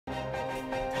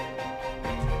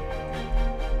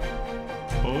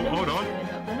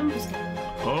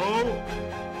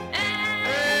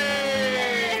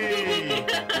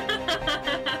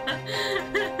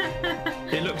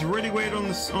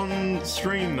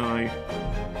know.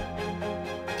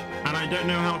 And I don't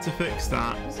know how to fix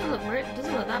that. Doesn't look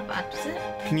that bad, does it?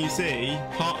 Can you see?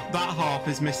 That half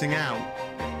is missing out.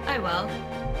 Oh well.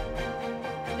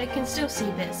 They can still see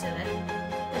bits of it.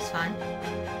 It's fine.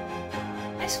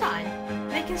 It's fine.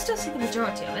 They can still see the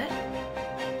majority of it.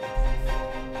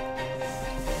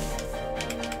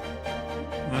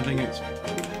 I think it's...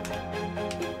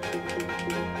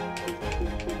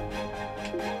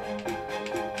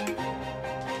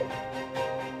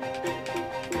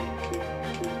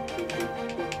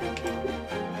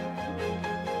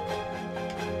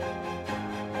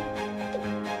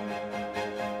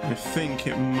 I think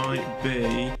it might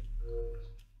be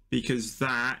because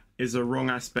that is a wrong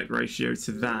aspect ratio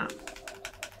to that.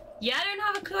 Yeah, I don't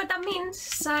have a clue what that means,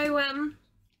 so I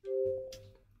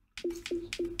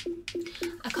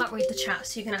can't read the chat,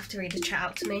 so you're gonna have to read the chat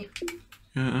out to me.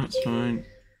 Yeah, that's fine.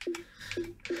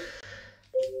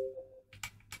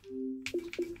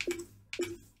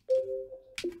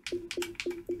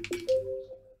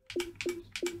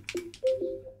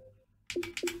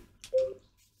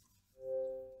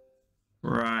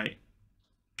 Right.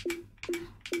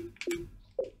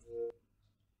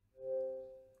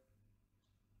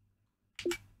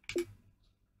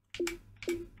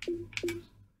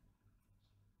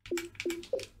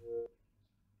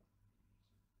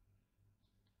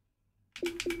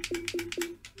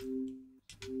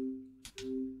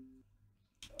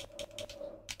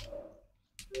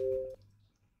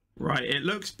 Right, it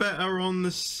looks better on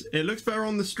the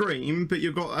stream, but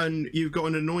you've got an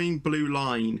annoying blue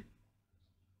line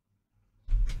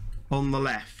on the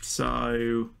left,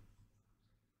 so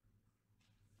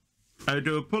I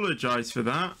do apologise for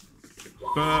that,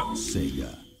 but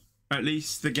at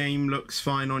least the game looks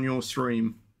fine on your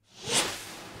stream.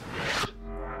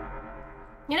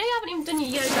 You know you haven't even done your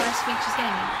yoga speeches game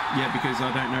yet? Yeah, because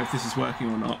I don't know if this is working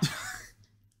or not.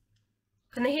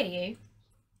 Can they hear you?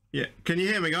 Yeah, can you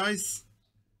hear me, guys?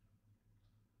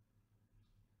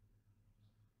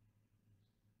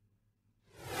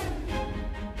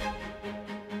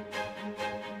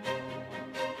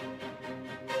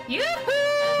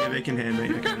 Yoo-hoo! Yeah, they can hear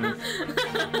me. Okay.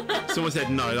 Someone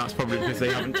said no. That's probably because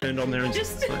they haven't turned on their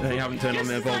they haven't turned on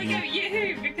their volume. Just like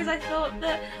yoo-hoo, because I thought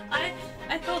that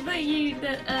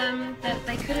that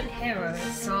they couldn't hear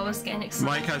us, so I was getting excited.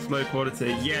 Mike has low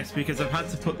quality. Yes, because I've had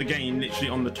to put the game literally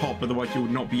on the top, otherwise you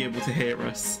would not be able to hear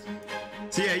us.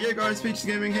 So yeah, guys, Features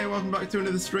Gaming here. Welcome back to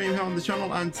another stream here on the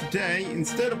channel. And today,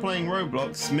 instead of playing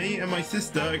Roblox, me and my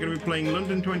sister are going to be playing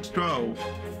London 2012.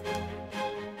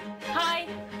 Hi.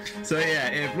 So yeah,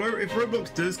 if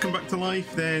Roblox does come back to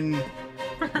life, then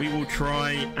we will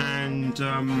try and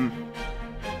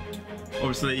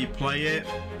obviously play it,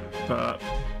 but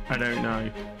I don't know.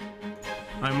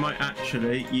 I might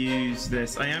actually use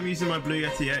this. I am using my Blue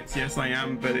Yeti X, yes I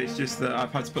am, but it's just that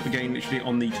I've had to put the game literally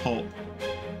on the top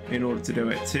in order to do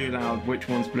it. Too loud. Which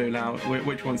one's blue loud?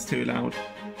 Which one's too loud?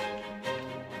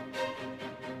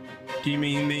 Do you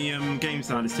mean the game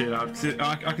sound is too loud? Because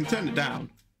I can turn it down.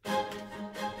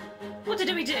 What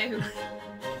did we do?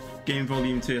 Game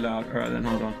volume too loud. Alright then,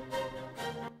 hold on.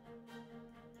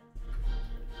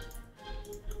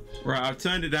 Right, I've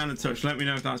turned it down a touch. Let me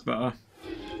know if that's better.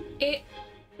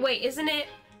 Wait, isn't it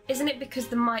because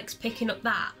the mic's picking up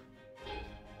that?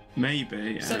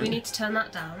 Maybe, yeah. So we need to turn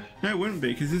that down. No, it wouldn't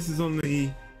be, because this is on the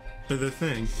other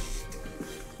thing.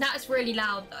 That is really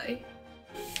loud though.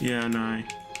 Yeah, no.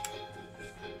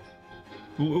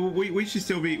 We should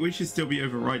still be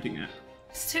overriding it.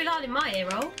 It's too loud in my ear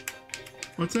roll.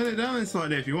 Well, turn it down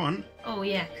slightly if you want. Oh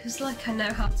yeah, because like I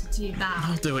know how to do that.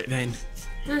 I'll do it then.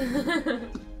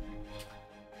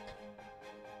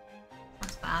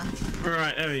 That's bad.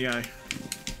 Alright, there we go.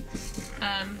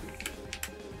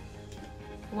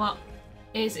 What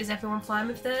is everyone fine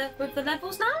with the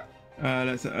levels now?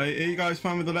 Are you guys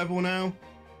fine with the level now?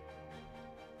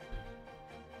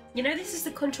 You know this is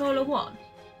the controller one.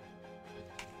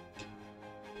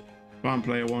 Fine,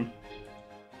 player one.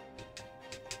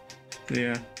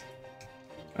 Yeah.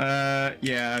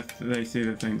 Yeah, they see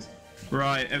the things.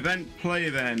 Right, event play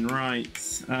then, right.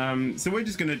 So we're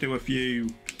just gonna do a few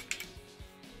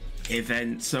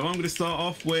events. So I'm gonna start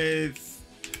off with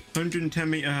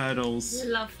 110-meter hurdles.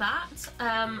 Love that.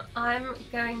 I'm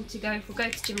going to go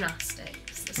to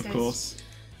gymnastics. Of course.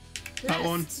 That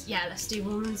one? Yeah, let's do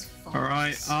women's first.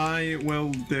 Alright, I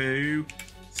will do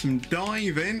some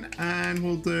diving and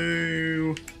we'll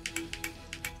do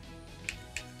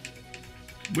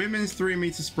women's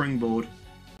 3-meter springboard.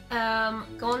 Go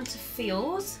on to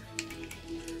fields.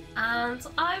 And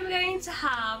I'm going to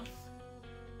have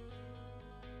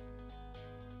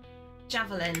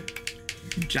javelin.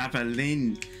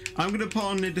 Javelin. I'm going to put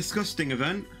on the disgusting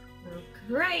event.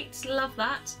 Great, love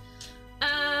that.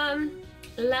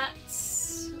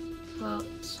 Let's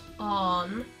put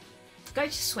on... Go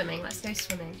to swimming, let's go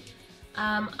swimming.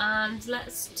 And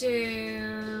let's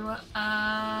do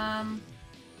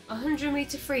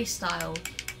 100-meter freestyle.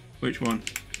 Which one?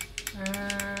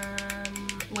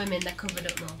 Women, they're covered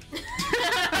up more.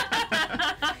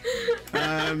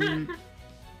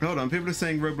 Hold on, people are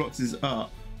saying Roblox is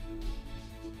up.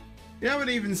 You haven't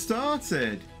even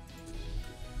started.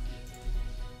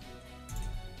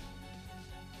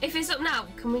 If it's up now,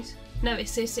 can we? No,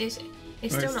 it's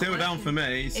still down for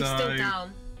me. It's so still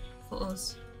down for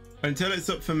us. Until it's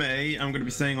up for me, I'm going to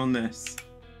be staying on this.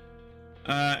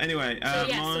 Anyway, so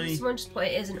someone just put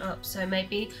it isn't up. So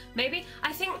maybe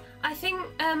I think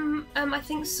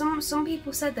some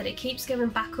people said that it keeps going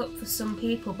back up for some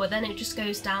people, but then it just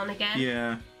goes down again.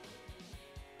 Yeah.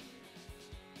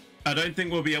 I don't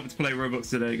think we'll be able to play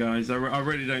Roblox today, guys. I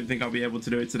really don't think I'll be able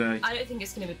to do it today. I don't think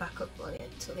it's going to be back up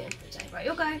until the end of the day. Right,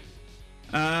 you'll go.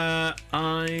 For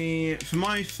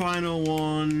my final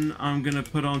one, I'm going to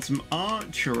put on some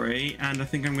archery, and I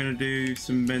think I'm going to do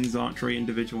some men's archery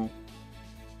individual.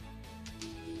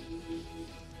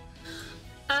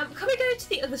 Can we go to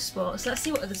the other sports? Let's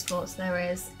see what other sports there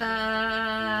is.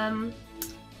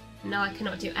 No, I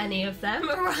cannot do any of them.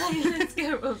 Right, let's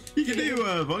go. You can do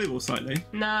volleyball slightly.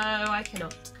 No, I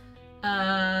cannot.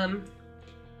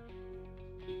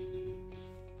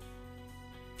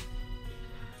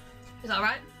 Is that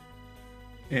right?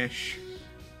 Ish.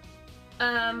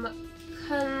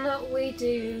 Can we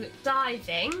do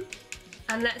diving?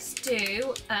 And let's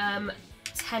do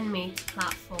 10-meter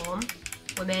platform.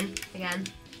 Women again.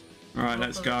 All right,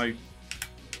 let's go.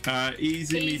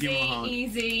 Easy, medium, or hard.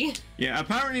 Easy. Yeah,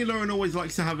 apparently Lauren always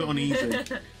likes to have it on easy.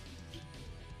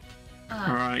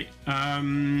 All right.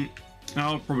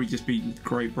 I'll probably just be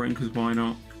Great Britain because why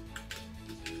not?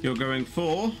 You're going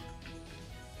for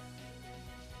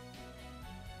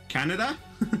Canada?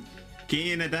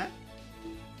 Canada?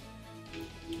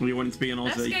 Or you want it to be an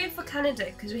Aussie? Let's go for Canada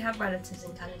because we have relatives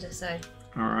in Canada. So.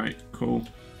 All right, cool.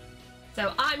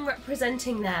 So I'm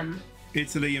representing them.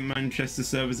 Italy and Manchester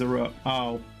servers are up.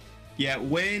 Oh, yeah,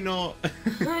 we're not.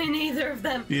 We're neither of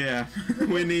them. Yeah,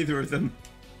 we're neither of them.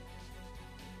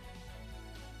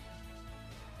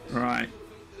 Right.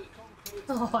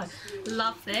 Oh, I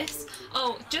love this.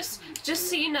 Oh, just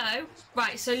so you know,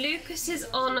 right? So Lucas is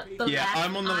on the left. Yeah,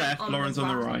 I'm on the left. Lauren's on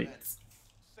the right.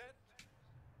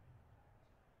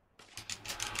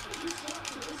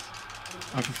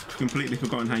 I've completely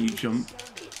forgotten how you jump.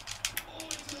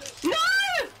 No!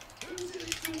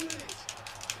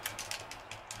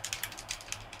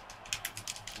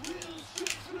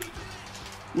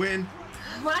 Win.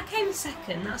 Well, I came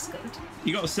second. That's good.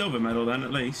 You got a silver medal then,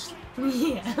 at least.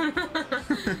 Yeah.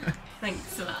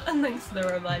 Thanks for that. And thanks for the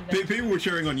reminder. People were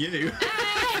cheering on you.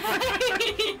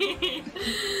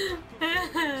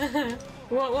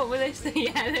 What were they saying?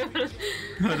 Yeah, they were...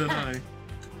 I don't know.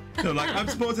 They're like, I'm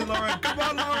supporting Lauren. Come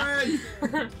on, Lauren!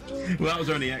 Well, that was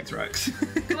only X-Rex.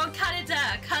 Come on,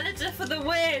 Canada! Canada for the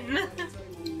win!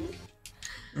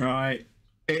 Right.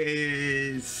 It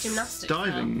is... Gymnastics.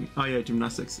 Diving. Oh, yeah,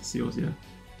 gymnastics. It's yours, yeah.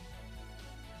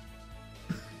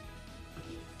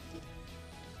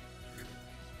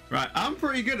 Right, I'm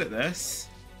pretty good at this.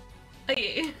 Are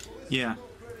you? Yeah.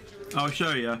 I'll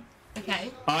show you.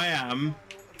 Okay. I am.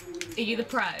 Are you the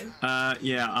pro?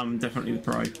 Yeah, I'm definitely the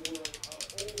pro.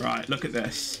 Right, look at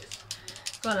this.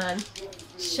 Go on then.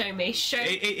 Show me. Show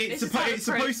me. It's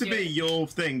supposed to be your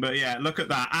thing, but yeah, look at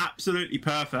that. Absolutely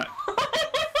perfect.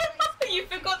 You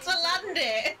forgot to land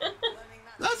it.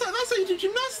 That's how you do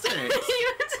gymnastics.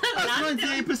 That's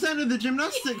 98% of the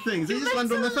gymnastic things. They just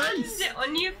land on their face. Land it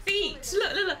on your feet.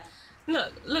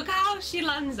 Look how she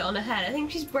lands it on her head. I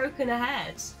think she's broken her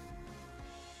head.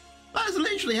 That's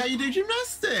literally how you do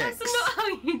gymnastics. That's not how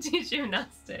you do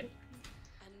gymnastics.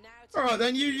 All right,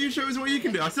 then you show us what you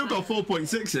can do. I still got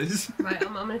 4.6s. Right,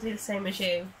 I'm gonna do the same as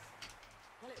you.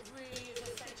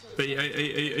 But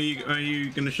are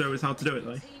you going to show us how to do it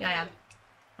though? Yeah, I am.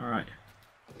 All right.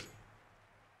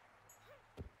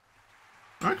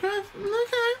 Okay.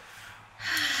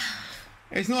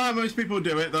 It's not how most people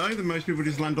do it though. Most people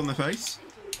just land on their face.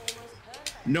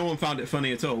 No one found it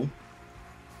funny at all.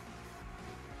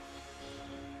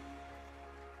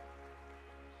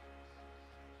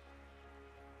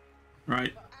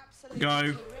 Right.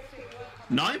 Go.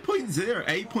 9.0,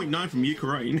 8.9 from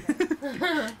Ukraine.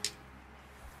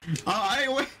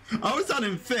 I was done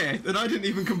in 5th and I didn't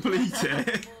even complete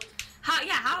it.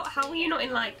 How are you not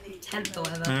in like 10th or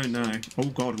whatever? I don't know. Oh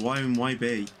god, why and why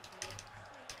B?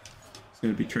 It's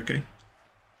gonna be tricky.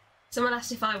 Someone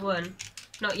asked if I won.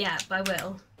 Not yet, but I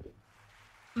will.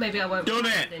 Maybe I won't. Done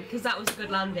it! Because that was a good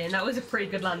landing. That was a pretty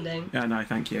good landing. Yeah, no,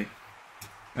 thank you.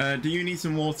 Do you need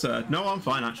some water? No, I'm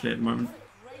fine actually at the moment.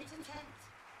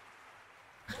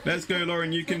 Let's go,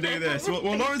 Lauren. You can do this. Well,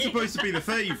 Lauren's supposed to be the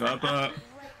favour, but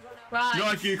Right.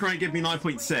 Live Ukraine give me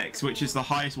 9.6, which is the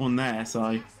highest one there.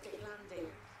 So,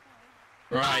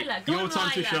 right, Lila, go your on, time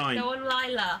Lila. to shine. Go on,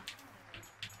 Lila.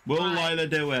 Will Right. Lila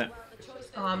do it?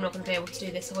 Oh, I'm not going to be able to do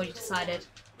this. I've already decided.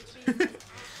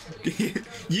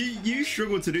 you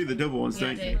struggle to do the double ones, Yeah,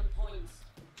 don't I you? do.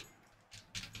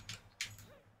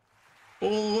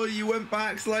 Oh, you went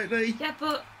back slightly. Yeah,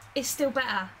 but it's still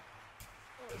better.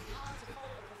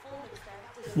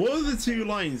 What are the two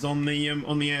lines on the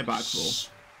airbag for?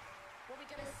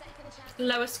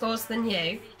 Lower scores than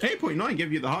you. 8.9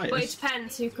 give you the highest. But it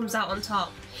depends who comes out on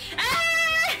top.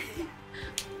 Hey!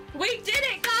 We did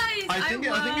it, guys! I think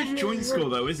it's joint score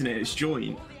though, isn't it? It's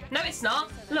joint. No, it's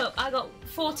not. Look, I got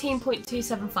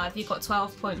 14.275. You got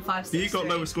 12.56. You got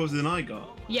lower scores than I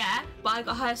got. Yeah, but I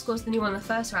got higher scores than you on the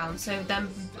first round. So then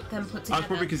put together. That's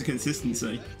probably because of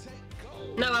consistency.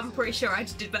 No, I'm pretty sure I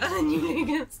just did better than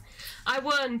you guys. I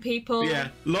won, people. Yeah,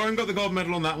 Lauren got the gold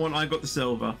medal on that one. I got the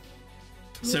silver.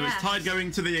 So Yes. it's tied going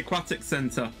to the aquatic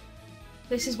centre.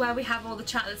 This is where we have all the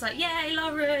chat that's like, yay,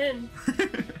 Lauren!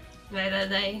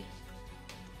 They.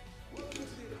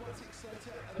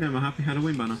 Yeah, I'm a happy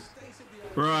Halloween banner.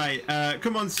 Right,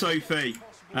 come on, Sophie.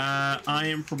 I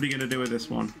am probably going to do with this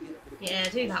one. Yeah,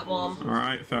 do that one.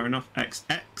 Alright, fair enough.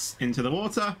 XX into the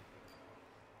water.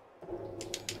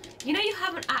 You know you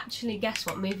haven't actually guessed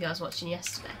what movie I was watching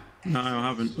yesterday. No, I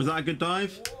haven't. Was that a good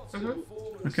dive?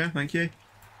 Mm-hmm. Okay, thank you.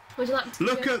 Would you like to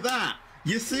Look at that!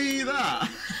 You see that?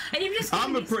 And you've just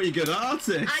I'm a pretty good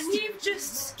artist. And you've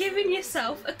just given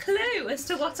yourself a clue as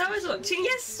to what I was watching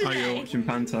yesterday. Oh, you're watching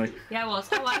Banter. Yeah, I was.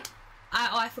 Oh,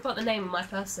 I forgot the name of my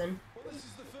person.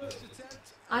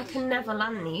 I can never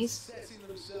land these.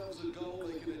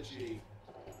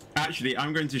 Actually,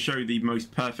 I'm going to show the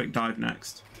most perfect dive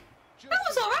next. That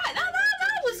was alright. That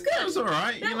was good. That was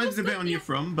alright. That You was landed a bit good, on yeah. your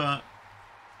front, but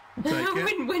I'll take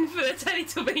it. Win for the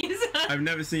Teletubbies. I've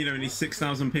never seen only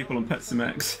 6,000 people on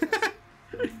PetSimX.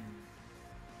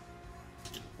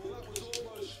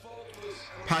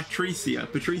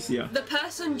 Patricia. The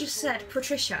person just said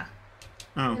Patricia.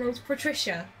 Her Oh. name's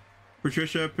Patricia.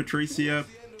 Patricia, Patricia,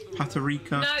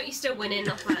 Patrica. No, you're still winning.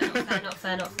 Not fair, not fair, not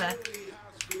fair, not fair.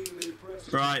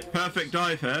 Right, perfect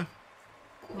dive here.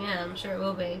 Yeah, I'm sure it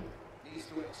will be.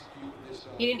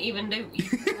 You didn't even do.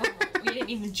 You didn't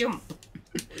even jump.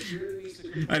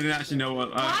 I didn't actually know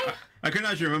what. Why? I couldn't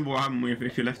actually remember what happened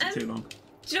if you left it too long.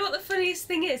 Do you know what the funniest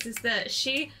thing is? Is that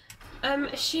she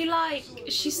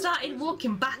started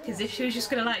walking back as if she was just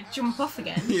gonna like jump off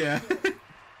again. Yeah.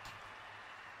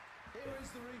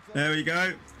 There we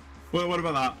go. What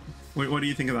about that? What do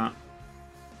you think of that?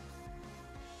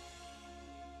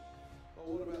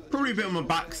 Probably a bit on my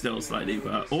back still slightly,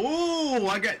 but oh,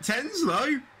 I get 10s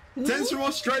though. 10s from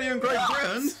Australia and Great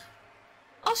Britain.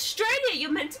 Australia,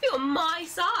 you're meant to be on my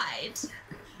side.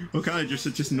 Well, kind of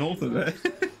just north of it.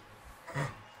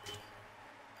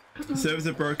 Serves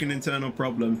a broken internal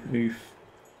problem. Oof.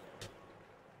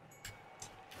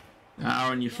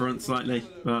 On your front slightly,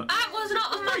 but I was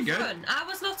not on my There you go. front. I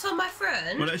was not on my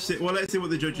front. well, let's see what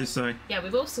the judges say. Yeah,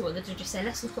 we've all seen what the judges say.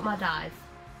 Let's look at my dive.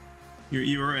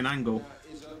 You were at an angle.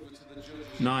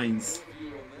 9s.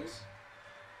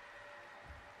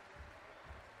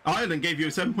 Ireland gave you a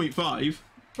 7.5.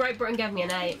 Great Britain gave me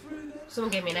an 8.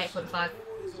 Someone gave me an 8.5.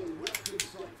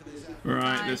 Right,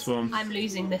 Guys, this one. I'm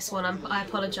losing this one. I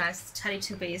apologise.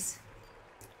 Teletubbies.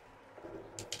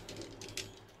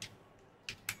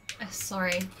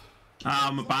 Sorry.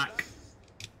 I'm back.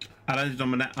 I landed on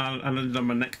my neck. I landed on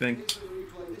my neck thing.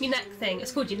 Your neck thing.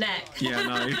 It's called your neck. Yeah,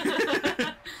 no.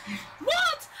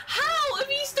 What? How have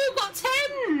you still got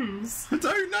 10s? I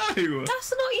don't know.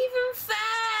 That's not even fair.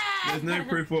 There's no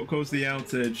proof what caused the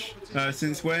outage.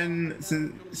 Since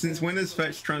when has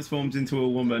Fetch transformed into a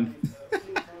woman?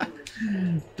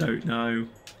 Don't know.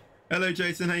 Hello,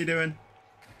 Jason. How you doing?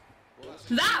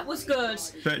 That was good.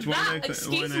 Fetch, why no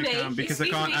excuse cam? me. Because I excuse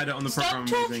can't me. add it on the Stop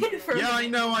program. talking for a Yeah, I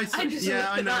minute. know. And just Yeah, look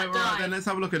I at know. that Right dive. then, let's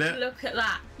have a look at it. Look at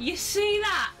that. You see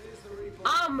that?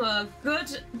 I'm a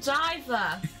good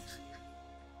diver.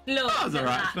 Look That was at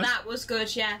alright, that. actually. That was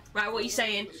good, yeah. Right, what are you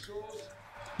saying?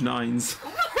 9s.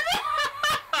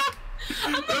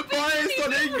 I'm The not bias on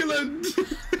being England.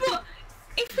 But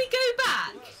if we go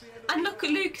back and look at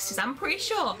Lucas's, I'm pretty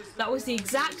sure that was the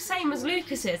exact same as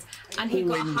Lucas's, and he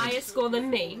got a England. higher score than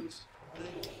me.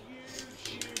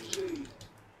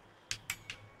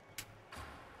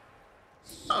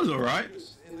 That was alright.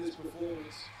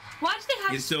 Why do they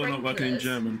have It's still not working in sprinklers?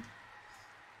 German.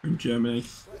 In Germany.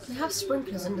 They have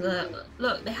sprinklers under the...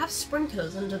 Look, they have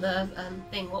sprinklers under the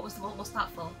thing. What's that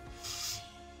for?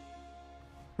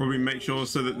 Probably make sure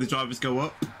so that the drivers go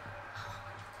up.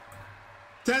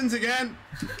 10s again!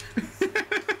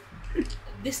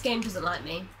 This game doesn't like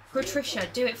me. Patricia,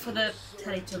 do it for the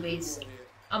Teletubbies.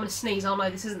 I'm gonna sneeze. Oh no,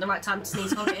 this isn't the right time to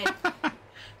sneeze. Hold it in.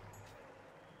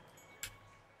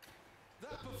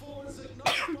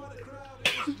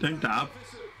 Don't dab.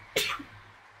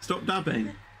 Stop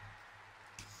dabbing.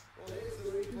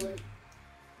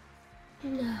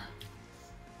 No.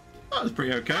 That was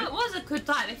pretty okay. That was a good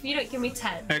time. If you don't give me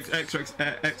 10. X-Rex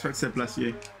said bless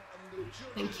you.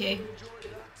 Thank you.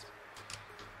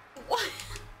 What?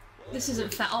 This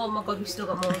isn't fair. Oh my god, we've still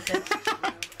got more of this.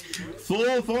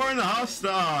 4.5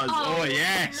 stars. Oh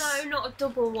yes. No, not a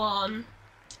double one.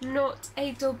 Not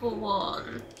a double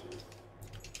one.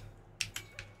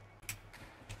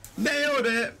 Nailed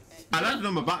it. I landed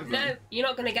on my back. No, you're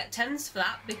not going to get 10s for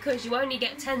that because you only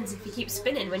get 10s if you keep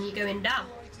spinning when you're going down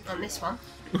on this one.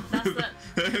 That's the...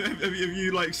 have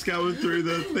you like scoured through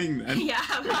the thing then? Yeah,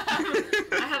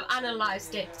 I have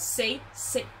analysed it. See?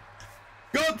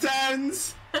 Got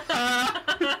 10s!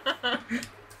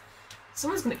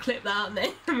 Someone's going to clip that, aren't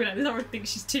they? I mean, Lauren thinks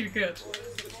she's too good.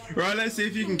 Right, let's see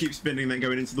if you can keep spinning then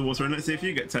going into the water and let's see if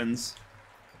you get 10s.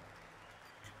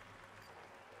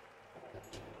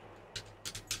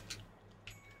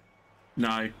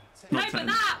 No. No, but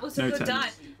that was a good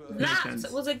dive. That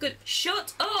tens. was a good...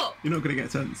 Shut up! You're not going to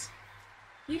get 10s.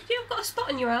 You've got a spot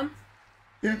on your arm.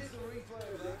 Yeah.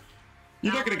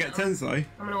 You're not going to get 10s though. I'm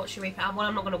going to watch you replay. Well,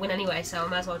 I'm not going to win anyway, so I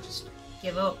might as well just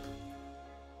give up.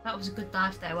 That was a good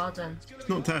dive there, well done. It's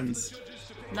not 10s.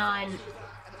 9.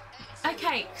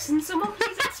 Okay, can someone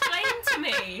please explain to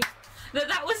me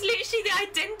that was literally the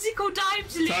identical dive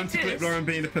to Lucas? Time to clip Lauren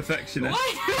being a perfectionist.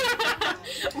 Why?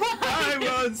 I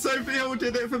won! Sophie Hall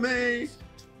did it for me!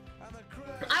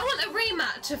 I want a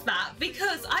rematch of that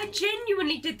because I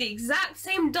genuinely did the exact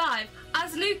same dive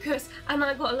as Lucas and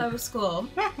I got a lower score.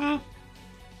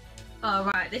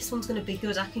 Alright, this one's going to be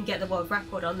good. I can get the world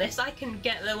record on this.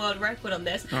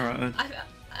 Alright then.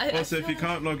 Also, if you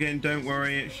can't log in, don't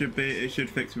worry. It should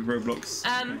fix with Roblox.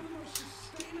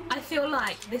 I feel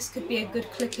like this could be a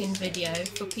good clipping video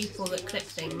for people that clip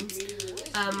things.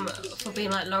 For being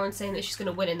like Lauren saying that she's going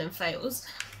to win and then fails.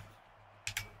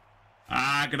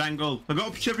 Ah, good angle. I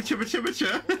got a chipper.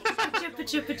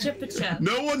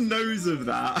 No one knows of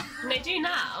that. And they do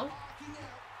now.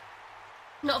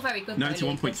 Not very good.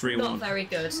 91.31. Not very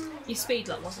good. Your speed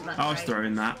lock wasn't that I was great.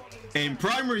 throwing that. In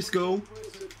primary school.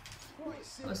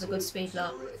 That was a good speed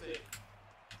lock.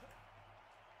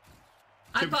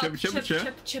 I got chipper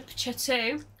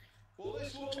 2.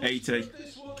 80.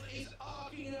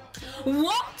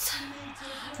 What?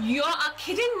 You are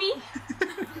kidding me?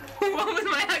 What was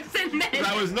my accent then?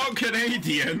 That was not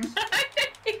Canadian.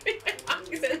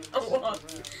 Accent or what?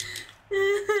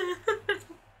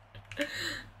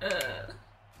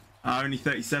 Only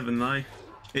 37 though.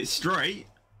 It's straight.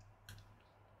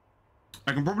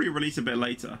 I can probably release a bit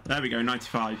later. There we go,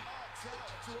 95.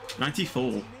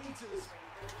 94.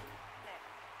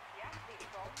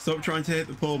 Stop trying to hit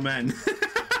the poor men.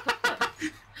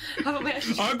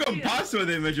 I've gone past with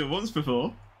the image once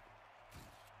before.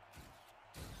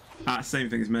 Same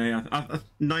thing as me.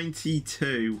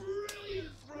 92.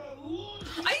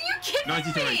 Are you kidding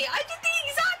 93. me? I did the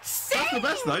exact same. That's the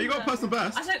best though. You got a personal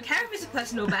best. I don't care if it's a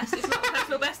personal best. It's not a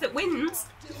personal best that wins.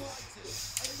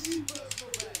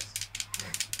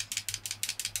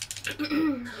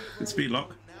 Good speed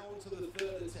lock.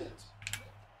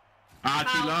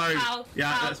 Too low. Foul,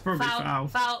 yeah, foul, that's probably foul.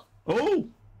 Foul. Oh!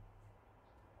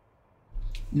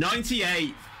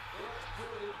 98.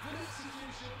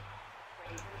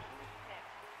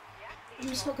 I'm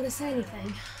just not going to say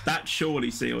anything. That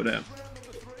surely sealed it.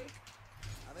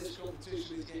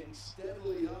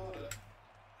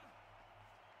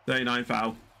 39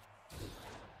 foul.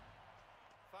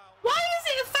 Why is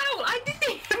it a foul? I did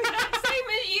the exact same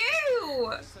as you!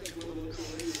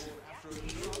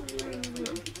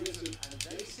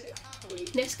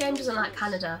 This game doesn't like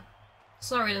Canada.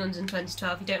 Sorry, London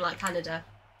 2012, you don't like Canada.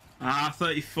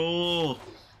 34.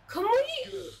 Can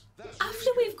we, after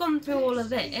we've gone through all of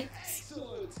this,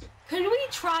 can we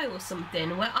trial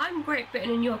something where I'm Great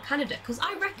Britain and you're Canada? Because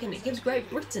I reckon it gives Great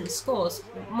Britain scores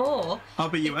more. I'll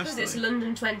be US because though. it's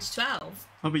London 2012.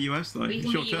 I'll be US though. We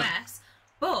can be US.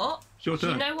 But, do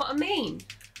you know what I mean?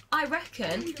 I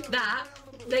reckon that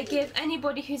they give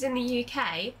anybody who's in the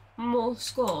UK more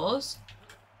scores.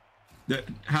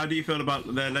 How do you feel about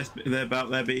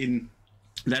there being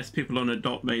less people on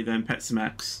Adopt Me than Pet Some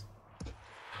X?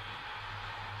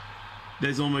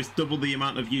 there's almost double the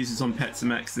amount of users on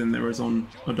PetSMX than there is on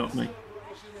Adopt Me.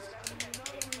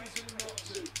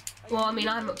 Well, I mean,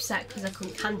 I'm upset because I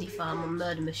couldn't candy farm on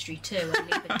Murder Mystery 2 and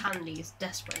need the candies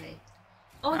desperately.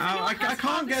 Oh, I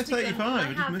can't get 35.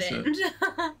 I just missed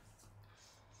it.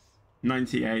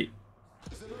 98.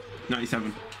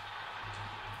 97.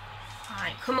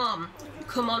 Alright, come on.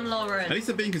 Come on, Lauren. At least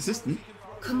they're being consistent.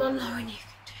 Come on, Lauren, you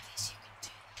can do this, you can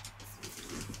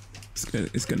do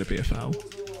this. It's gonna be a foul.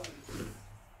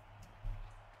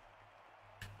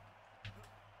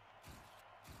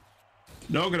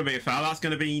 Not going to be a foul. That's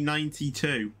going to be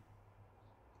 92.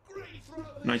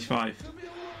 95.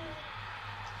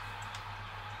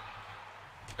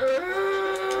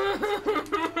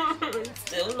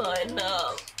 Still not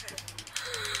enough.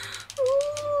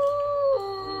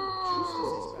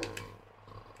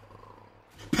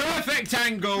 Perfect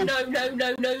angle. No.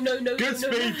 Good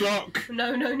speed block.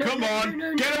 No. Come on,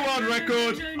 no, get a world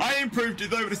record. no. I improved it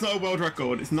though, but it's not a world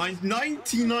record. It's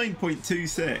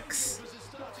 99.26.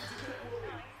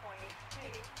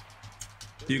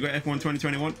 You got F1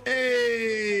 2021.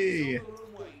 Hey!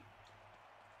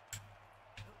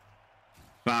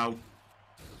 Foul.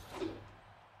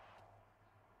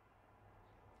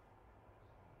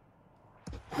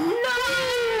 No!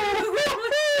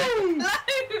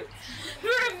 For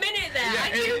a minute there, Yeah, I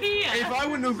could hear. if I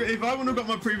wouldn't have got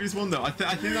my previous one though, I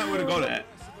think that would have got it.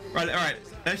 Right, all right.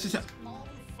 Let's just.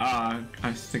 I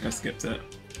think I skipped it.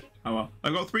 Oh well. I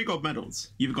got 3 gold medals.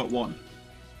 You've got 1.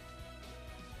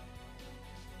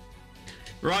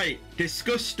 Right,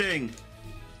 disgusting.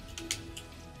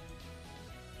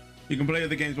 You can play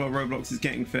other games while Roblox is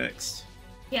getting fixed.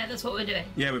 Yeah, that's what we're doing.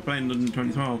 Yeah, we're playing London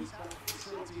 2012.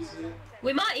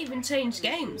 We might even change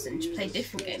games and play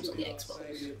different games on the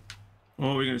Xbox. What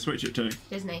are we going to switch it to?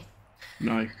 Disney.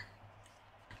 No.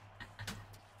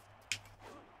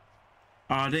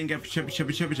 Oh, I didn't get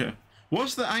chipper.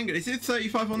 What's the angle? Is it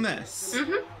 35 on this?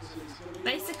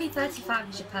 Basically, 35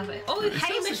 is your perfect. Oh, It's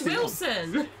Hamish 61.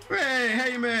 Wilson! Hey,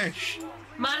 Hamish!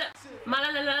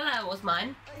 Malalala was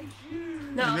mine.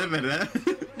 No, Never there.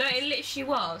 no, it literally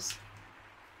was.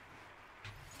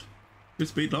 Good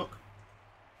speed lock.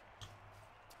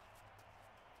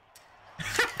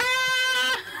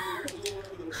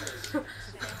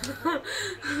 What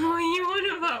are you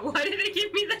on about? Why did they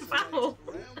give me the foul?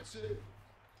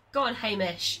 Go on,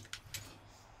 Hamish.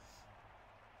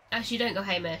 Actually, don't go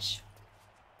Hamish.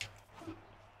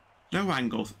 No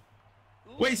angle.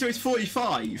 Wait, so it's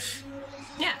 45?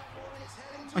 Yeah.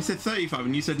 I said 35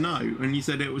 and you said no, and you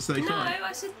said it was 35. No,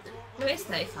 I said... No, it's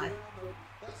 35.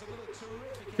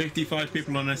 55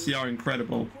 people on SCR,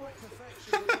 incredible.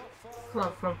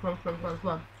 Come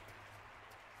on.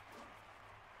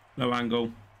 Low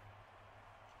angle.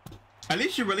 At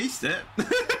least you released it.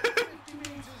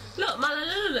 Look,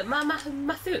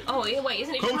 Matthew. Oh, wait,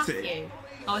 isn't it just Caught it. Matthew?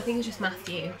 Oh, I think it's just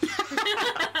Matthew.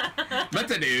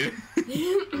 Matthew.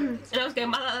 And I was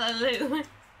going Malalaloo.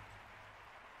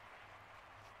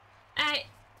 Hey,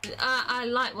 I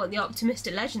like what the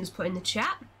Optimistic Legends put in the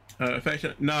chat.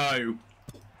 Affection. No.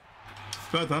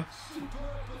 Further.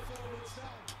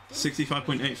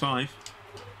 65.85.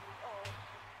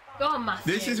 Go on,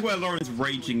 Matthew. This is where Lauren's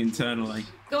raging internally.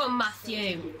 Go on,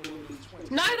 Matthew.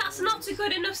 No, that's not a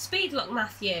good enough speed lock,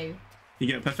 Matthew. You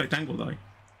get a perfect angle though.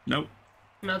 Nope.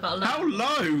 No, I got a low. How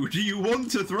low do you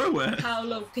want to throw it? How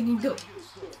low can you go?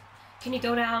 Can you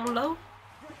go down low?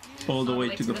 All the way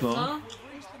to the floor.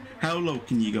 How low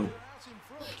can you go?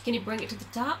 Can you bring it to the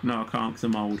top? No, I can't because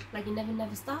I'm old. Like you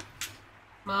never stop?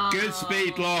 Oh. Good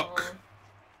speed lock.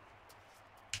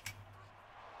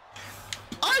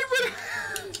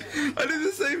 I did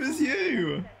the same as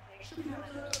you.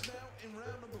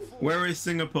 Where is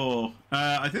Singapore?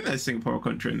 I think there's Singapore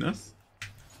country in this.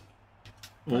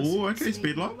 Oh, okay,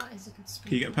 speed lock. That is a good speed.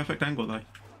 Can you get a perfect angle though?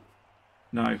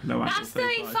 No angle. That's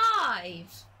 35.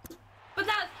 But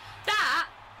that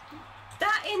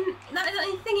in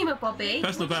thingy-mabobby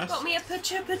Personal best. got me a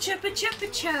picture. Because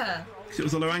it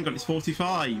was a low angle, it's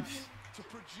 45.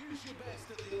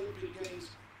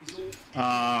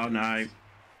 Oh no.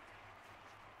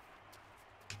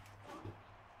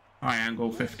 High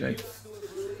angle 50.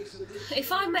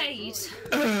 If I made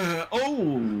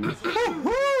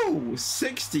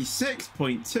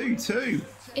 66.22.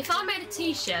 if I made a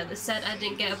T-shirt that said I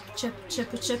didn't get a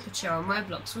chipper on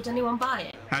Roblox, would anyone buy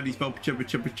it? How do you spell chipper I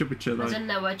though? don't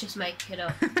know. I just make it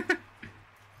up.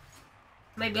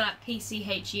 Maybe like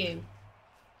PCHU.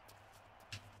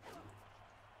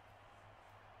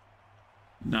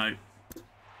 No.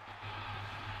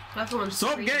 Everyone's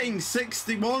Stop screaming. getting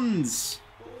 61s.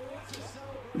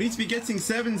 We need to be getting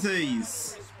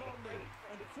 70s.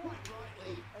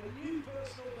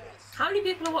 How many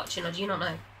people are watching, or do you not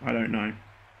know? I don't know.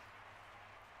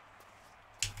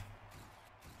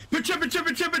 Pacha, pacha,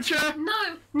 pacha, pacha.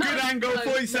 No, no. Good angle, no,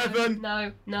 47.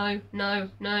 No. Yeah,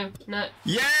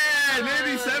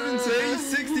 nearly 70.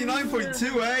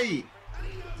 69.28.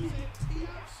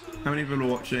 How many people are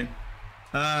watching?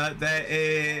 There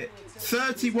is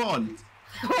 31.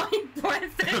 Why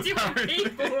 31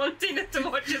 people wanting us to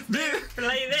watch us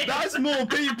play this? That's more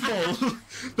people.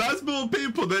 That's more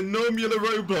people than normal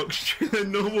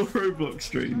Roblox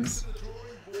streams.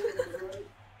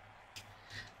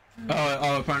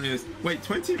 Oh, apparently there's... Wait,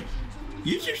 20...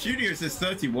 YouTube Studio says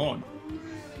 31.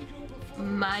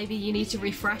 Maybe you need to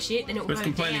refresh it, then it will go But it's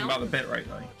complaining down. about the bitrate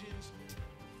though.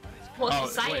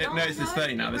 What's it saying? No, it says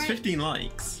 30 now. There's 15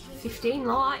 likes. 15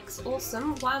 likes,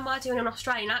 awesome. Why am I doing an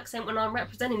Australian accent when I'm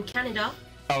representing Canada?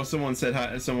 Oh, someone said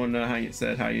how you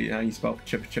spell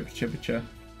chippa chippa chippa cha.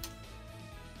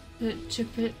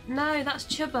 No, that's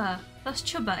chubba. That's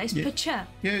chubba. It's pacha.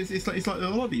 Yeah, it's like the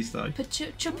lobbies though.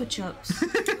 Chupa chups.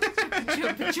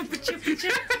 Chupa chupa chupa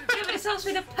chup. Yeah, but it starts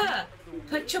with a p.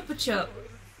 Chupa chup.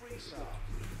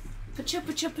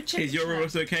 Chupa chupa chup. Is your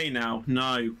Roblox okay now?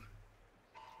 No.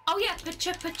 Oh yeah,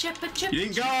 chupa chupa chup. You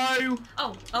didn't go.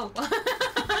 Oh.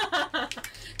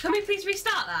 Can we please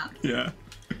restart that? Yeah.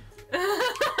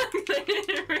 I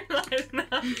didn't realise now.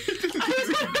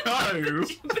 No.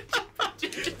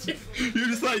 You're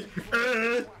just like.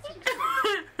 I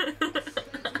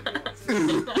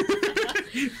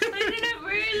didn't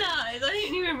realise. I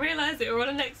didn't even realise that we were on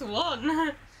the next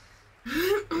one.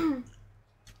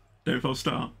 Don't false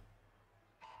start.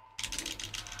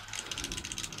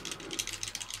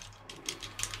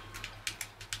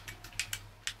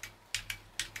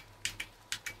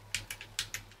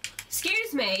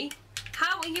 Excuse me.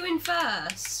 How are you in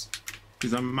first?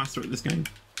 Because I'm a master at this game.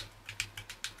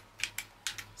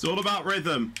 It's all about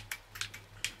rhythm.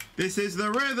 This is the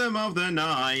rhythm of the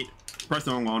night. Press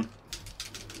the wrong one.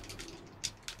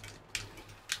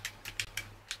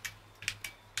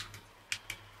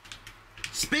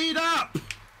 Speed up!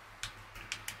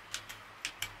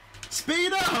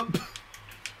 Speed up!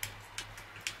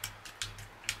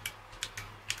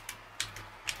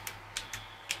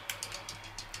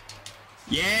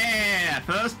 Yeah!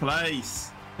 First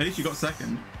place! At least you got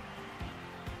second.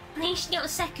 At least not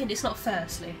second, it's not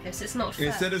first, Lucas. It's not first.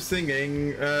 Instead of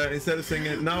singing,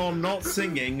 no, I'm not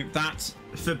singing that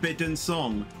forbidden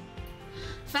song.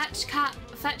 Fetch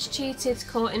cheated,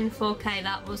 caught in 4K.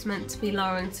 That was meant to be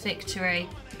Lauren's victory.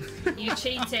 You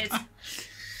cheated.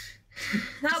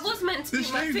 That was meant to be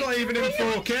This my stream's victory. not even in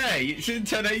 4K, it's in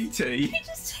 1080. He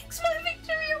just takes my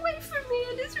victory away from me,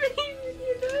 and it's really,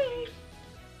 really annoying.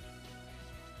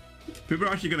 People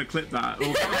are actually going to clip that,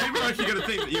 or people are actually going to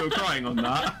think that you were crying on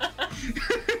that.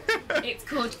 It's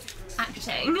called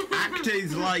acting.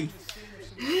 Acting's life.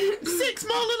 6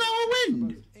 mile an hour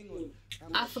wind.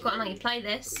 I've forgotten how you play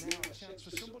this.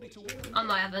 Oh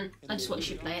no, I haven't. I just watched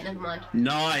you play it, never mind.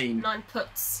 9. 9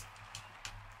 puts.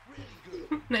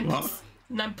 9 What? puts.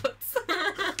 9 puts.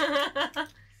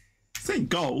 Say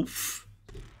golf.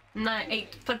 No,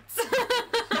 8 puts.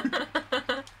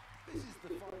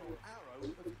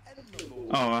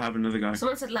 Oh, I have another go.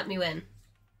 Someone said let me win.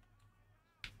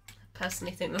 I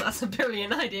personally think that that's a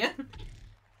brilliant idea.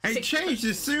 It changed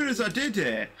as soon as I did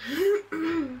it.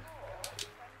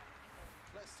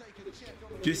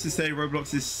 Just to say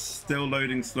Roblox is still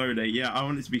loading slowly. Yeah, I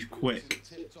want it to be quick.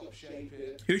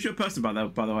 Who's your person by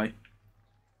the way?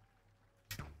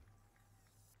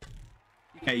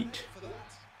 8.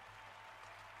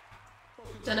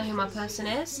 Don't know who my person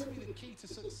is.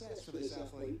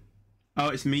 Oh,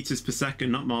 it's meters per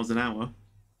second, not miles an hour.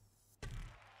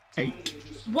 8.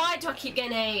 Why do I keep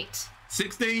getting 8?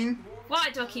 16. Why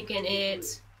do I keep getting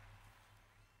 8?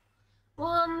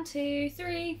 1, 2,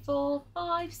 3, 4,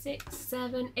 5, 6,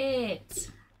 7,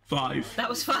 8. 5. That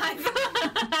was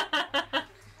 5.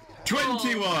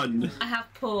 21. I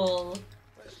have Paul.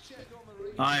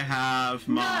 I have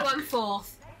Mark. No, I'm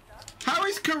 4th. How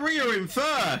is Korea in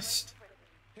first?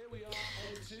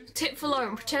 Tip for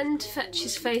Lauren, pretend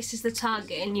Fetch's face is the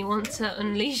target and you want to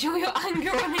unleash all your anger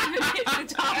on him and hit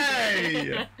the target.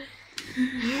 Hey!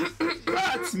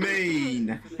 That's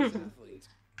mean.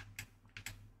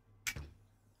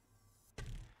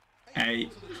 8.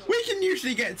 We can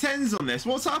usually get 10s on this.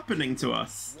 What's happening to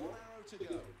us?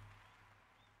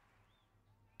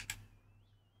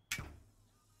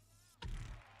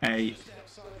 Eight.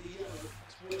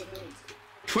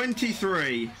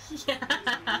 23.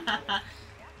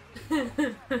 This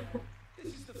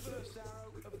is the first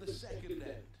arrow of the second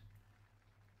end.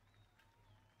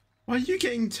 Why are you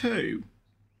getting 2?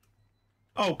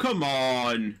 Oh, come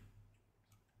on.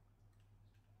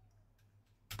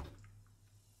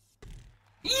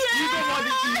 You got like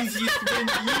the easiest win.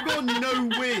 You got no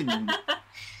wind.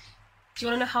 Do you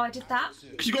want to know how I did that?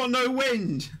 Because you got no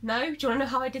wind. No? Do you want to know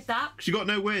how I did that? Because you got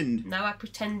no wind. No, I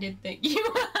pretended that you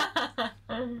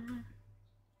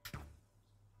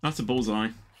That's a bullseye.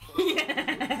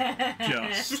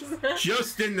 Yeah.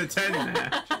 Just in the 10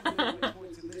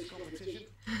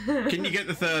 there. Can you get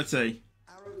the 30?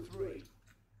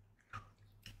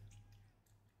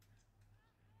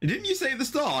 Didn't you say at the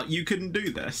start you couldn't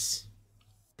do this?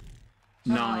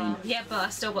 9. Yeah, but I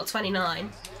still got 29.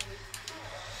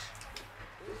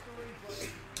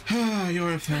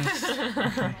 You're a first.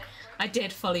 Okay. I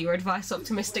did follow your advice,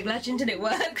 Optimistic Legend, and it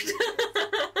worked.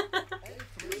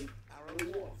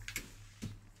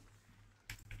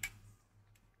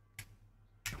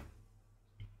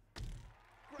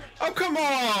 Oh, come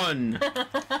on!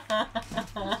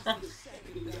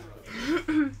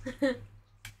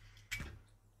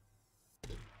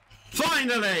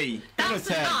 Finally! That's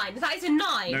a 9. That is a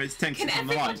 9. No, it's 10 because it's on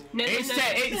the line. No, It's no,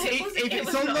 10. If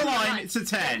it's on the line, it's a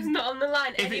 10. It's not on the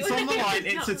line. If it's on the line,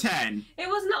 it's a 10. It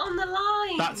was not on the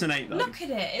line. That's an 8 though. Look at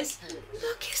it.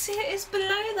 Look, see, it's below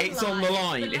the line. It's on the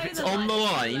line. If it's on the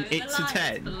line, it's a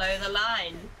 10. It's below the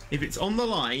line. If it's on the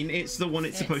line, it's the one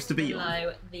it's supposed to be on.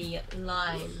 Below the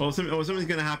line. Or something's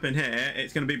going to happen here.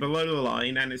 It's going to be below the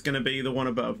line, and it's going to be the one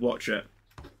above. Watch it.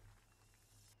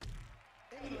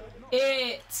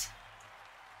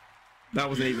 That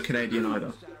wasn't even Canadian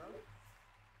either.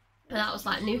 That was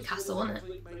like Newcastle, wasn't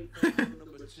it?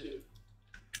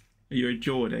 You're a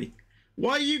Geordie.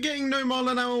 Why are you getting no mile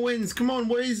an hour wins? Come on,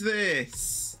 what is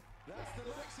this? That's the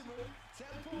maximum. 10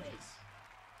 points.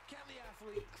 Can the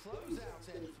athlete close out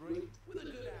N3 with a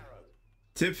good arrow?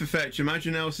 Tip for Fetch.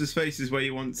 Imagine Elsa's faces where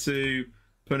you want to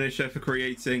punish her for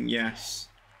creating. Yes.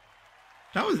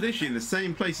 That was literally the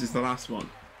same place as the last one.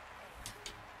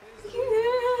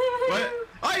 What?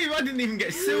 I didn't even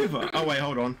get silver. Oh wait,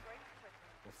 hold on.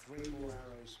 3 more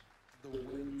arrows. The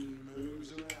wind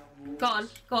moves around.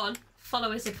 Go on.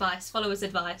 Follow his advice.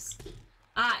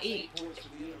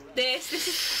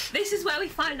 This is where we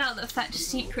find out that Fetch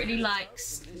secretly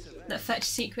likes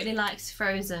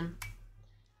Frozen,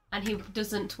 and he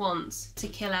doesn't want to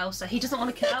kill Elsa. He doesn't want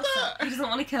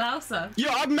to kill Elsa.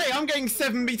 Yeah, mate, I'm getting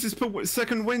 7 meters per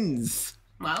second wins.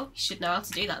 Well, you should know how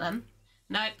to do that then.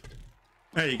 Nope.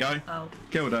 There you go. Oh.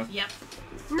 Killed her. Yep.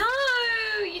 No,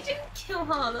 you didn't kill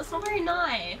her. That's not very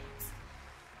nice.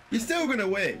 You're still gonna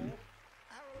win.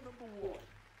 Arrow number 1.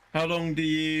 How long do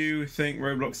you think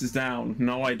Roblox is down?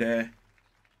 No idea.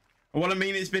 Well, I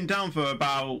mean, it's been down for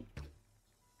about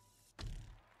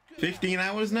 15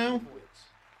 hours now.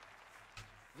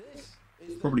 This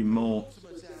is the Probably more.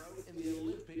 ultimate arrow in the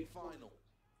Olympic final.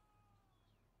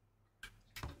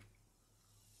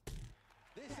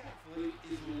 This athlete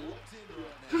is locked in right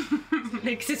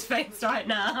now. Looks his face right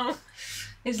now.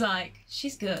 He's like,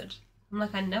 she's good. I'm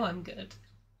like, I know I'm good.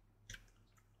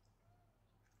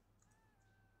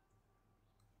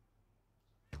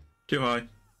 Too high. 9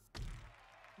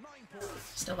 points.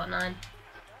 Still got 9.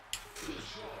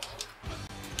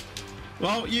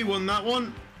 Well, you won that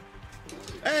one.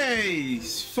 Hey,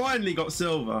 finally got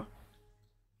silver.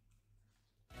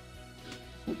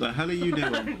 What the hell are you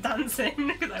doing? I'm dancing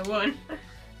because I won.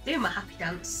 Doing my happy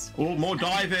dance. Oh, more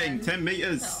diving. 10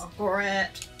 meters. Oh, great.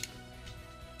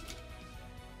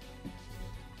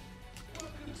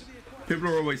 People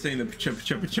are always saying the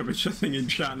chubba thing in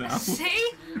chat now.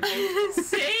 See?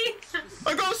 See?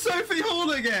 I got Sophie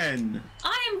Hall again.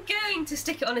 I am going to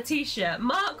stick it on a t-shirt.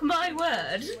 Mark my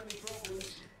word.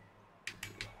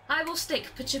 I will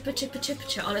stick pacha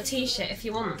on a t-shirt if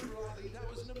you want. That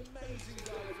was an amazing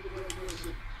dive for Great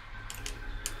Britain.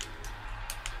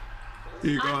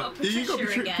 You got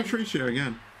Patricia again. Patricia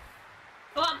again.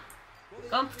 Go on.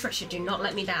 Go on, Patricia. Do not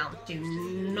let me down. Do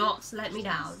not let me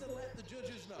down. To let the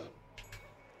judges know.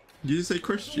 Did you say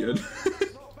Christian?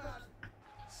 Not bad.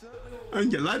 Certainly all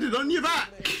And you landed on your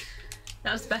back.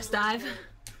 That was the best dive.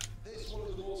 this one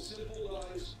of the more simple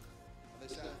dives. And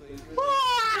this athlete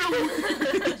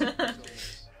Wow!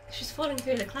 She's falling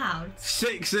through the clouds.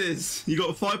 6s. You got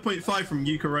a 5.5 from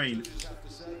Ukraine. have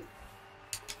to say.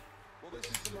 Well, this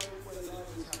is the moment when the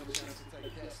divers have a chance to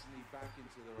take destiny back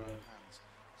into their own hands.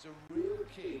 It's a real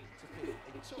key to pick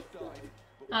a tough dive,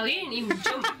 but Oh, you didn't even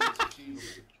jump. it's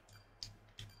achievable.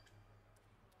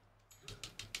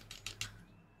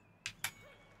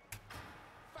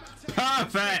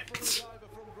 Perfect. Diver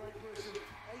from Great Britain,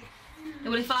 a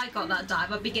Well, if I got that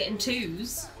dive, I'd be getting 2s.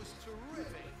 was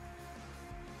terrific.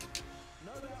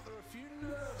 No doubt there are a few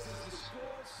nerves as the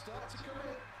scores start to come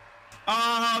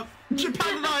in.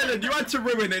 Japan and Ireland, you had to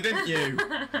ruin it, didn't you?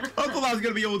 I thought that was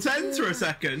going to be all 10s for a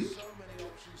second. So many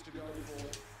options to go for.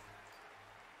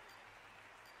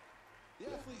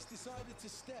 decided to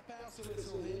step out a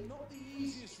little here. Not the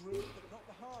easiest route, but not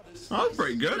the hardest. That was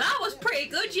pretty good. That was pretty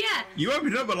good, yeah. You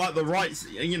opened up at like the right,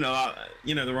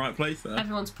 the right place there.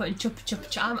 Everyone's putting chuppa chuppa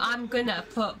chuppa. I'm gonna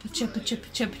put chuppa chuppa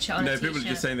chuppa chuppa on a t-shirt. No, people are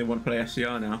just saying they want to play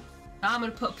SCR now. I'm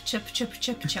gonna put chuppa chuppa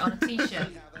chuppa chuppa on a t-shirt.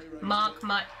 Mark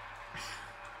my.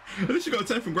 At least you got a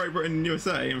 10 from Great Britain and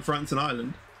USA and France and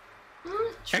Ireland.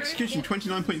 True, Execution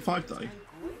 29.5 though.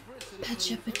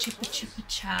 Chuppa chuppa chuppa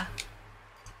cha.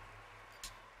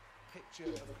 Picture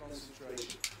of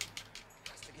concentration.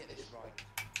 Has to get this right.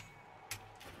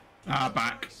 Ah,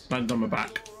 back. Lands on my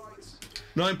back.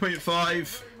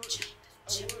 9.5.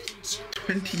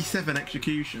 27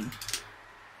 execution. It's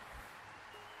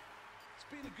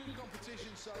been a good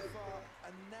competition so far,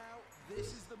 and now this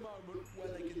is the moment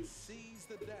where they can seize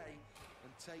the day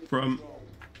and take From control.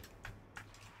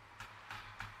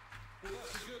 Well,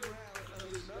 that's a good round, and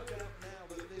there's no doubt now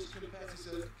that this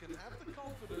competitor can have the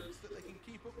confidence that they can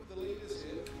keep up with the leaders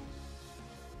here.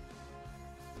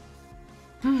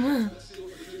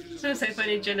 So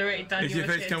funny, generated Daniel. is your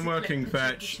facecam working,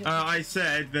 Fetch? I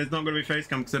said there's not going to be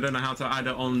facecam because I don't know how to add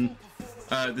it on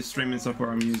the streaming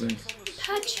software I'm using.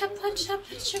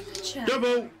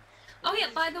 Double! Oh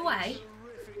yeah, by the way,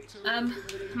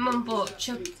 Mum bought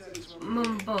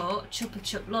Chupa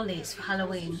Chup lollies for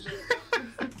Halloween.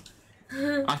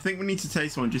 I think we need to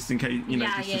taste one just in case,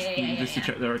 just to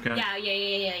check they're okay.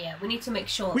 Yeah. We need to make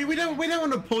sure. We don't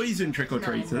want to poison trick or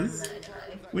treaters. No.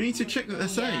 We need to check that they're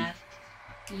safe.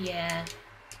 Yeah.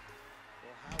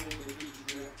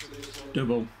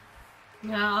 Double.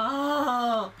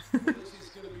 No. This is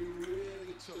going to be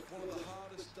really tough. One of the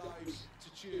hardest dives to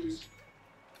choose.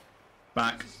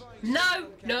 Back. No.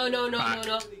 Back.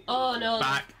 Oh no.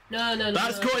 Back. No.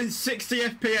 That's caught in 60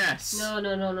 FPS. No,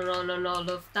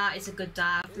 love. That is a good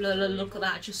dive. Look at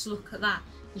that. Just look at that.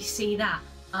 You see that?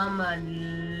 I'm a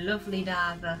lovely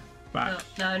diver. Back.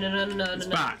 No. It's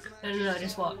back. No.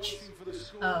 Just watch.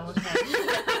 Oh, okay.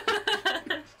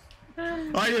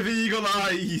 I have eagle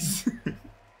eyes.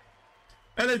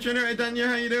 Hello, Generator Daniel.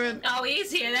 How you doing? Oh,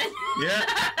 he's here then. Yeah.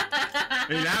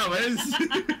 He now is.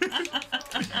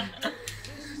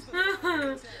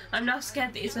 I'm now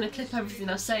scared that he's going to clip everything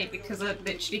I say because I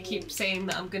literally keep saying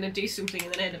that I'm going to do something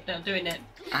and then end up not doing it.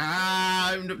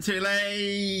 I'm up too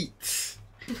late.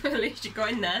 At least you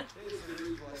got in there.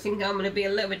 I think I'm going to be a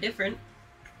little bit different.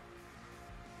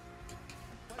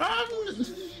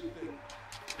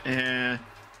 Yeah.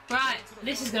 Right,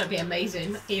 this is going to be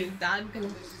amazing. I'm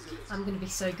going to be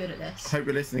so good at this. Hope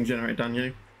you're listening, Generator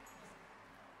Daniel.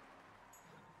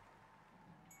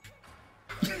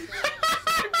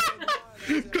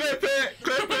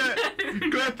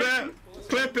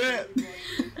 Clip it!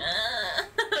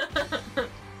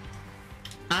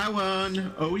 I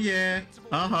won! Oh yeah!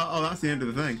 Oh, that's the end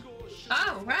of the thing.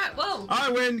 Oh, right, whoa.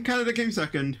 I win! Canada came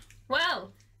second.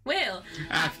 Well, we'll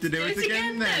have to do it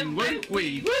again then, won't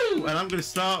we? Woo! And I'm going to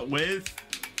start with...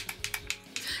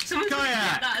 Someone's going to Kayak!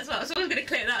 clip that as well. Someone's going to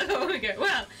clip that as well. We go,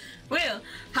 well, we'll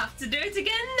have to do it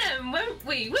again then, won't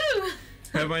we? Woo!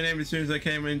 Heard my name as soon as I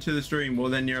came into the stream. Well,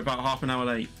 then you're about half an hour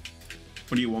late.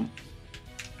 What do you want?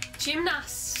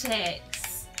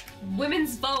 Gymnastics.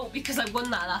 Women's vault because I won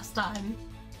that last time.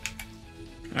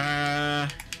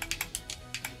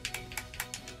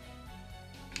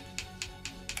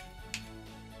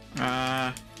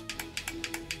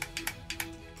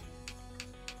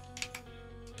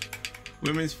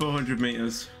 Women's 400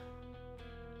 meters.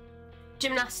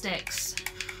 Gymnastics.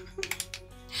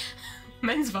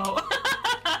 Men's vault.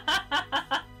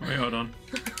 Wait, hold on.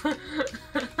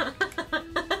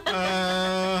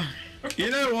 You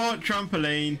know what?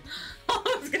 Trampoline.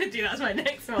 I was gonna do that as my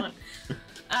next one.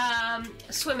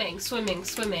 Swimming.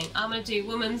 I'm gonna do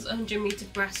women's 100-meter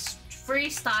breast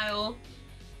freestyle.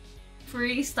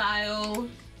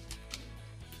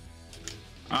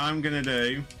 I'm gonna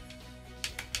do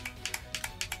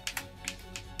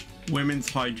women's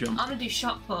high jump. I'm gonna do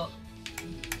shot put.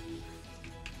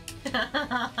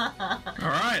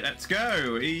 Alright, let's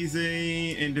go.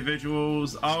 Easy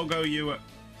individuals. I'll go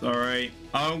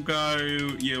I'll go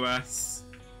US.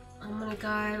 I'm gonna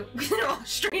go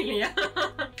Australia.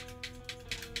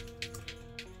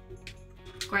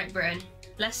 Great Britain.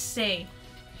 Let's see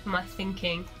if my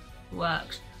thinking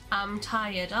works. I'm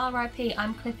tired. R.I.P.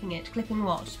 I'm clipping it. Clipping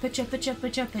what? Picture.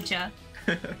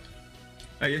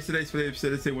 Yesterday's flip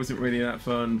facility wasn't really that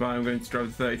fun, but I'm going to drive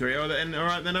to 33. Oh, then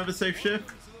alright, then have a safe shift.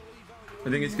 I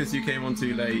think it's because you came on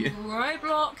too late.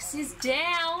 Roblox is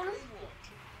down.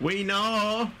 We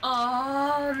know.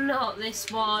 Oh, not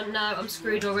this one. No, I'm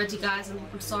screwed already, guys.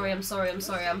 I'm sorry. I'm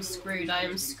screwed. I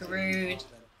am screwed.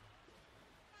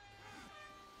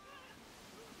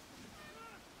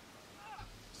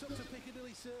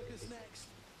 Circus next.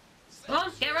 Go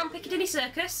on, get around Piccadilly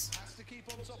Circus. Has to keep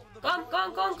on top of the Go on, go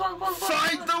on, go on, go on, go on, go on.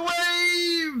 Fight the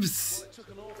waves! Well, it took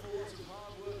an awful lot of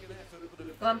hard work and effort,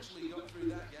 but Go on. eventually got through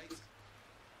that gate.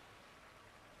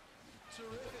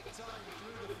 Terrific time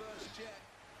through the first jet.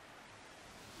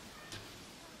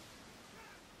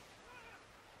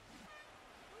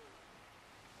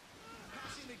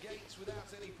 Passing the gates without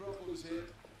any problems here.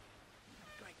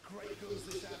 Great guns,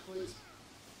 this athlete.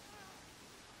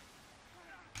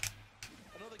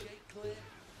 Another gate clear.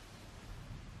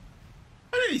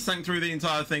 I nearly sank through the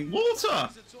entire thing. Water! It's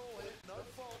at all here. No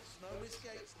faults, no missed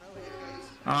gates, no hit gates.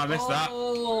 Ah, I missed that.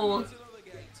 Oh. There's another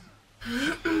gate.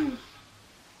 Very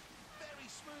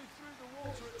smooth through the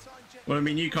water at time check. Well, I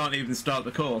mean, you can't even start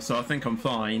the course, so I think I'm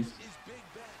fine. Is Big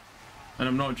Ben. And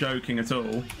I'm not joking at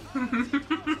all.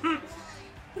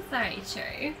 Very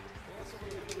true.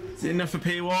 Is it enough for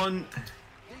P1?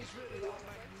 These really are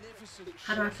magnificent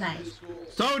How do I play?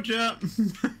 scores. Told ya! Ever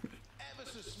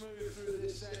so smooth through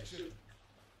this section.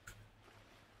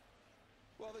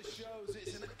 Well, this shows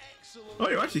it's an excellent Oh,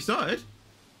 you actually started?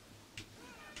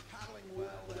 paddling well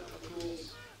down the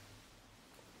course.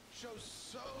 Shows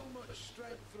so much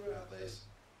strength throughout this.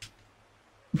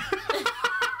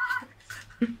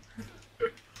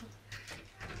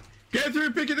 Get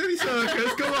through Piccadilly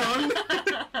Circus, come on!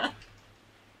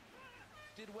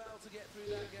 Did well to get through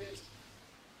that gate.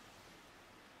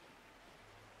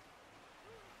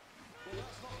 Well,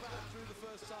 that's not bad through the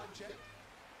first time check.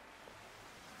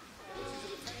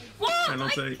 What?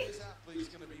 Penalty. This athlete's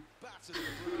going to be battered and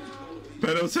bruised all of these.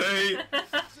 Penalty!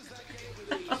 Passes that gate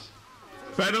with ease.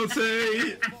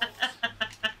 Penalty!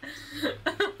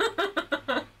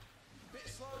 Bit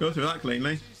slow. Go through that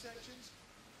cleanly. Two sections.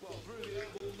 Well, through the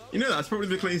oval, no You know, that's probably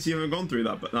the cleanest you've ever gone through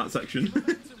that section.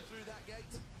 momentum through that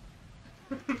gate.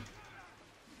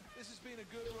 This has been a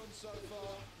good run so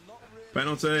far. Not really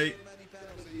Penalty. many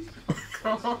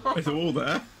penalties. There's a wall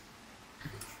there.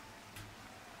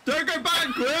 Don't go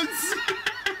backwards!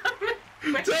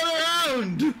 Turn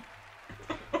around! Needs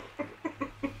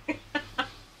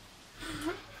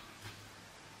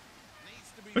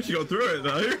to be But you got through it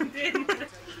though. People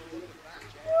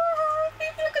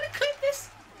are gonna clip this.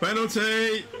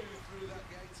 Penalty! through that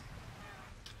gate.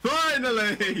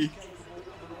 Finally!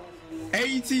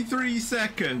 83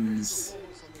 seconds.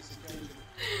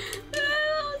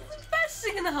 It's the best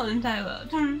thing in the whole entire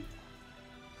world.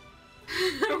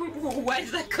 Where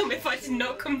did that come if I did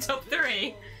not come top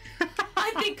 3?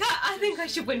 I think I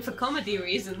should win for comedy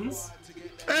reasons.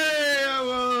 Hey, I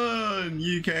won!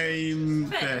 You came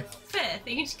Fifth. fifth. Fifth. Are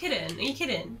you just kidding? Are you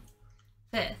kidding?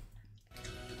 Fifth.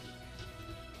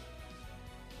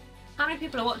 How many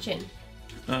people are watching?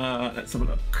 Let's have a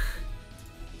look.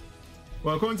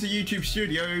 Well, according to YouTube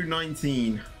Studio,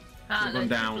 19. Ah, We've no, gone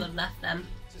down. people have left them.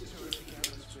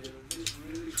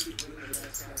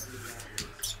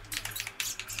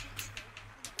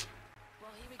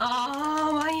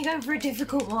 Oh, why are you going for a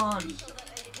difficult one?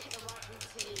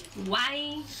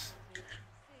 Why?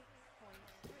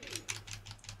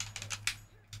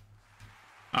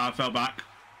 I fell back.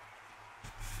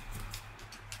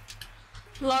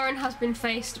 Lauren has been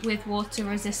faced with water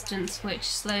resistance, which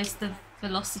slows the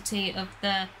velocity of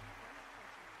the...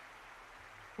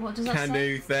 What does that say?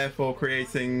 Canoe, therefore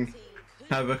creating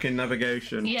havoc in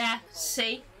navigation. Yeah,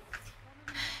 see?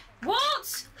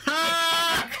 What?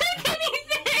 Ha! Click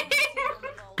anything!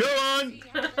 Go on!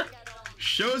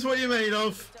 Show us what you're made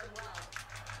of.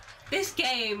 This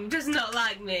game does not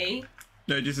like me.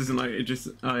 No, it just isn't like it. Just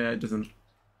oh yeah, it doesn't.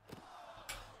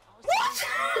 What?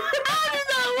 How did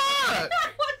that work?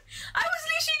 I was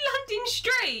literally landing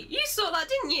straight. You saw that,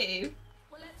 didn't you?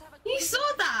 You saw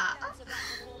that.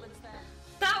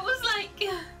 That was like...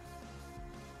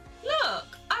 Look,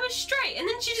 I was straight and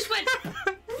then she just went...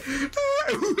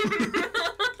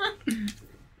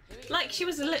 Like she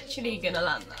was literally gonna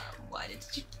land that. Why did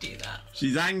you do that?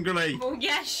 She's angry. Well,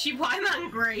 yes, I'm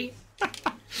angry.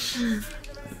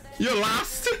 You're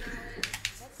last.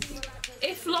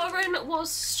 If Lauren was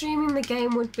streaming, the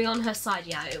game would be on her side.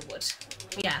 Yeah, it would.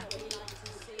 Yeah.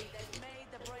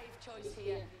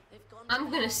 I'm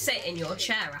gonna sit in your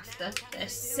chair after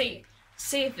this. See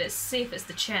if it's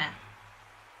the chair.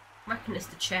 I reckon it's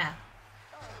the chair.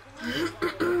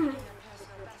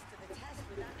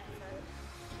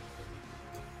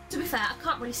 To be fair, I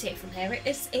can't really see it from here.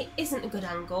 It isn't a good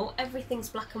angle. Everything's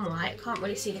black and white. I can't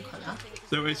really see the colour.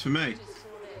 So it's for me.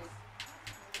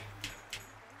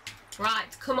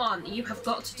 Right, come on. You have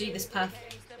got to do this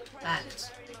perfect.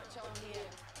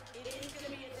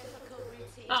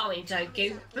 Oh, you don't go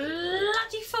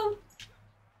bloody fool.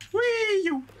 Whee!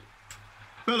 You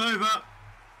fell over.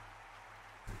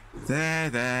 It's There,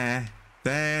 there.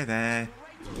 There, there.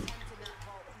 Great attempt in that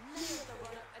vault. Nailed the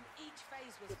run-up, and each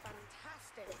phase was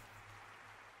fantastic.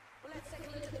 Well, let's take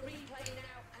a look at the replay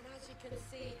now, and as you can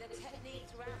see, the technique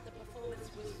throughout the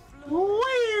performance was flawless. All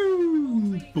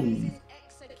three Boom. phases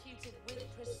executed with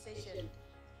precision.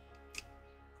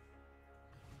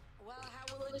 Well, how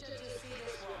will the judges see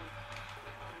this one?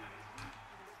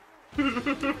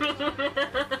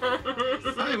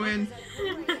 I win.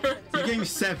 You came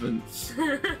 7th.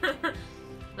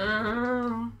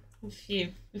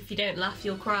 If you don't laugh,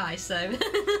 you'll cry. So.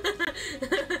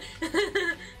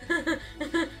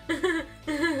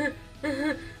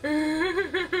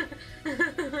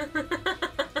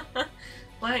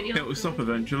 Why don't you? It will stop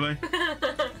eventually.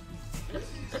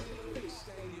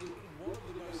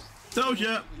 Told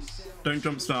ya. Don't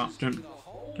jump start.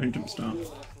 Don't jump start.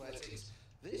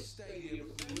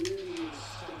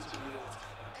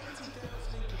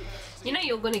 You know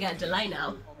you're going to get a delay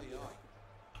now.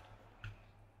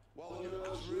 Well, the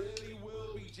nerves really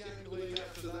will be jangling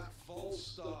after that false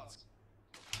start.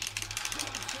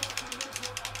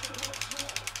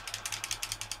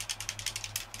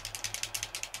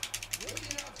 Really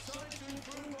have time to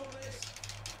improve on this.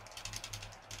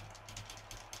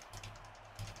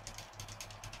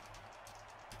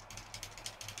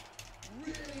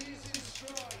 Really is in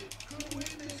stride. Could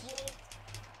win this one.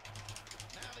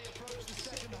 Now they approach the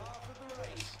second half of the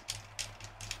race.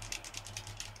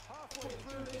 Halfway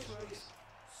through this race,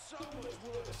 so much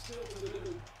work still to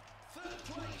do. Third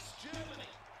place, Germany.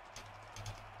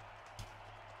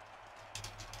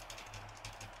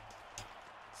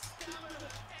 Stamina,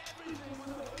 everything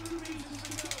with a few meters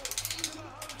to go into the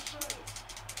home straight.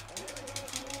 And here they go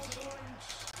towards the line,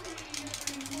 straining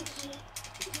every muscle.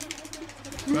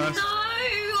 First. No,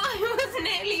 I was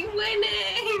nearly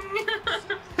winning.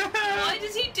 Why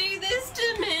does he do this to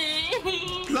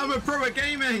me? 'Cause I'm a pro at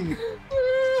gaming.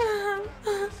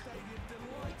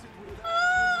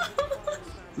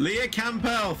 Leah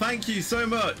Campbell, thank you so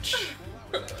much.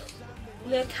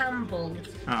 Leah Campbell.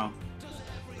 Oh.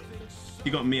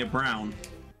 You got Mia Brown.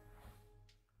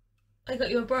 I got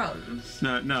you a bronze.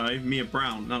 No, Mia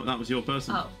Brown. That was your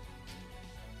person. Oh.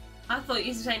 I thought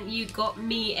you were saying you got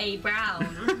me a brown.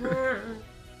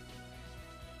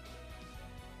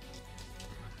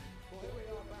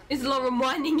 Is Lauren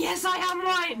whining? Yes, I am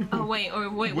whining. Oh wait,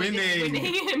 wait, Winning.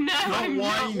 winning. No, Not I'm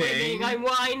not whining. winning. I'm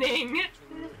whining.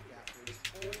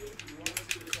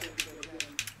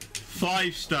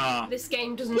 5-star. This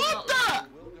game does What not.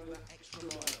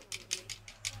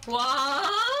 the? What?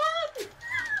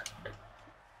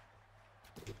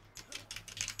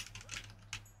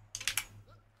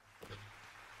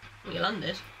 You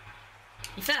landed.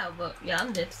 You fell, but you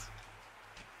landed.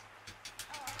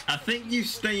 I think you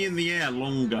stay in the air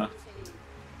longer.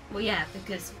 Well, yeah,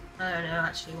 because I don't know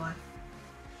actually why.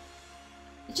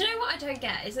 Do you know what I don't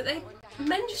get is that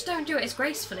men just don't do it as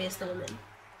gracefully as the women.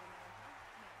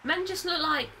 Men just look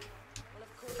like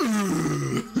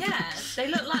yeah, they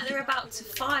look like they're about to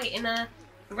fight in a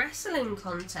wrestling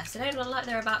contest. They don't look like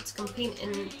they're about to compete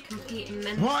in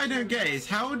men. What I don't get is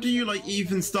how do you like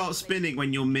even start spinning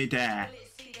when you're mid-air?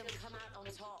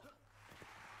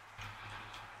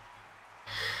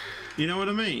 You know what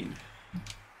I mean?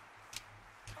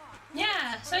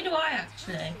 Yeah, so do I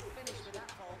actually.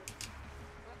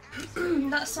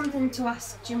 That's something to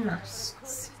ask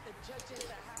gymnasts.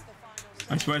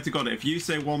 I swear to God, if you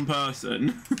say one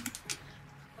person,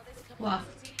 What?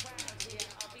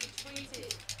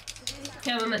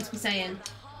 Who am I meant to be saying?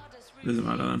 doesn't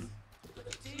matter then.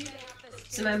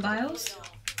 Simone Biles?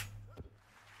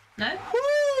 No?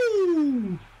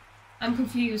 Woo! I'm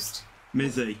confused.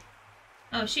 Mizzy.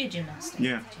 Oh, is she a gymnast?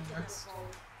 Yeah. Gymnast.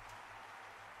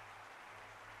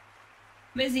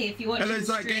 Mizzy, if you watch Hello, the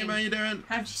Zach stream, Game, how you doing?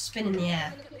 how do you spin in the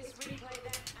air?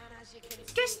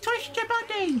 Just touch your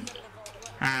body.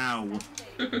 Ow.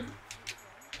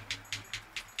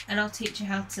 And I'll teach you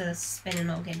how to spin and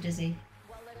not get dizzy.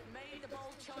 Well, they've made the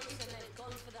bold choice and they've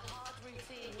gone for the hard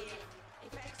routine here.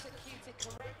 If executed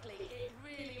correctly, it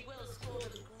really will score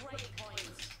them great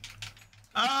points.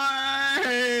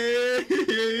 Aye.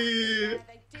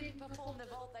 They did perform the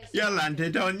vault they You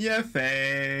landed on your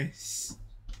face.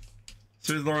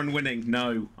 So is Lauren winning?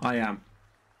 No, I am.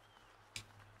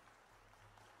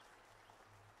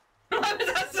 Why was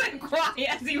that so quiet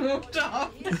as he walked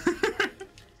off?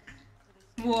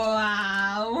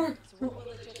 Wow.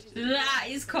 That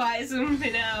is quite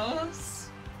something else.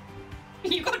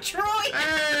 You got Troy!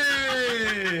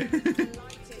 Hey!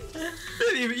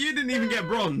 You didn't even get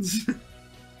bronze. I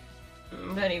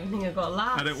don't even think I got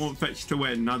last. I don't want Fetch to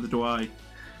win, neither do I.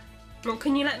 Well,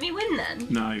 can you let me win then?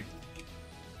 No.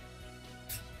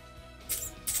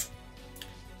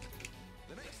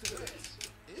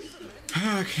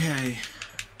 Okay.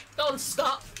 Go on,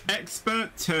 Scott.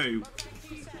 Expert 2.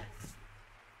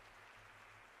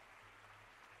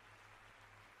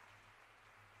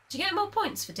 Do you get more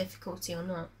points for difficulty or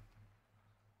not?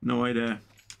 No idea.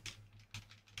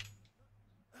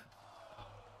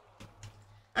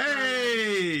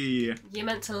 Hey! You're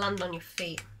meant to land on your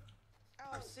feet.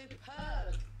 Oh,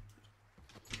 superb.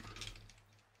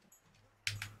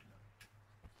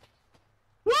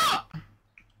 What?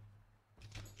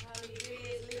 Well, he really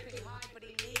is leaping high, but he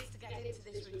needs to get into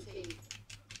this routine.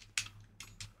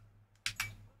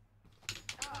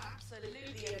 Oh,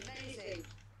 absolutely amazing.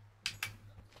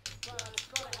 Well, it's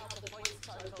got to help the points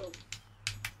total.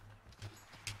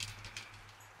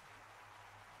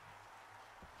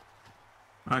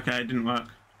 Okay, it didn't work.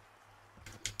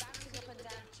 Bouncing up and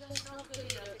down, just not good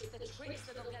enough. It's the tricks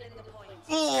that'll get in the points.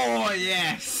 Oh,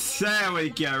 yes! There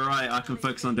we go. Right, I can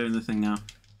focus on doing the thing now.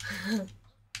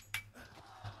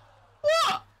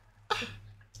 What?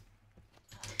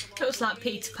 Looks like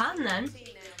Peter Pan then.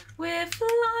 We're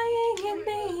flying in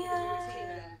the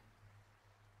air.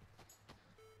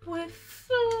 We're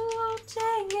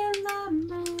floating in the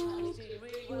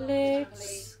moonlit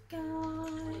sky.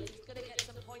 He's going to get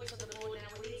some points on the board now.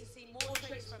 We need to see more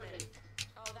tricks from him.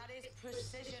 Oh, that is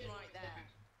precision right there.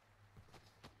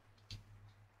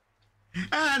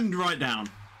 And right down.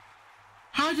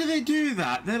 How do they do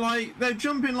that? They're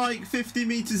jumping like 50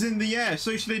 meters in the air,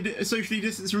 socially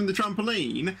distanced from the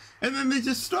trampoline, and then they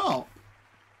just stop.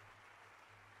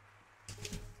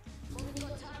 Well, we've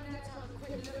got time now to have a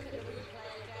quick look at the replay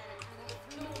again.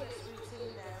 And a flawless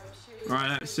routine there, I'm sure. Right,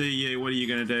 let's see you. What are you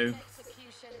going to do?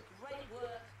 Execution, great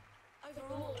work.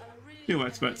 Overall, a really You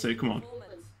expert too, come on.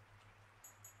 performance.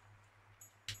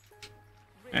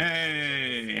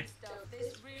 Hey! Stuff.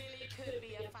 This really could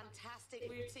be a fantastic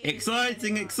routine.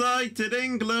 Exciting, excited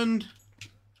England!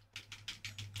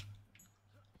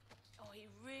 Oh, he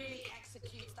really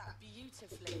executes that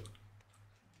beautifully.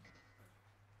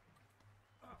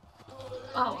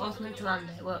 Oh, I was meant to land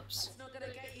it. Whoops. It's not going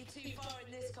to get you too far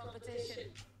in this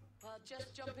competition. Well,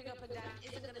 just jumping up and down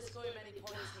isn't going to score him any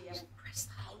points here. Press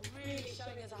that. Oh, really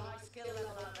showing us a high skill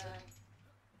level out there.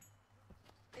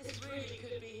 This really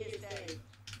could be his day.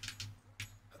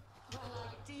 Well,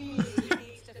 ideally, he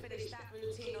needs to finish that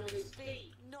routine on his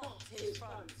feet, not his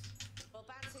front. Well,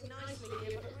 bouncing nicely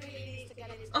here, but really needs to get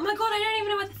into. Oh my god, I don't even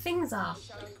know where the things are.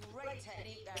 Showing great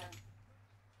technique there.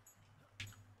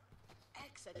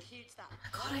 Executes that.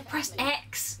 God, I pressed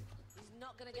X. He's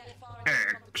not going to get far in this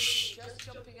competition, just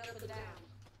jumping up and down.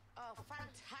 Oh,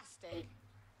 fantastic.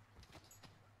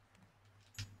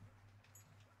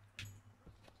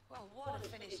 Well, what a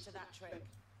finish to that trick.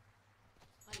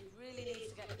 Well, he really needs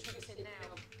to get the tricks in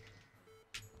now.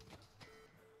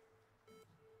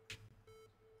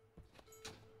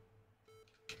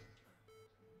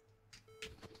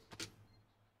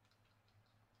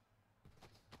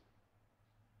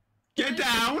 Get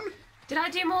down! Did I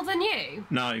do more than you?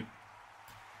 No.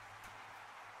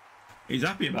 He's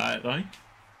happy about it though.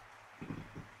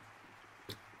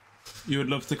 You would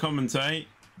love to commentate?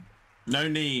 No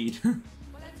need. Well,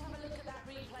 let's have a look at that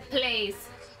replay. Please.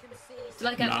 As you can see, Did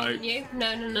I get No. more than you?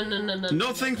 No, no, no, no, no, no.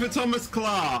 Nothing for Thomas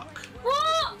Clark.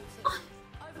 What?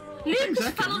 overall, Lucas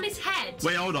second. fell on his head.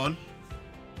 Wait, hold on.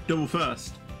 Double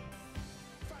first.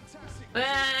 Okay.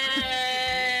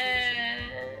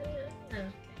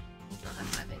 Not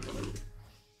high-fiving.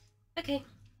 Okay.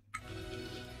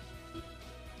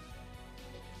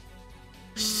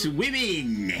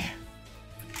 Swimming.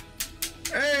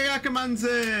 Hey,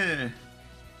 Akamanzi.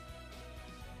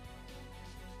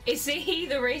 Is he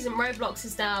the reason Roblox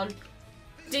is down?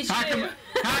 Did you?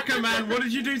 Hackerman, what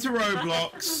did you do to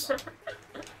Roblox? The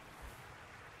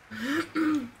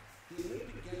Olympic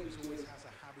Games always has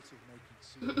a habit of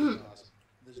making superstars.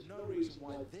 There's no reason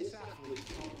why this athlete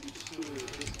can't be surely at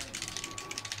this end.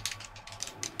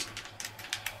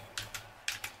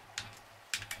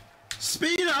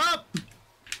 Speed up!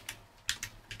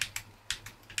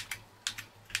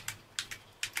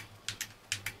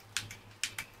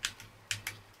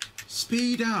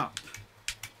 Speed up!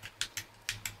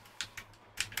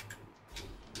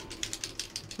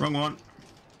 Wrong one.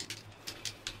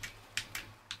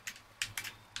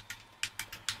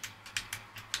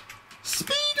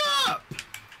 Speed up!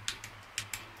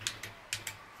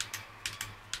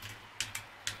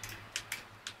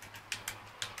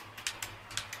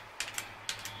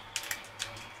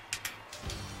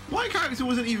 My character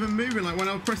wasn't even moving like when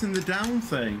I was pressing the down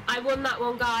thing. I won that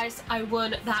one, guys. I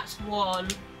won that one.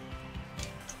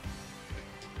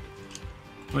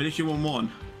 Wait, if you won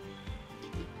one,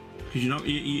 because you're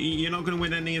not going to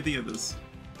win any of the others.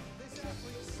 This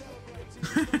athlete celebrates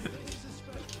his this is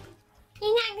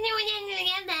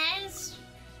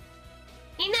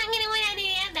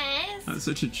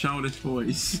That's such a childish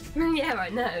voice. Yeah, I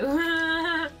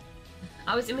know.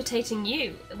 I was imitating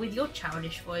you with your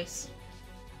childish voice.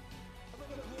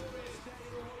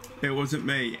 It wasn't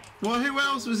me. Well, who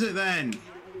else was it then?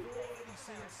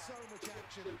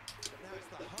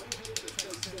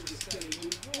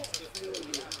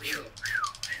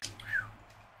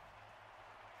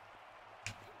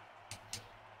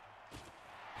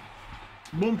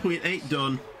 1.8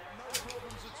 done.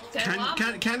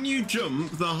 Can you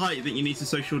jump the height that you need to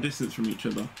social distance from each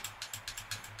other?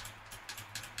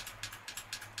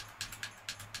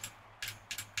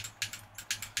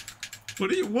 What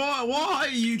height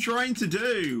are you trying to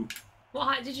do? What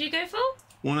height did you go for?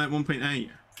 1.8. Well,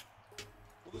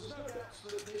 there's no doubt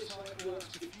that this height will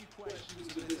ask a few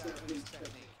questions of this athlete's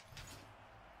technique.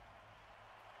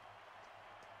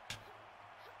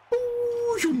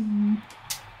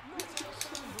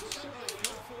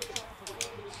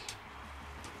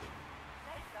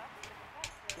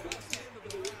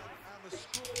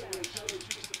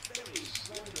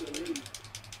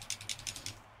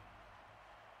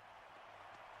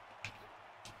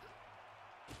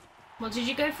 What did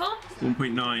you go for?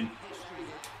 1.9.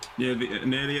 Yeah,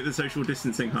 nearly at the social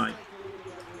distancing height.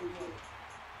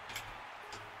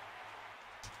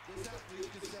 This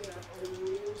athlete can send out a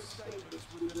real statement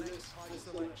with the next height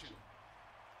selection.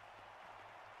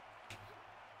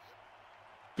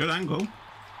 Good angle.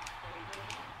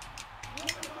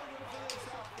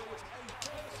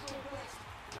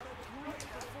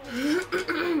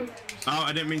 Oh,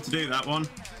 I didn't mean to do that one.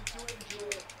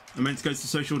 I meant to go to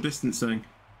social distancing.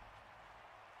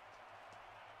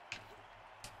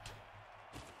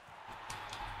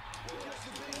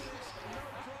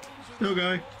 Still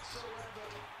going.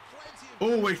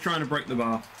 Always trying to break the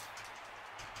bar.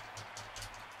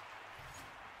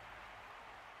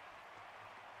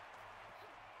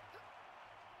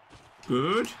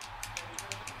 Good.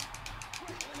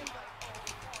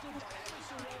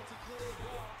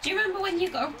 Do you remember when you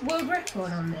got a world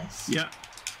record on this? Yeah.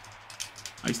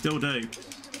 I still do.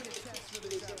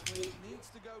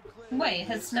 Wait,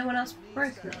 has no one else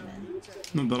broken it then?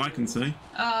 Not that I can see.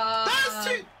 That's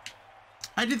too...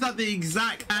 I did that the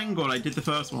exact angle I did the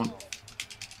first one.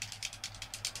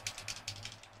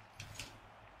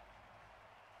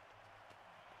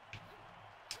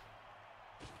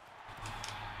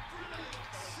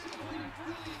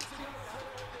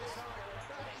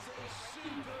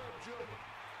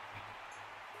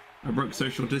 I broke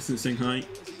social distancing height.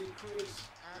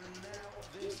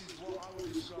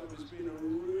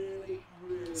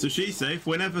 So she's safe.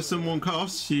 Whenever someone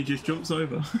coughs, she just jumps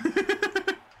over.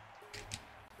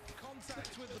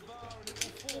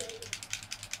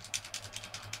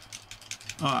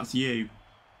 Oh, that's you.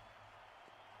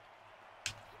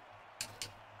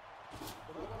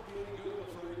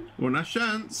 One last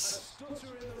chance.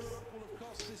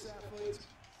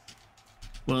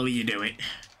 Well, you do it.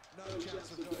 No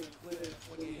chance of going clear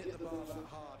when you hit the bar that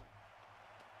hard.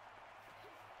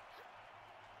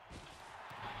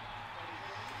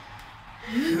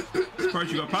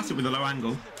 Surprised you got past it with a low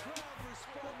angle.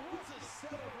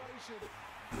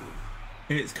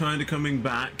 It's kind of coming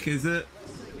back, is it?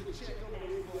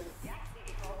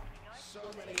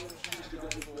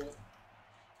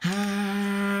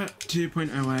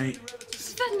 2.08.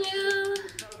 Savannah!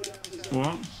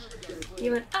 What?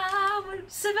 You went, I want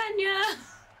Savannah!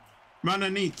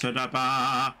 Mananita da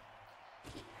ba.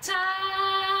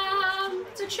 Time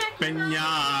to check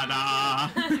Pinata.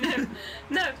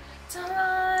 No,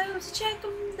 time to check the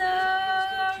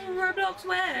Roblox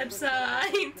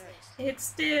website. It's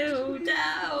still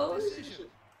down.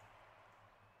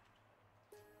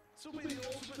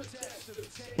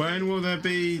 When will there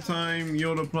be time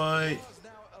you'll apply?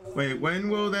 Wait, when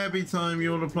will there be time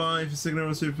you'll apply for signal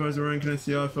or supervisor rank in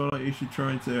SCI? I feel like you should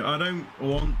try to. I don't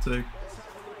want to.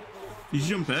 You should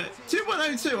jump it.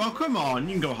 2.02. Oh, come on.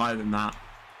 You can go higher than that.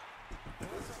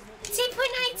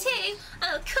 2.92?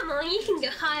 Oh, come on. You can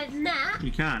go higher than that.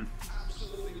 You can.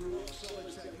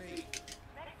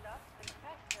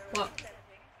 What?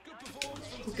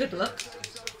 Good luck.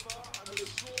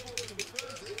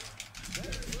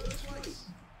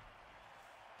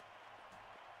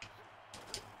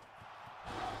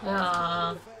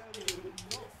 Ah.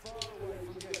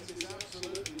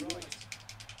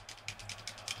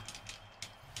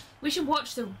 We should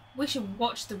watch the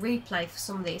replay for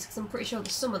some of these because I'm pretty sure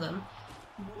that some of them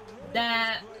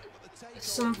they're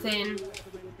something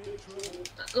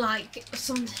like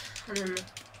some I don't know.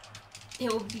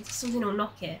 It will be something will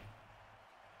knock it.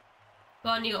 Go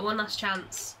on, you got one last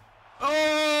chance.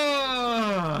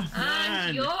 Oh,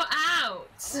 and man. You're out.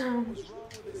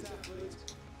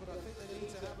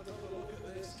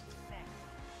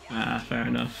 Ah, fair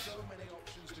enough. So many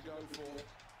options to go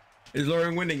for. Is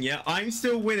Lauren winning? Yeah, I'm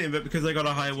still winning, but because I got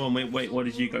a higher one. Wait, what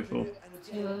did you go for?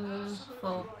 2,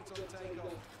 4.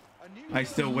 I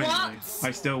still win. What? Though.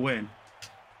 I still win.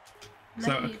 No,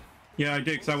 So, yeah, I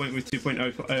do, because I went with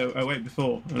 2.08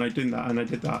 before, and I did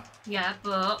that. yeah,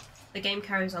 but the game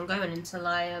carries on going until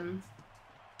I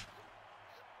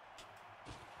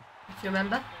if you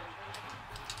remember.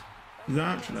 Is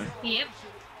that actually? Yep.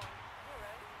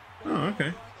 Oh,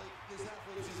 okay.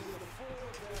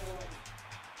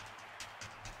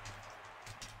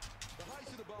 The height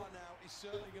of the bar now is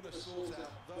certainly going to sort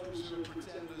out those who are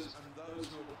pretenders and those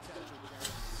who are potential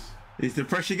candidates. Is the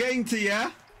pressure getting to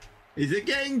you? Is it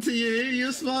getting to you?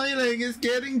 You're smiling. It's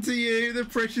getting to you. The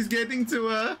pressure's getting to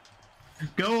her.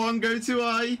 Go on, go too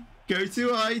high. Go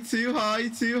too high, too high,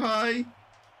 too high.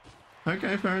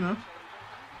 Okay, fair enough.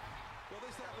 Well,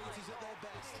 this athlete is at their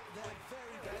best. Their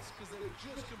very best because they've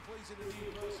just completed a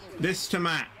new personal. This to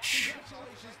match.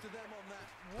 Congratulations to them on that.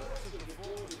 What a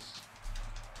performance.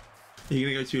 You're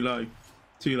gonna go too low.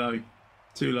 Too low.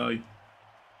 Too low.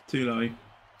 Too low.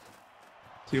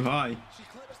 Too high. She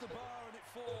clips the bar and it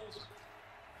falls.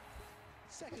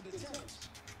 Second attempt.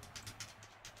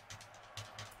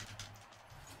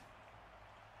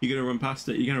 You're gonna run past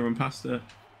it. You're gonna run past her.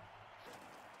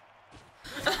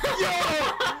 Yo!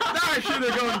 That should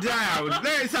have gone down.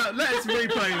 Let's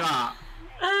replay that.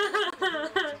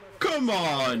 Come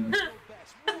on.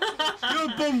 Your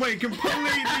bum went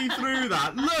completely through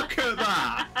that. Look at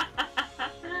that.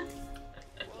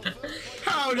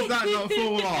 How did that not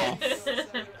fall off?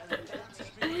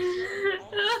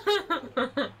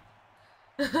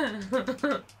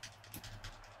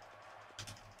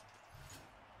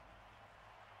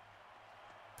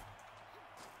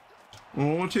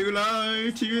 Oh, too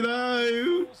low, too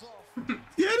low.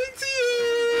 Getting to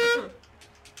you.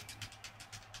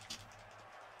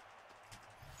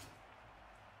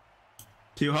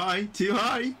 Too high, too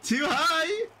high, too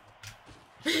high.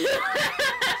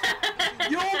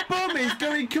 Your bum is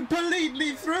going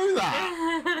completely through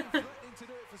that.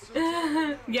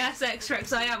 Yes,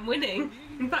 X-Rex, I am winning.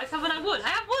 In fact, haven't I won? I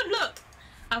have won, look!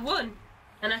 I've won.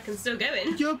 And I can still go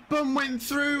in. Your bum went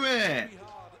through it.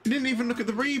 You didn't even look at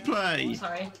the replay.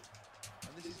 Sorry. And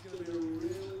this is going to be a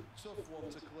real tough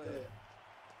one to clear.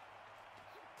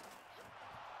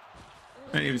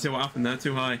 I didn't even see what happened there,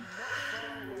 too high.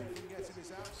 Getting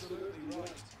this absolutely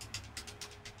right.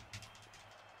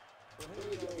 Well, here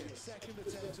we go again. Second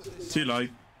attempt at this. Too low.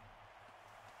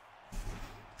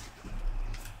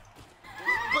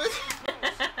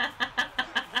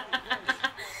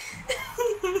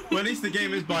 Well, at least the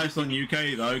game is biased on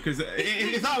UK though, because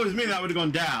if that was me, that would have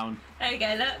gone down. There you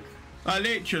go, look.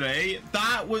 Literally,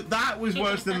 that was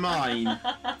worse than mine.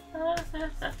 I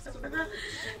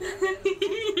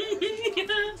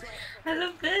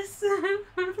love this.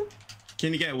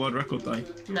 Can you get a world record though?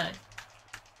 No.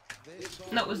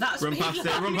 Not with that Run speed. past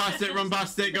it, run past it, run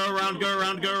past it, go around, go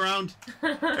around, go around.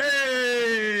 Hey!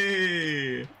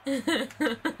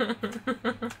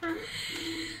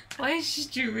 Why is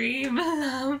Stream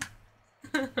alarm?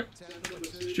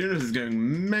 Jonas is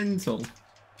going mental.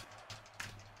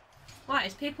 Why,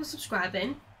 is people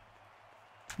subscribing?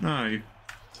 No.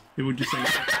 People just saying.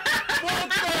 What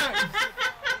the?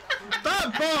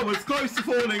 That bar was close to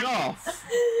falling off. I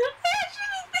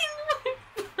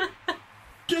actually think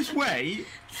Just wait.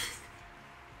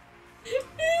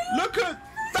 Look at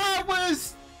that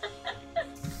was.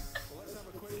 Let's have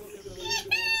a quick look at the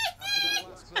leaderboard after that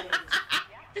last clearance.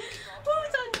 what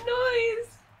was that noise?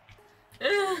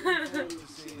 To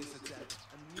see this attempt.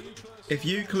 A new person. If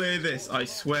you clear this, I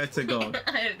swear to God.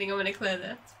 I don't think I'm gonna clear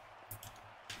this.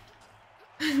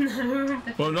 No.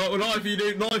 Well, not if you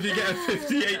do. Not if you get a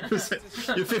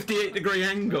 58%. Your 58-degree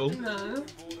angle. No. Board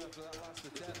after that last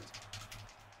attempt.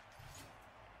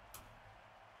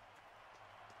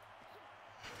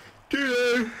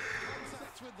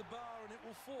 Contact with the bar and it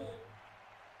will fall.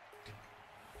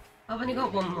 I've only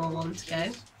got one more one to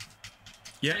go.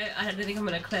 Yeah. I don't think I'm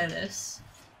gonna clear this.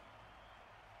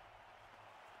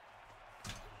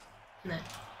 No.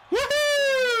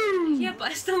 Woohoo! Yeah, but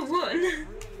I still won.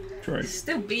 True.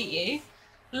 Still beat you.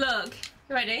 Look.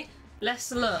 Ready?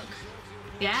 Let's look.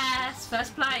 Yes,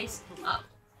 first place. Aww.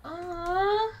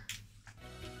 I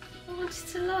wanted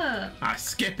to look. Ah,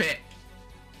 skip it.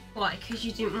 Why? Because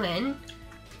you didn't win?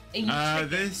 Are you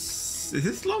triggered? Is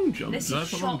this long jump? This Did I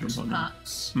is put long shot jump on it?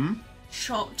 putts. Hmm?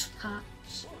 Shot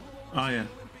putts. Oh yeah.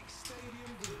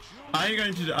 I'm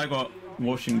going to. I got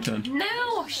Washington. No,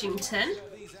 Washington.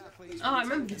 Oh, I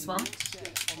remember this one.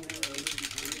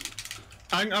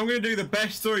 I'm going to do the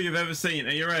best story you've ever seen.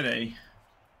 Are you ready?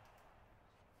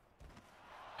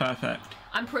 Perfect.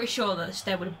 I'm pretty sure that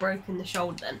they would have broken the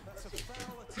shoulder then.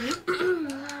 Have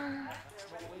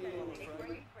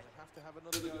to have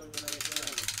another go in the next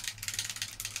round.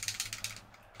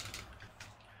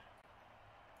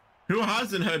 Who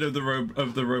hasn't heard of the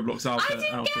Roblox I alpha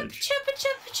didn't get outage?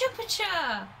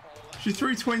 cha. She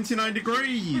threw 29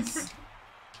 degrees.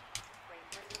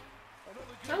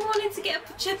 I wanted to get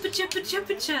a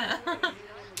cha.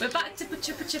 We're back to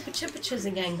chas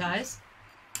again, guys.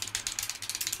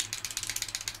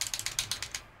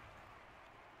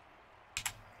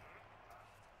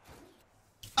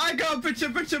 I got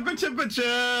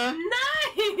cha. No!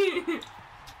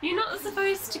 You're not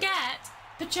supposed to get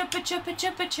cha. I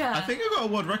think I got a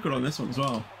world record on this one as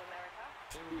well.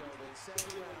 Here we go then.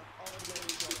 Second round of the game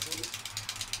shot, boys.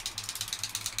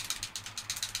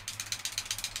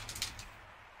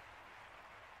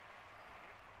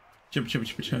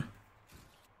 Cha.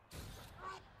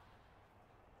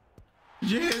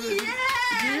 Did you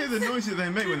hear the noise that they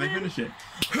make when they finish it?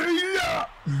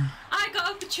 I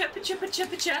got a cha,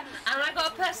 and I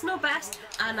got a personal best,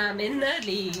 and I'm in the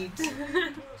lead.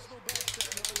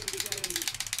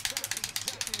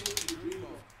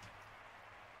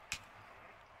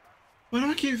 Why do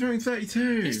I keep throwing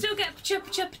 32? You still get cha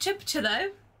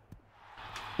though.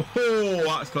 Oh,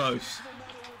 that's close.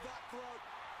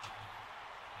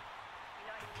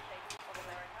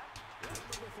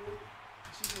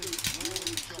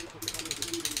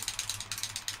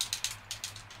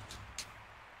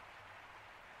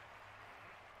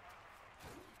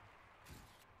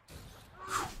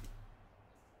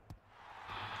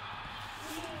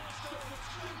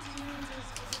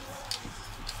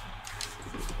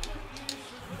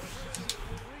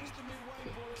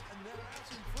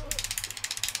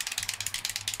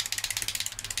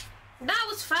 That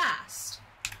was fast.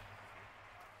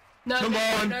 No, Come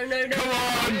on. No. Come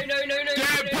on. No.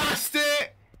 Get past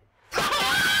it.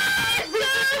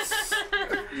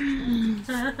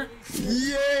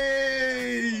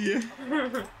 Yay!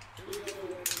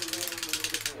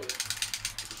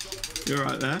 You're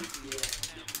right there.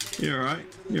 You're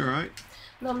right.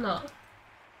 No, I'm not.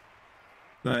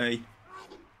 They.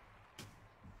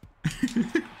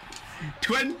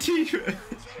 20.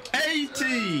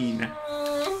 18.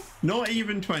 Not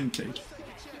even 20.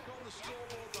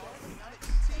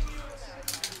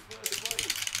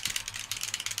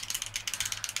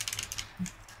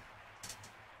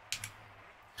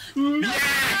 No!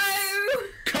 Yes!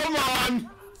 Come on!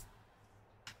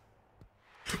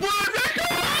 World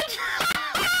record!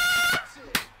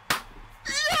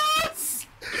 Yes!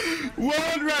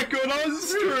 World record on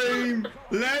stream!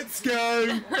 Let's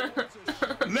go!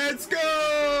 Let's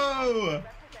go!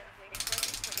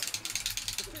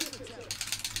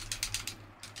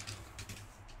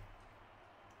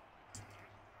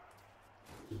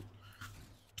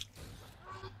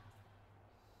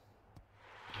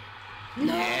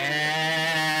 No!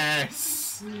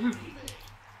 Yes!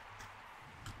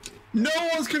 No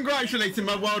one's congratulating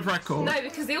my world record. No,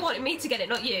 because they wanted me to get it,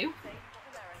 not you.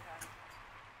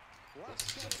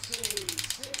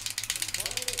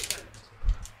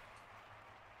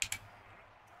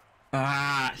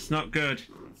 Ah, it's not good.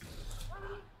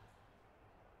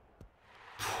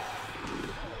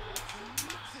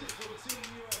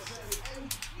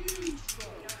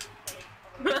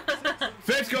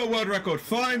 Fifth got a world record.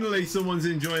 Finally, someone's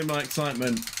enjoying my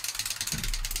excitement.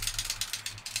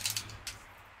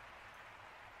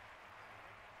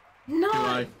 No! Do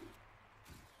I?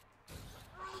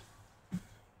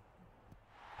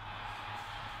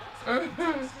 I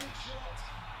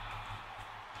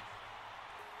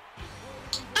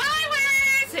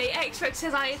win! See, X-Rex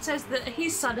says that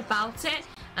he's sad about it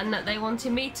and that they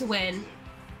wanted me to win.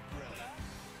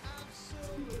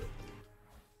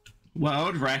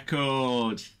 World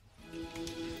record.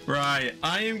 Right,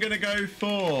 I am gonna go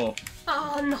for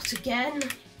Oh, not again.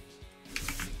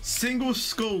 single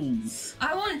skulls.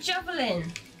 I want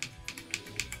javelin.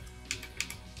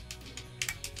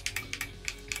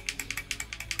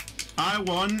 I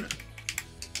want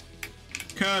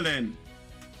curling.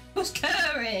 What's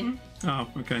curling? Oh,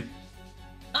 okay.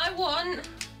 I want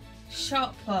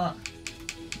shot put.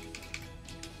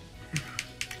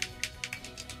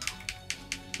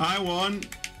 I want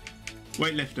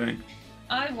weightlifting.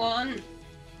 I want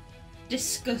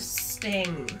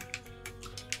disgusting.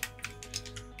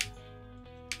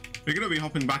 We're gonna be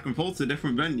hopping back and forth to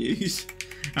different venues.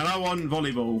 And I want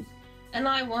volleyball. And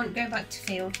I want go back to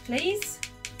field, please.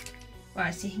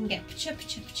 Right, so you can get pa-cha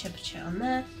on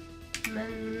there. And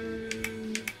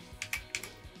then...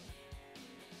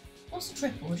 What's a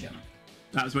triple jump?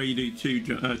 That's where you do two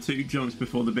jumps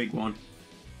before the big one.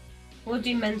 We'll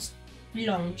do men's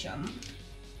long jump.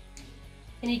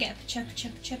 Can you get a cha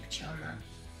on that?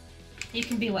 You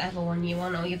can be whatever one you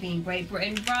want, or you're being Great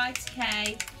Britain. Right,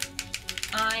 okay.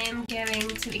 I am going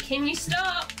to... Can you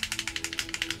stop?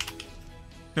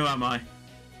 Who am I?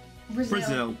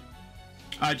 Brazil.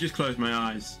 I just closed my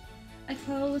eyes. I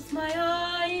close my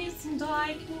eyes and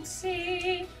I can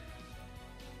see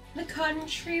the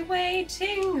country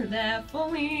waiting there for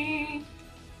me.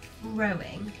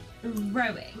 Rowing.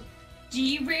 Rowing. Do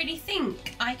you really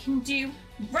think I can do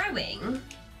rowing?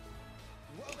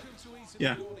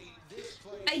 Yeah.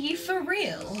 Are you for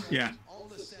real? Yeah.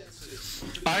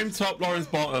 I'm top, Lauren's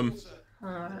bottom.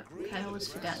 Alright, okay, I always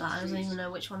forget that. I don't even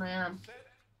know which one I am.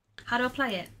 How do I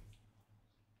play it?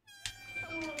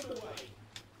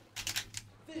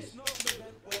 This not an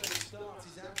event where the start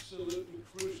is absolutely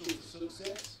crucial to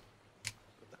success.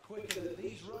 But the quicker that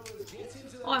these rowers get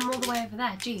into the Oh, I'm all the way over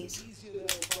there, jeez. easier they'll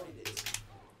find it.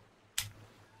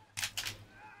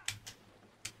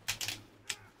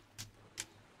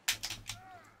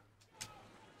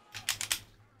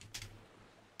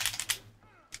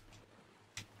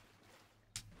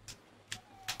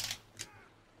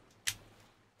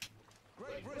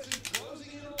 Great Britain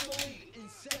closing in on the lead in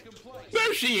second place.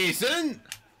 No, she isn't!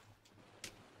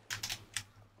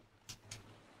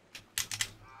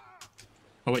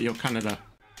 Oh wait, you're Canada.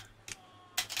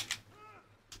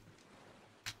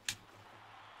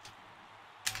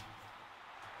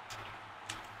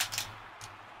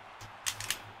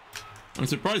 I'm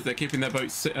surprised they're keeping their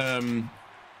boats in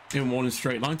one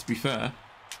straight line, to be fair.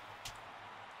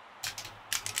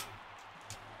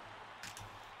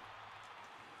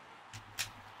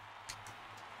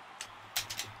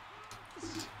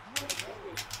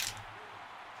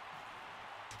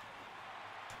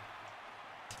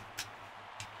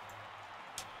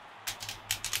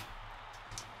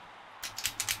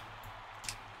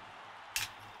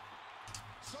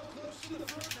 So close to the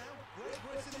front now. Great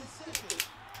Britain in second.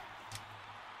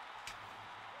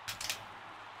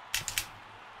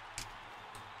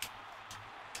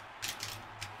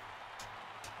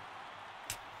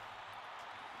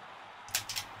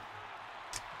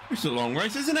 It's a long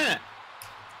race, isn't it?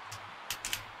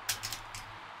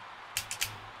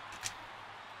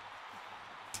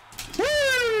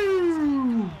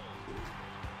 Woo!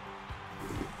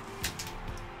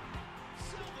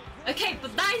 Okay,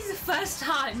 but that is the first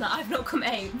time that I've not come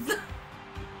 8th.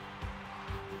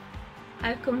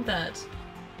 I've come 3rd.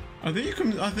 I think you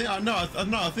can. I think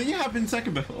you have been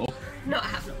second before. No, I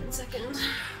have not been 2nd.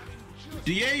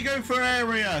 Diego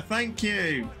Ferreira, thank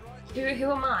you.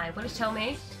 Who am I? What did you tell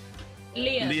me?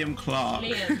 Liam Clark.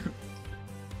 Liam.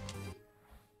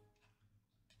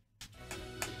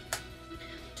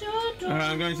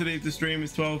 I'm going to leave the stream.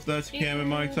 It's 12:30 PM in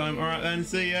my time. All right then.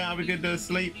 See ya. Have a good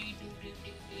sleep.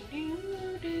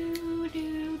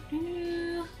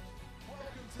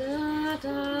 A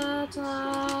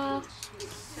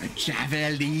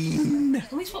javelin.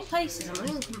 Can we swap places? I'm not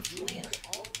even comfortable here.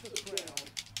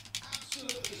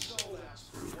 Absolutely sold out.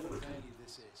 What a venue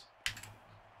this is.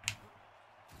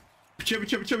 Chippa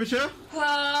chippa chippa chippa.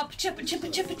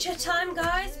 Chippa time,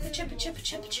 guys.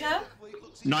 Chippa.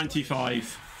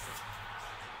 95.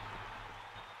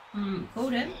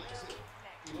 Called him.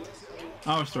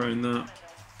 I was throwing that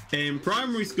in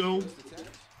primary school.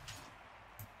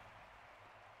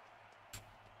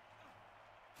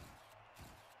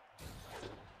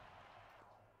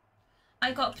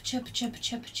 I got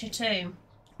chippa too.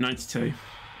 92.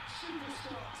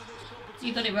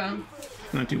 You got it wrong.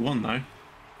 91 though.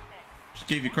 Just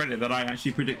give you credit that I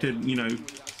actually predicted, you know.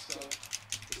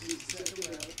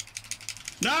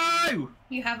 No!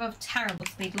 You have a terrible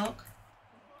speed lock.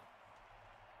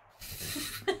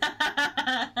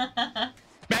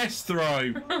 Best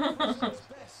throw. Best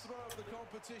throw of the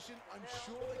competition. I'm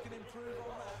sure they can improve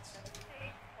on that.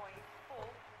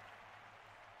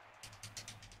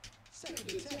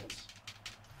 Second attempt.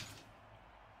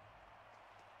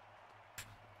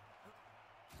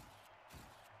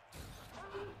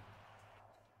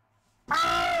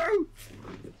 Oh!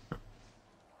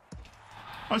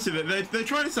 Honestly, they're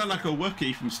trying to sound like a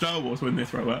Wookiee from Star Wars when they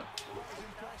throw it.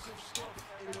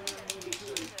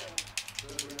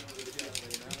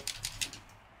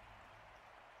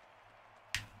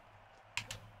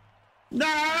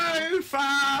 No!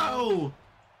 Foul!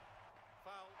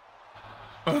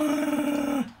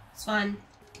 It's fine.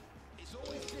 It's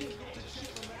always difficult to check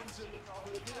momentum,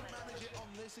 but didn't manage it on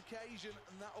this occasion,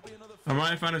 and that'll be another. Am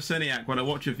I a fan of Seniac when I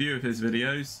watch a few of his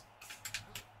videos?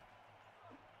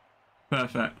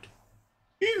 Perfect.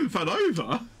 You even fell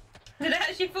over. Did it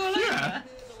actually fall over? Yeah.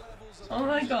 The levels Oh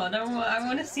my god, I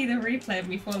want to see the replay of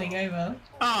me falling over.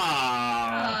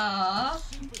 Ah.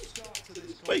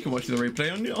 Well, you can watch the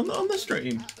replay on the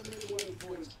stream.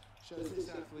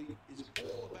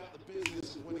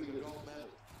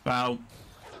 Foul.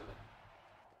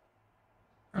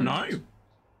 No.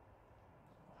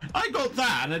 I got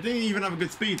that, and I didn't even have a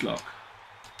good speed lock.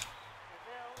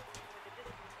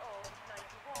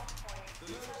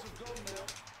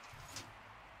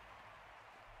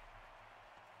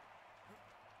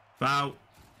 Foul.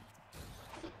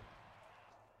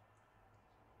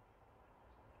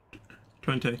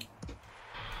 $20.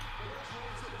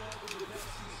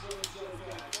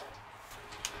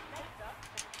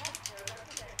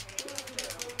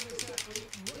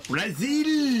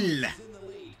 Brazil.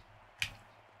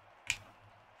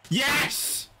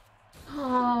 Yes.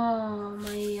 Oh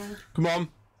my. Come on.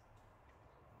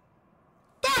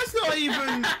 That's not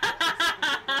even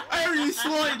only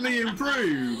slightly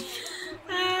improved.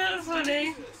 That's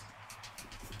funny.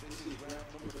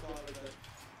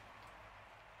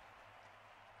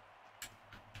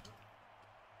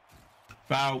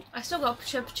 Foul. I still got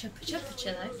pucha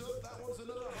though.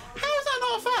 How is that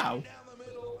not a foul?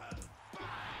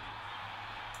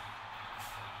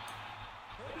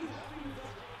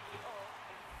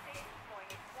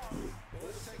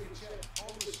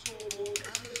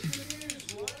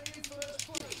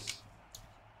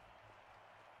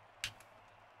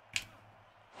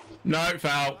 No,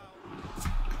 foul.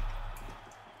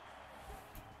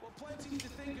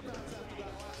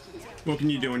 What can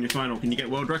you do on your final? Can you get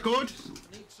world record?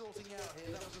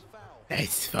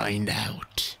 Let's find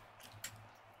out.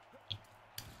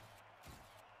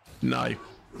 No.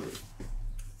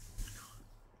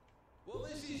 Well,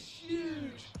 this is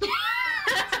huge.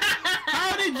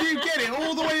 How did you get it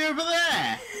all the way over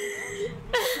there?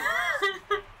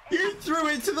 You threw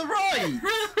it to the right.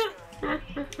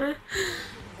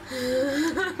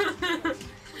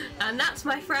 And that's,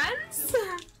 my friends,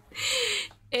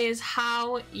 is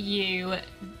how you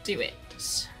do it.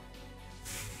 It's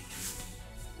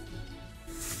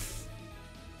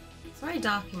very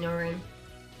dark in your room.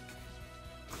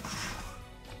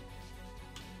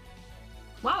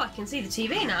 Wow, I can see the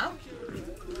TV now.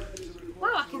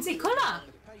 Wow, I can see colour.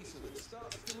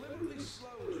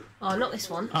 Oh, not this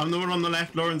one. I'm the one on the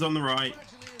left, Lauren's on the right.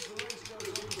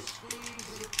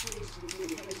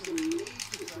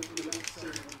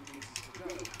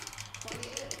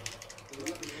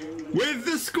 With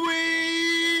the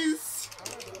squeeze!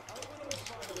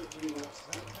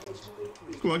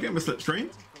 Come on, get him a slipstream.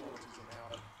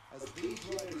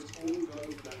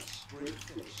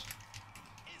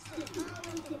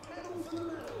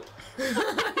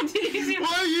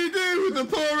 What do you do with the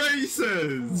poor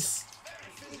aces?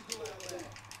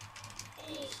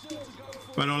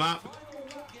 Final lap.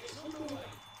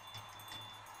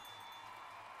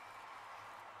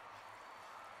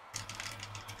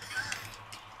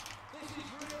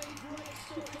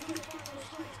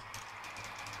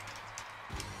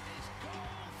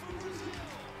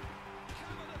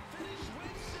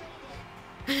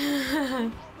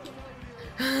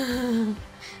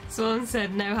 Someone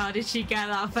said, no, how did she get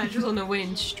that? Fetch was on a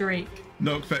win streak.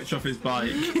 Knock Fetch off his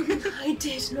bike. I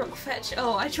did knock Fetch.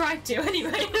 Oh, I tried to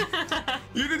anyway.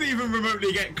 You didn't even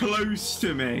remotely get close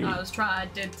to me. I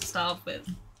did to start with.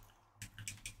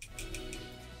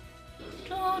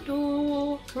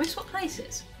 Can we swap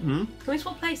places? Hmm? Can we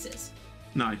swap places?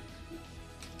 No.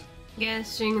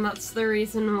 Guessing that's the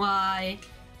reason why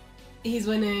he's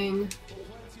winning.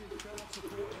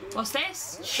 What's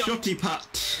this? Shotty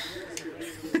putt.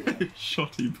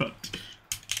 Shotty putt.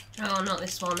 Oh, not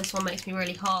this one. This one makes me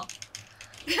really hot.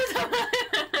 You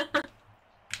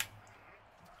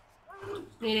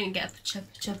didn't get a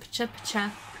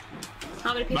pacha.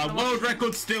 How many people My are world watching?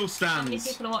 record still How many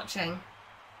stands. people are watching?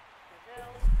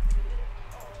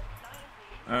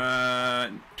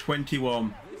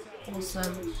 21.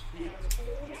 Awesome.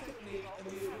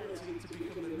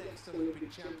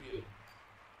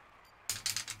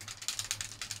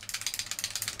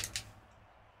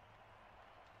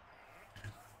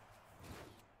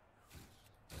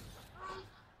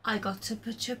 I got a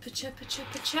pacha,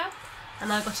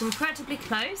 and I got incredibly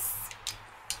close.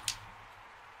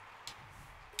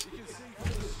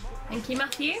 Thank you,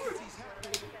 Matthew.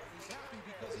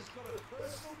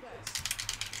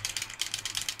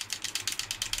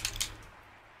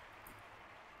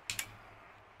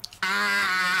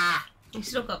 Ah! You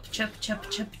still got pacha.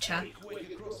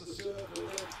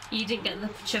 You didn't get the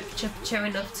pacha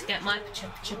enough to get my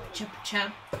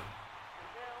pacha.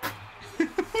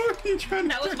 What are you trying to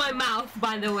That was my mouth,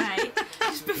 by the way.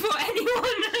 Just before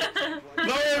anyone.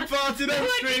 one farted on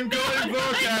stream, go in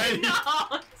 4K.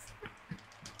 Not.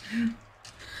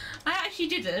 I actually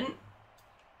didn't.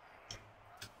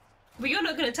 But you're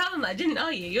not going to tell them that I didn't,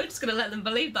 are you? You're just going to let them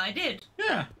believe that I did.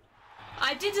 Yeah.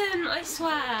 I didn't, I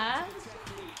swear.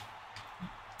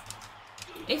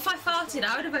 If I farted,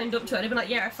 I would have owned up to it. I'd have been like,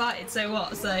 yeah, I farted, so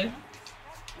what? So,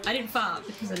 I didn't fart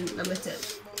because I didn't admit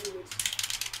it.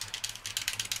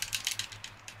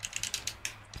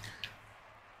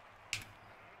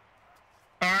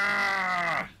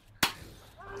 Ah!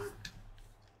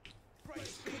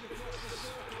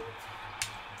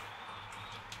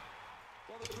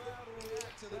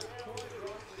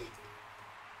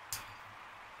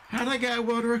 How'd I get a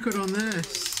world record on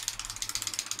this?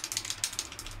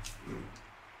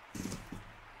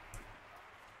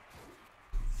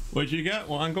 What'd you get?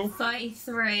 What angle?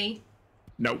 33.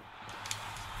 Nope.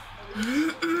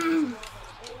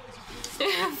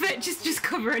 But just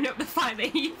covering up the fact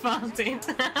that you farted.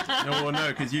 No, well, no,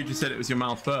 because you just said it was your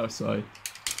mouth first, so.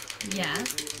 Yeah.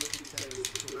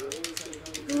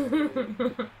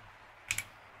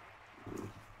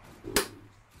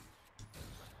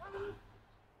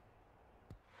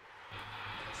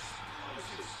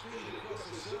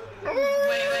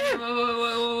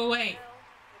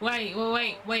 Wait, whoa,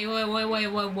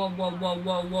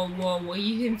 are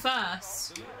you in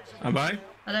first? Am I?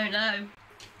 I don't know.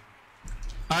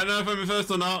 I don't know if I'm in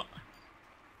first or not.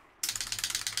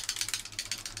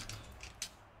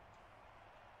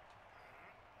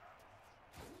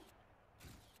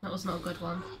 That was not a good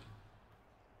one.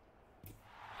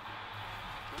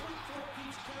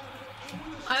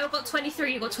 I got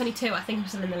 23, you got 22. I think I'm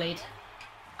still in the lead.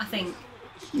 I think.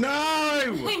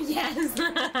 No! Yes!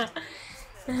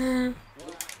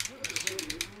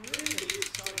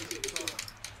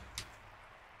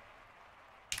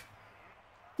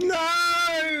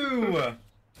 No!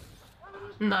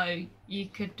 No, you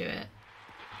could do it.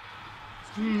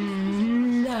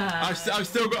 No. I've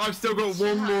still got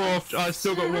one more. I've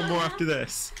still got one more after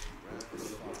this.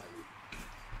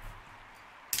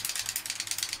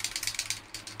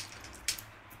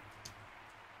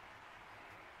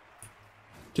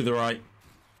 To the right.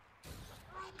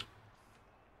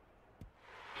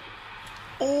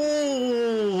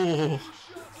 Oh!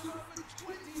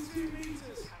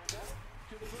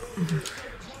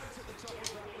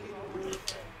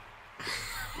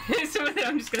 So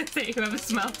I'm just gonna say whoever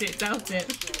smelt it dealt it.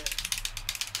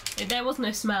 There was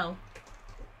no smell.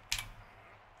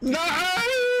 No!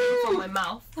 From my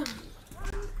mouth.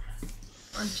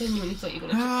 I genuinely thought you were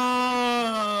gonna.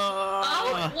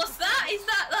 Oh, what's that? Is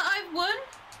that I've won?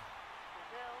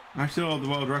 I still hold the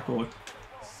world record.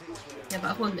 Yeah,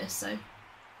 but I've won this, so.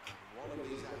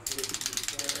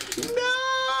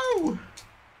 No!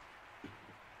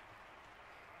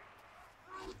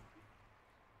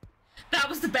 That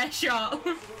was the best shot.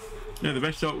 No, the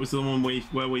best shot was the one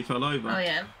where we fell over. Oh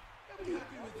yeah.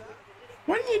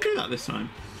 Why didn't you do that this time?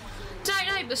 Don't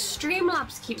know, but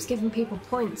Streamlabs keeps giving people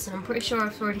points, and I'm pretty sure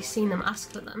I've already seen them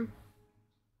ask for them.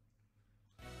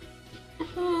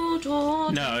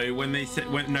 No, when they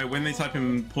type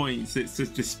in points, it's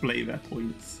just display their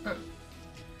points. Oh.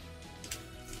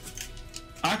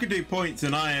 I could do points,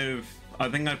 and I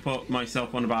think I put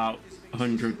myself on about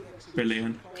 100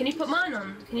 billion. Can you put mine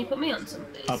on? Can you put me on some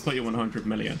of these? I'll put you on 100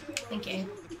 million. Thank you.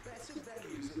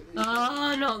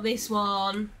 Oh, not this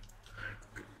one.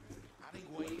 Adding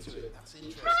weight to it, that's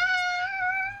interesting.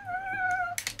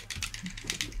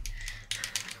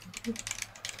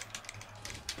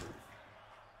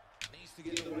 Needs to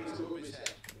get the weight above his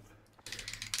head.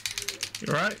 You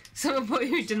alright? Someone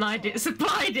who denied it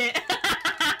supplied it.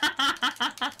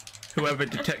 Whoever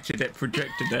detected it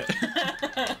projected it.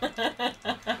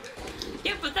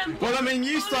 Yeah, but then. Well, I mean,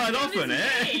 you started off on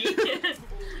it.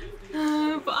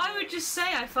 But I would just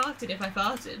say I farted if I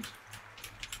farted.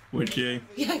 Would you?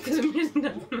 Yeah, because I'm just.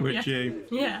 Would you?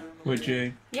 Yeah. Would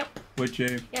you? Yep. Would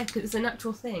you? Yeah, because it's a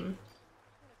natural thing.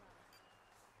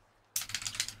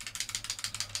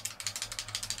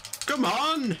 Come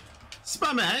on!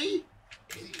 Spam A!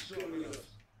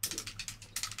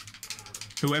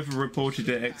 Whoever reported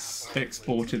it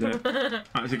exported it.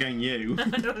 That was again you.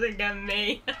 That was again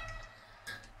me.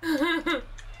 That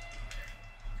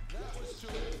was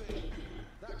terrific.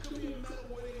 That could be a medal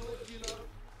winning lift, you know.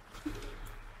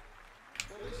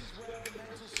 Well, this is where the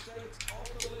mental state of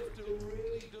the lifter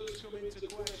really does come into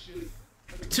question.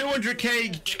 200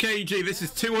 kg. This is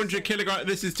 200 kilograms.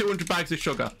 This is 200 bags of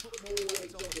sugar.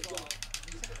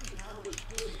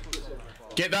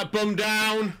 Get that bum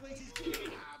down.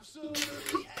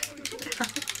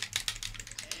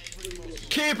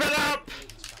 Keep it up.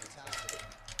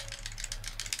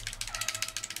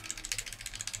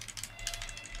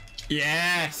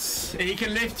 Yes! He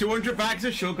can lift 200 bags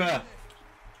of sugar.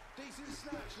 Decent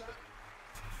snatch, that.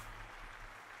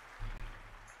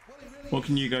 Well, he really What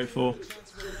can you go for?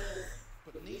 chance for a ball,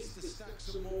 but needs to stack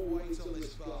some more weight on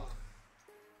this bar.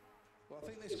 Well, I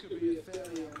think this could be a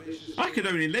fairly ambitious. I could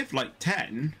only lift like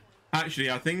 10.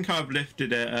 Actually, I think I've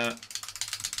lifted it at...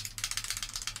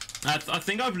 I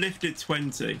think I've lifted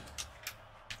 20.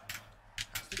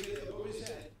 Has to get it above his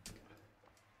head.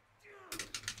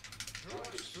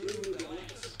 Drives through with the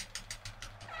legs.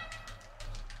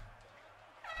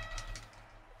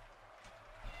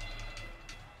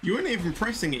 You weren't even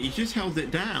pressing it, you just held it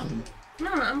down.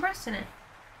 No, I'm pressing it.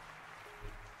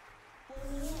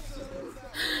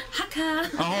 Hacker!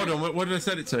 Oh, hold on, what did I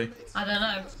set it to? I don't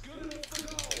know.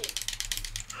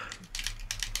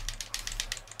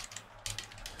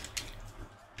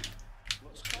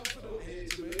 Looks confident here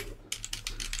to me.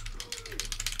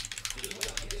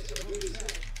 Gets above his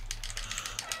head.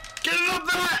 Get it up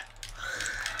there!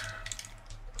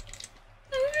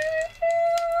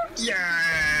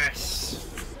 Yes!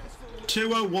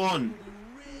 201.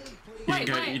 Wait,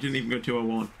 You wait. didn't even go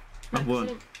 201. I've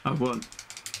won. I've won.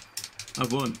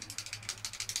 I've won.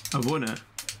 I've won it.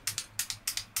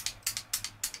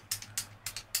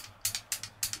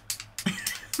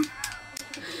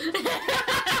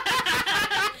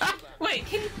 Wait,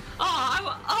 can...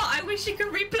 I wish you could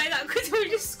replay that because we were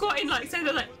just squatting like so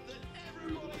that like...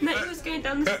 No, he was going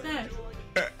down the stairs.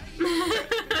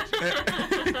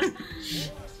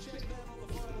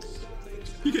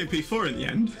 You gave P4 in the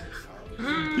end.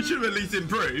 You should have at least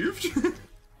improved.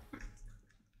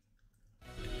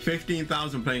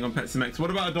 15,000 playing on Pets MX. What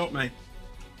about Adopt Me?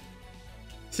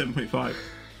 7.5.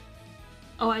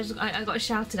 Oh, I got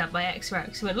shouted at by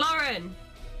X-Rex who went, Lauren!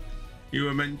 You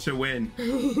were meant to win.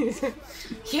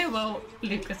 Yeah, well,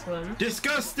 Lucas won.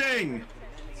 Disgusting!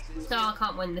 No, I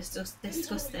can't win this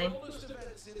disgusting. Oldest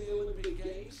events in the Olympic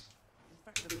Games. In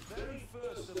fact, the very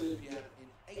first Olympiad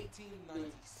in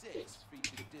 1896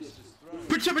 featured discus throwing.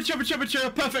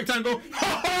 Perfect angle.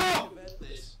 Ha ha! Event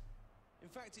this. In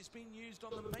fact, it's been used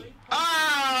on the main.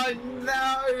 Ah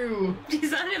no! He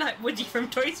sounded like Woody from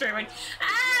Toy Story. Went,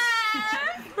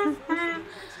 ah! Oh,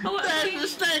 what There's a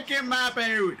snake in my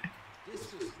boot.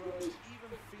 Discus throws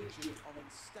even featured on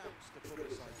stamps to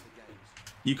publicise the games.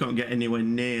 You can't get anywhere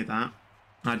near that.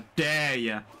 I dare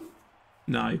you.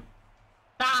 No.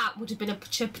 That would have been a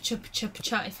cha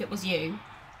if it was you.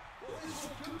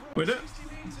 Would it?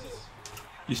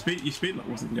 Your speed lock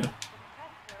wasn't good.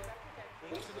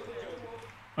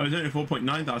 Oh, there's only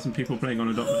 4.9 thousand people playing on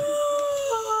Adopt Me.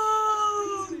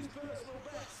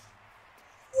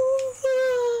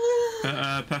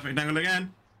 Perfect angle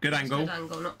again. Good angle. Good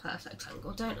angle, not perfect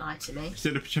angle. Don't lie to me.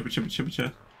 Still a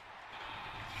cha.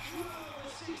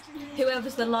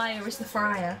 Whoever's the liar is the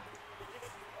friar.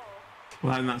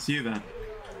 Well, then that's you then.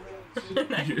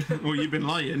 Well, you've been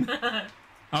lying.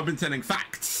 I've been telling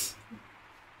facts.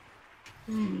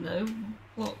 No.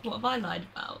 What have I lied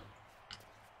about?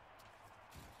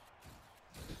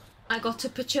 I got a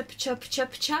pa-cha.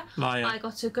 Liar. I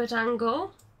got a good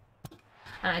angle.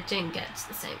 And I didn't get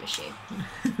the same issue.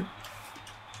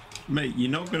 Mate,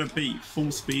 you're not going to beat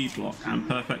full speed lock and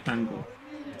perfect angle.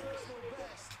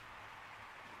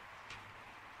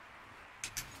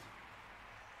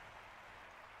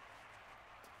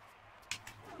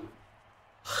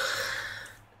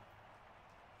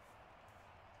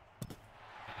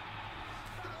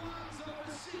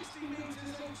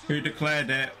 Who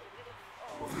declared it?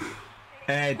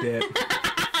 Air dip.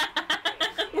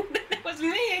 It was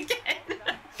me again.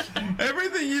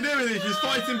 Everything you're doing is just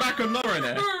fighting back on Lauren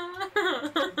here.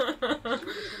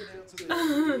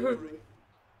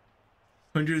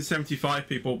 175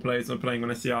 people players are playing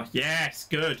on SCR. Yes,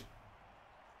 good.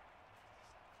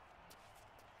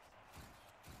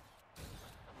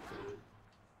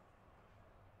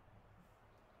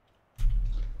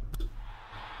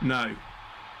 No.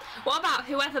 What about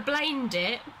whoever blamed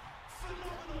it?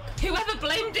 Whoever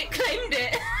blamed it claimed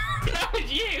it. That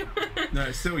was you. No,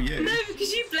 it's still you. No,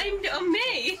 because you blamed it on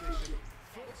me.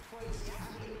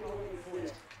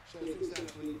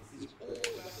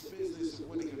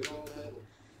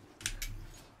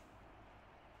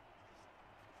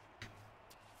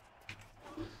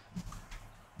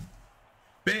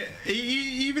 But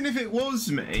even if it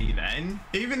was me, then,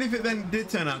 even if it then did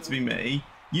turn out to be me,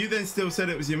 you then still said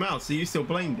it was your mouse, so you still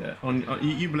blamed it on.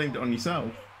 You blamed it on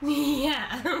yourself.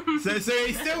 Yeah. So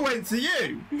it still went to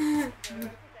you. No,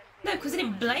 because I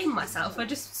didn't blame myself. I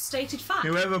just stated facts.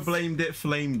 Whoever blamed it,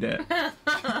 flamed it.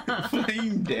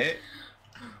 Flamed it.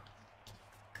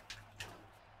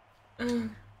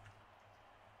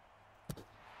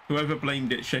 Whoever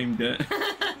blamed it, shamed it.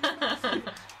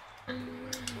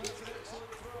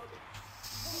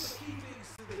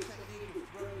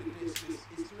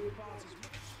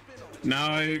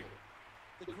 No.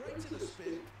 The greater the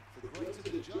spin, the greater the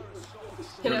gyroscopic stop.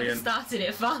 Whoever Brilliant. started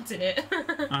it farted it.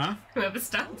 Huh? Whoever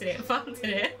started it farted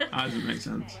it. That doesn't make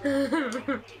sense.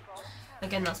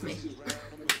 Again, that's me. This is round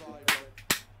number 5.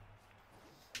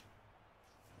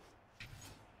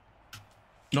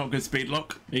 Not good speed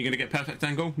lock. Are you going to get perfect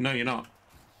angle? No, you're not.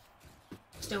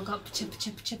 Still got chip.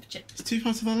 It's too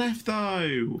far to the left,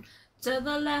 though. To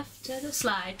the left, to the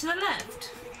slide, to the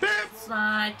left. Beep,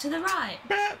 Slide to the right.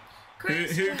 beep.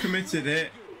 Who committed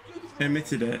it?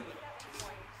 Admitted it.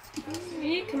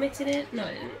 You committed it? No,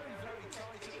 I didn't.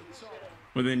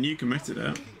 Well, then you committed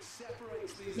it.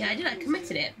 Yeah, I did. I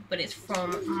committed it, but it's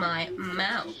from my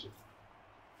mouth.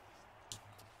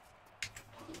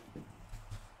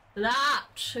 That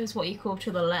is what you call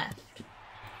to the left.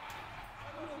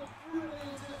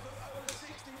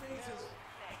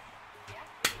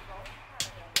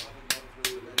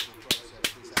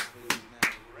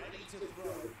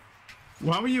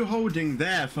 Why were you holding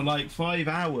there for like 5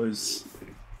 hours?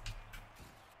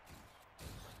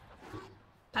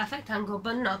 Perfect angle,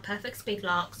 but not perfect speed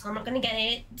lock, so I'm not gonna get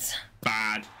it.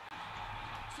 Bad.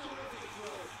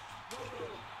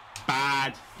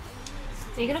 Bad.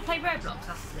 Are you gonna play Roblox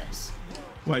after this?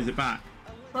 Why is it back?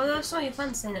 Well, I saw your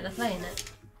friends saying that they're playing it.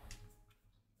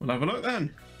 We'll have a look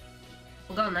then.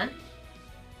 Well, go on then.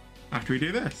 After we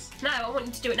do this. No, I want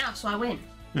you to do it now so I win.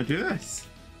 Now do this.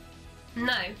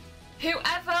 No.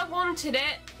 Whoever wanted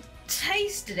it,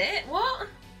 tasted it. What?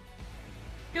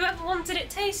 Whoever wanted it,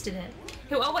 tasted it.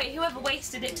 Oh wait, whoever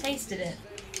wasted it, tasted it.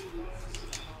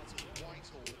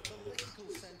 Whitehall, political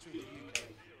centre of the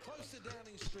UK, close to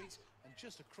Downing Street and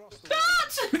just across the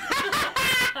What?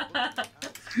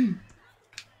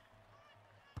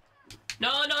 No.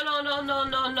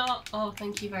 Oh,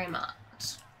 thank you very much.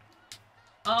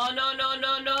 Oh,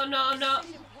 no.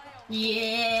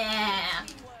 Yeah.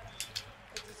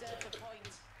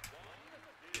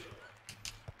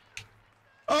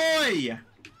 Oi!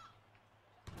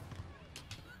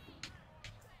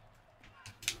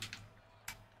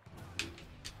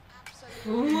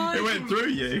 It went through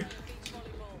you.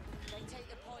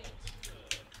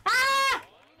 Ah!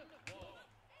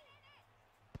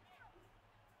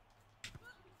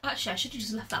 Actually, I should have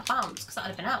just left that bounce because that would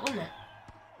have been out, wouldn't it?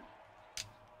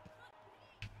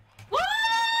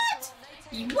 What?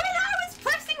 When I was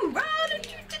pressing run and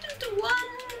you didn't do one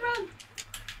run.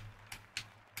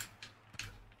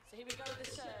 So here we go with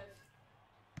the serve.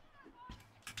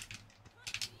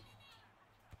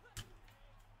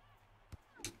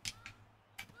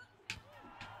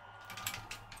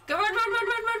 Go run.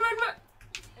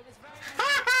 It was very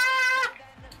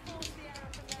then forced the error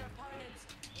from their opponents.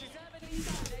 Deservedly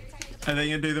so. They take the Are they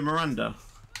gonna do the Miranda?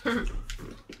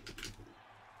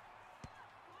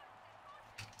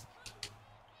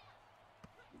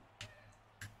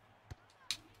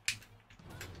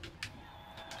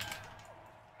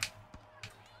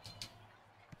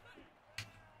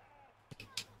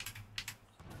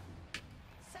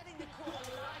 setting the court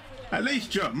alive with At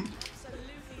least jump.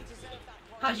 absolutely deserve that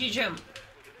point. How'd you jump?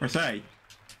 Or say.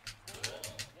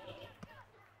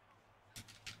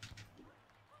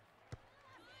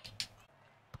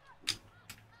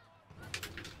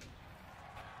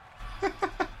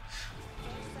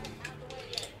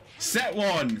 Set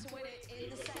one. To win it in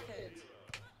the second.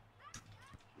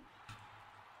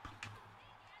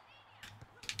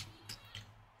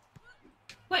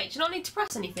 Wait, do you not need to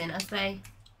press anything as they...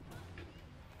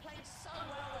 Played so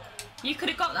well there. You could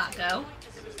have got that, girl.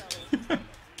 As a result.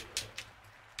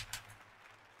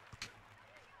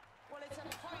 Well, it's a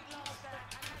point lost there,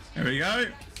 and There we go.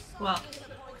 What?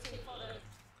 disappointing for them.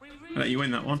 We I'll really let you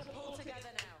win that one. need to pull together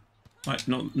now. Like,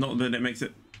 not that it makes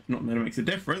it, not that it makes a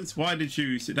difference. Why did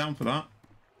you sit down for that?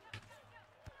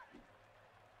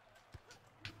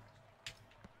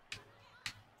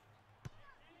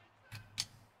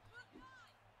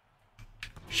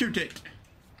 Shoot it.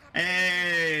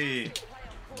 Hey. Play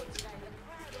on court today. The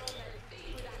crowd are on their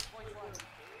feet with that point one.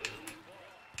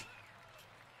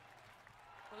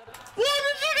 Well, about What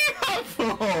did you do that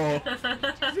for?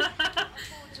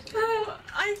 Oh,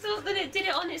 I thought that it did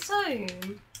it on its own.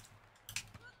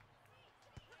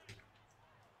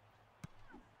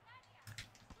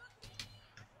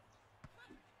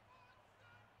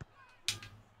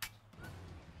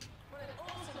 What an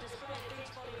awesome display of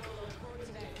beach volleyball on court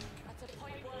today. That's a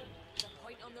point one, a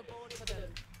point on the board for them.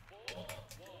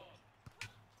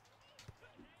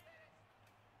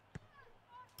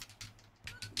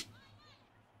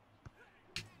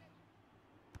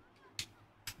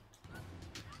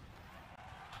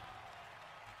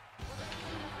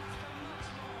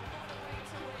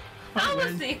 That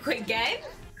wasn't a quick game.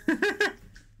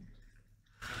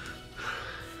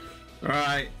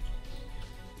 Alright.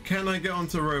 Can I get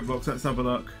onto Roblox? Let's have a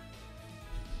look.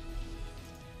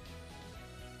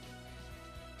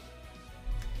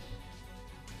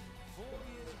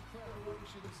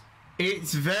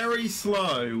 It's very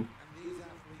slow.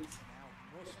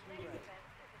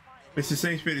 It's the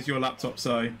same speed as your laptop,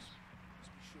 so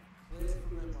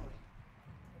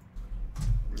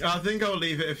I think I'll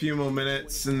leave it a few more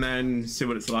minutes and then see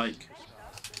what it's like.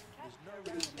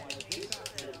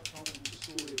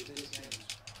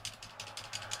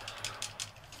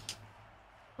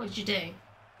 What did you do?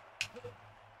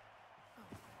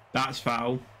 That's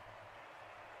foul.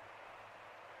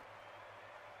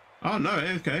 Oh no,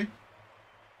 okay.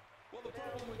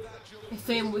 If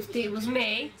it was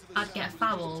me, I'd get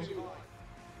fouled.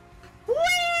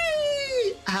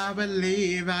 Whee! I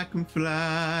believe I can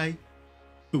fly.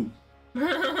 Ooh.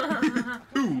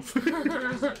 Oof.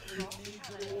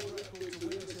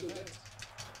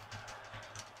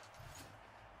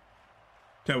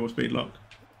 Terrible speed lock.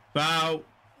 Foul.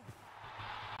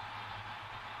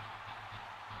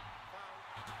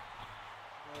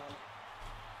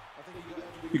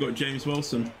 You got James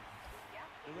Wilson.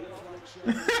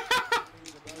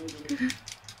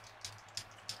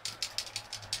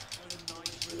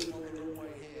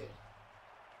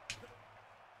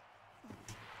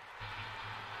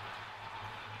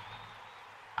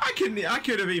 I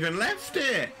could have even left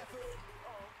it.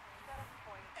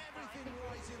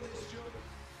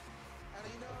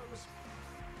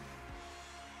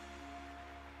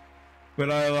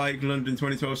 But I like London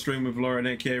 2012 stream with Lauren,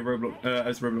 aka Roblox,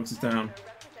 as Roblox is down.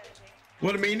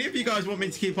 Well, I mean, if you guys want me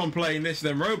to keep on playing this,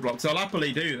 then Roblox, I'll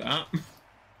happily do that.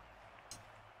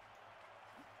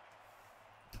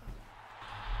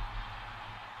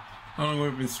 How long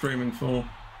have we been streaming for?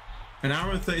 An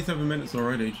hour and 37 minutes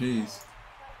already, jeez.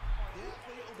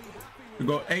 We've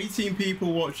got 18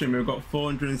 people watching, we've got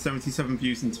 477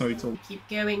 views in total. Keep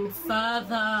going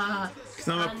further. Because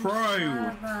I'm a pro.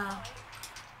 Further.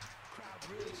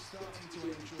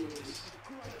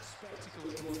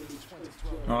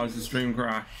 Oh, the stream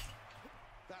crashed.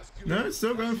 No, it's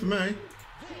still going for me.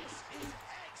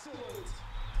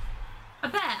 I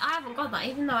bet I haven't got that,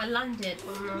 even though I landed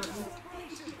on the...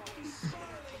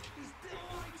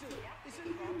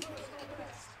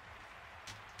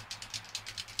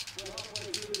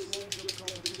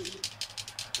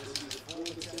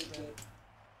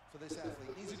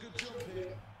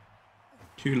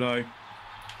 Too low.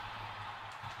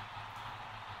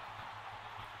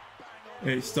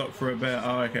 It stopped for a bit.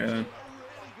 Oh, okay then.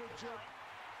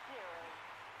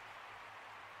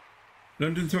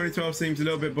 London 2012 seems a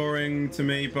little bit boring to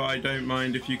me, but I don't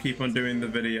mind if you keep on doing the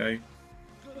video.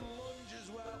 Good lunge as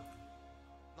well.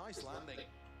 Nice landing.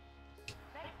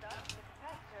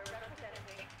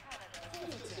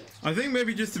 I think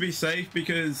maybe just to be safe,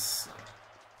 because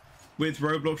with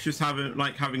Roblox just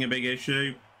having a big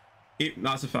issue,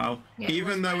 that's a foul. Yeah,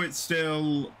 even though it's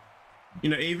still, you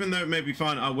know, even though it may be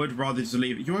fine, I would rather just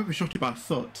leave it. You overshot it by a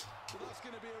foot. Well, that's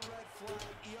going to be a red flag.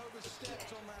 He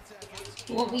overstepped on that effort.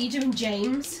 What were you doing,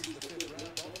 James?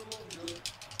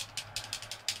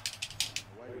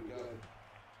 Away we go.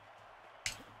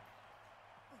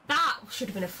 That should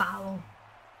have been a foul.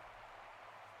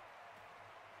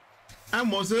 And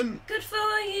wasn't. Good for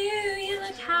you, you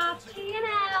look happy and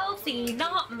healthy.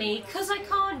 Not me, because I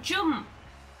can't jump.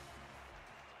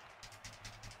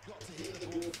 Got to hit the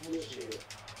ball flush here.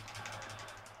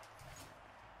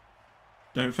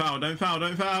 Don't foul, don't foul,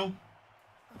 don't foul.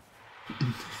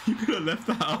 You could have left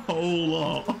that a whole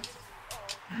lot.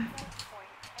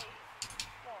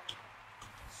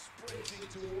 Sprinting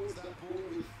towards that ball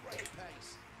with great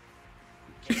pace.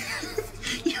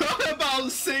 You're about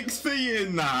 6 feet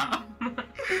in that.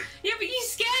 Yeah, but you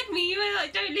scared me. You were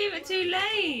like, don't leave it too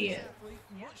late.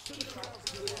 Much to the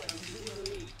crowd's delight, he's in the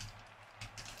lead.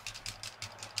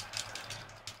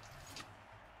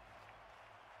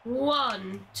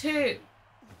 One, two.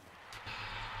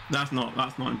 That's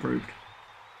not improved.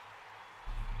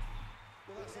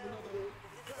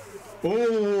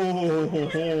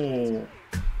 Oh,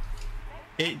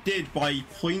 it did by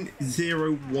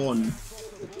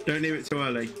 0.01. Don't leave it too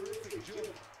early.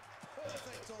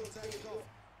 Perfect on takeoff.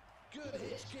 Good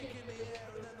hitch kick in the air,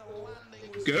 and then the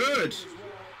landing was Good.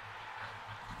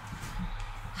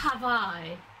 Have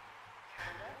I?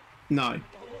 No.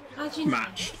 How'd you know?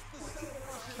 Match.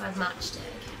 I've matched it.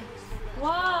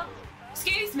 What?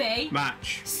 Excuse me?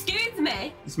 Match. Excuse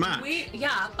me? It's match.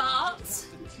 Yeah, but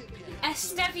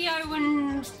Estevio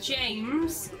and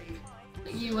James,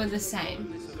 you were the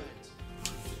same.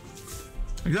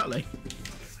 Exactly.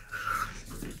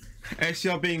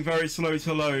 SCR being very slow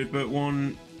to load, but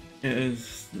one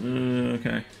is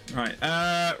Okay. Right.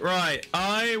 Right.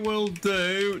 I will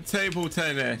do table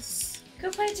tennis. Go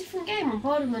play a different game on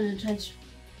board of attention.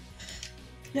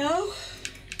 No.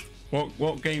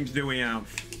 What games do we have?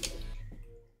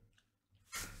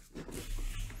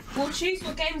 We'll choose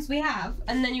what games we have,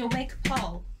 and then you'll make a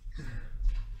poll.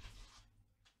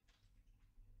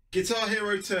 Guitar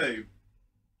Hero 2.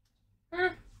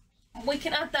 We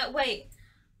can add that. Wait.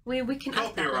 We can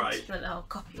add that. Copyright. Oh,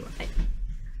 copyright.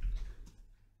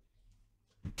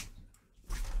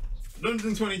 London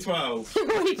 2012. We've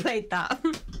already played that.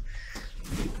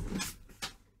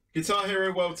 Guitar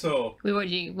Hero World Tour.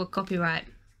 We're copyright.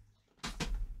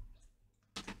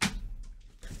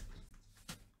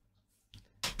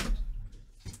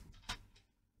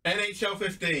 NHL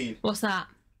 15. What's that?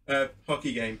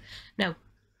 Hockey game. No.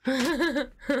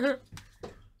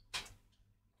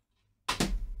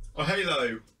 Oh,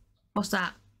 Halo. What's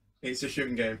that? It's a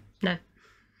shooting game. No.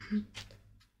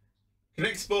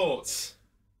 Connect Sports.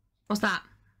 What's that?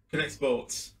 Connect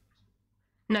Sports.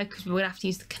 No, because we're going to have to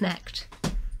use the Connect.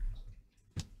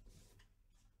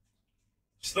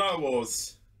 Star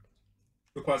Wars.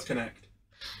 Requires Connect.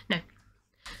 No.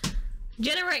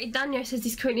 Generated Daniel says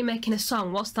he's currently making a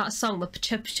song. What's that song? The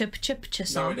Pacha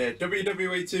song? No idea.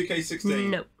 WWE 2K16.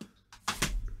 No.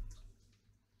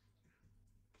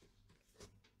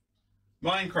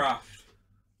 Minecraft.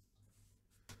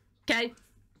 Okay.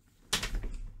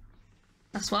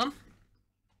 That's one.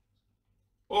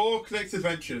 Or Connect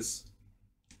Adventures.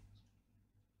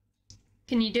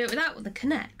 Can you do it without the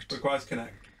Connect? Requires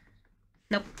Connect.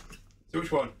 Nope. So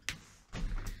which one?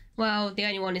 Well, the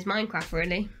only one is Minecraft,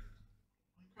 really.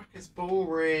 Minecraft is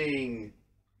boring.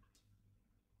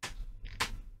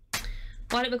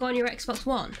 Why don't we go on your Xbox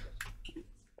One?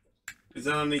 Because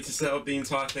then I need to set up the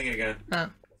entire thing again. Oh.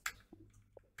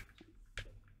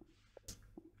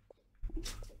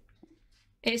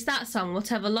 It's that song,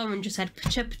 whatever Lauren just said.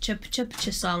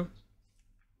 Pacha song.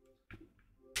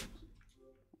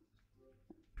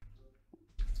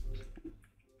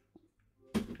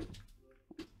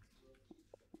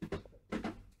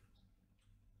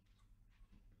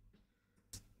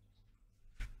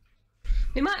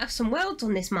 We might have some worlds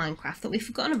on this Minecraft that we've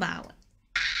forgotten about.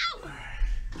 Ow!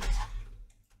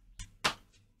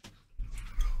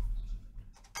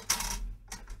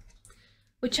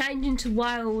 We're changing to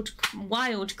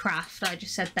Wildcraft, I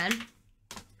just said then.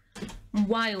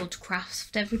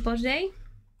 Wildcraft, everybody.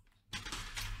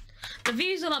 The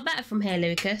view's a lot better from here,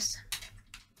 Lucas.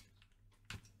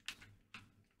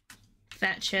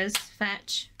 Fetchers,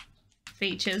 fetch,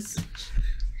 features.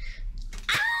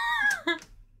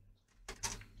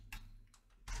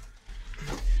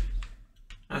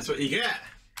 That's what you get.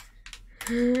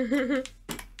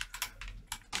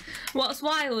 What's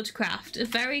Wildcraft? A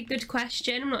very good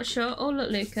question. I'm not sure. Oh, look,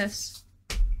 Lucas.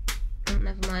 Oh,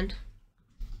 never mind.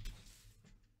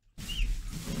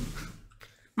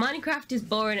 Minecraft is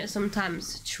boring at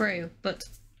sometimes. True, but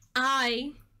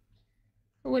I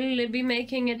will be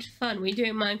making it fun. We're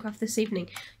doing Minecraft this evening.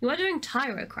 You are doing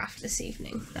Tyrocraft this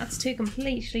evening. That's two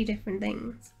completely different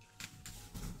things.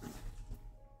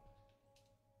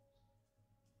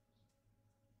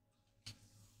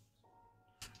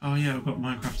 Oh yeah, I've got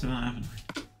Minecraft tonight, haven't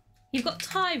I? You've got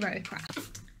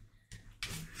Tyrocraft.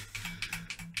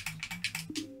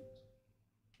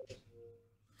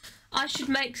 I should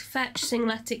make Fetch sing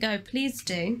Let It Go. Please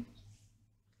do.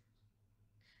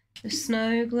 The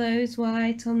snow glows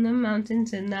white on the mountain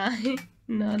tonight.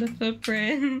 Not a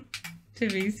footprint to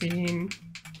be seen.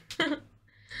 A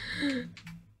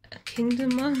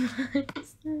kingdom on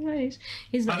ice.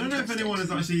 He's not I don't know if interested. anyone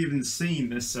has actually even seen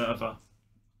this server.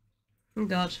 Oh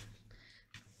God.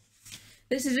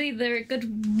 This is either a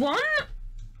good one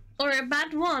or a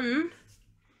bad one.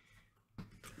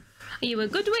 Are you a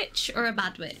good witch or a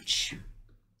bad witch?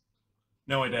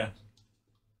 No idea.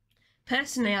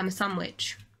 Personally, I'm a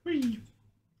sandwich. Whee.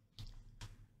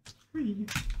 Whee.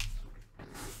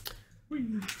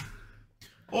 Whee.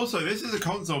 Also, this is a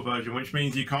console version, which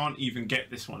means you can't even get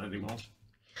this one anymore.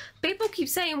 People keep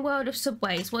saying World of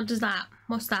Subways. What does that?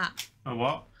 What's that? Oh,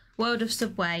 what? World of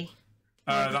Subway.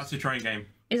 That's a train game.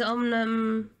 Is it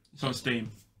on It's on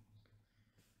Steam.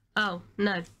 Oh,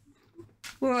 no.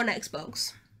 We're on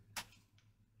Xbox.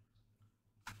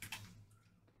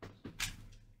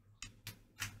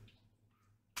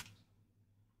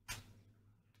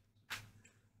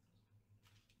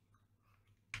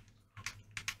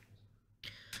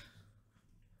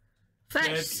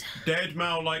 First. Dead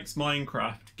Mal likes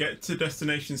Minecraft. Get to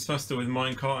destinations faster with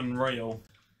minecart and rail.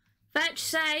 Fetch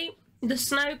say the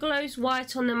snow glows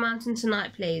white on the mountain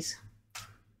tonight, please.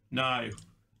 No.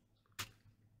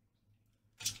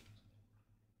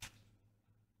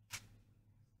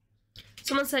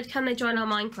 Someone said, can they join our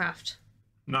Minecraft?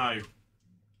 No.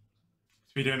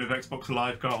 We don't have Xbox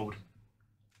Live Gold.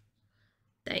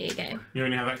 There you go. You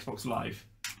only have Xbox Live.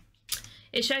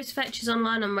 It shows Fetch is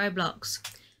online on Roblox.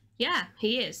 Yeah,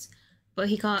 he is. But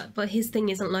he can't, but his thing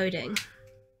isn't loading.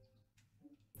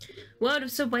 World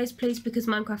of Subways, please, because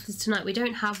Minecraft is tonight. We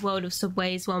don't have World of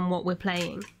Subways on what we're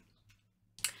playing.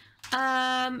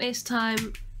 It's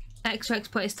time. Extra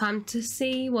export, it's time to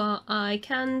see what I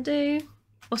can do.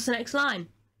 What's the next line?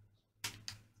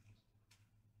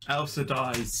 Elsa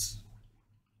dies.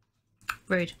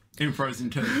 Rude. In Frozen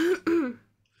 2.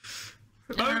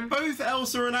 Both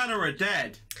Elsa and Anna are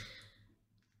dead.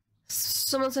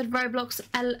 Someone said Roblox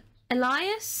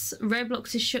Elias.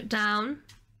 Roblox is shut down.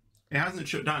 It hasn't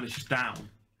shut down, it's just down.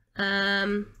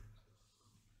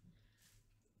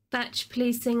 Fetch,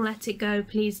 please sing Let It Go,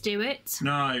 please do it.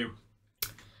 No.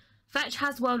 Fetch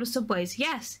has World of Subways.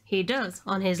 Yes, he does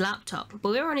on his laptop, but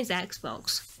we're on his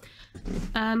Xbox.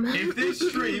 If this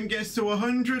stream gets to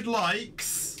 100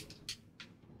 likes,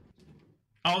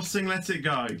 I'll sing Let It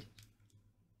Go.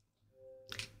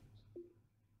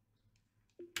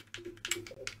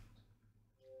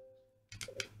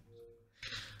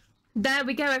 There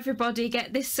we go, everybody.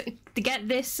 Get this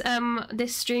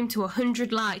this stream to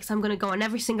 100 likes. I'm gonna go on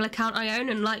every single account I own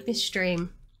and like this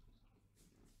stream.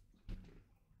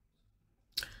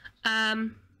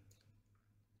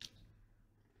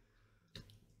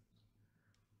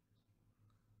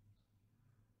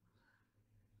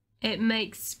 It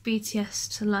makes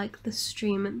BTS to like the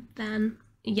stream and then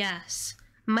yes,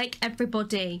 make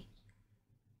everybody.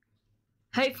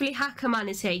 Hopefully Hackerman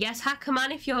is here. Yes,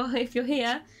 Hackerman, if you're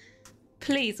here,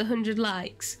 please 100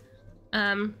 likes.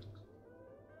 Lauren,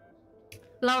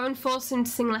 force him to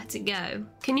sing Let It Go.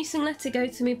 Can you sing Let It Go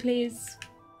to me, please?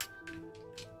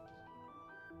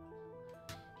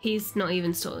 He's not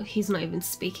even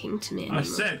speaking to me anymore. I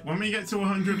said when we get to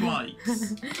 100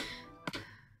 likes.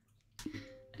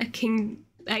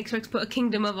 X-Rex put a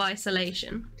Kingdom of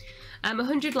Isolation.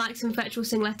 100 likes and Fetch will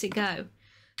sing Let It Go.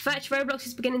 Fetch, Roblox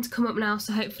is beginning to come up now,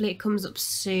 so hopefully it comes up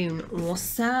soon.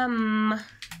 Awesome.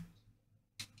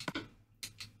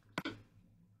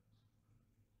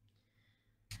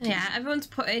 Yeah, everyone's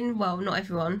putting, well, not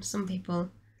everyone, some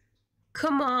people.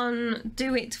 Come on,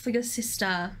 do it for your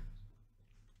sister.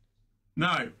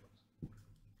 No.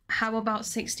 How about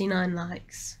 69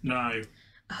 likes? No.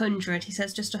 100, he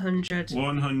says just 100.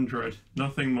 100.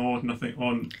 Nothing more, nothing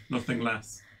on, nothing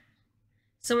less.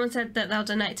 Someone said that they'll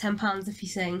donate £10 if you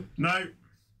sing. No.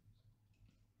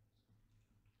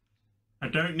 I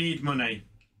don't need money.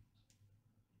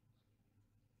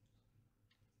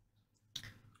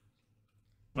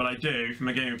 Well, I do for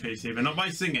my gaming PC, but not by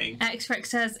singing. X-Rex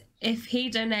says, if he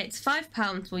donates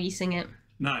 £5, will you sing it?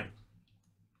 No.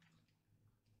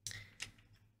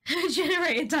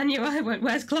 Generated Daniel, I went,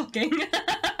 where's clocking?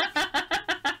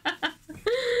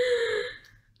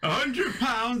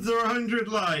 £100 or 100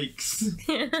 likes?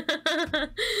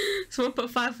 Someone put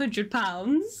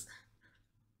 £500.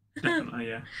 Definitely,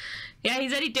 yeah. Yeah, he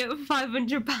said he'd do it for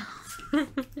 £500.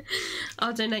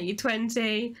 I'll donate you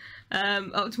 20.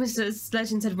 Optimus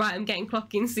Legend said, right, I'm getting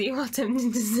clocking, see what I'm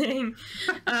tempted to sing.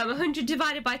 100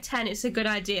 divided by 10, it's a good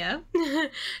idea.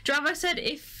 Dravo said,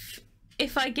 if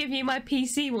I give you my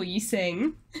PC, will you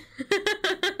sing?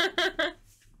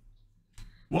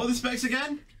 What are the specs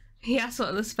again? He asked what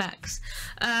are the specs.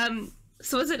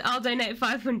 So I said, I'll donate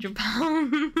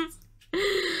 £500.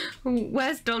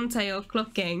 Where's Dante or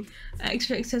clocking?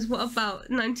 X-Ray says, what about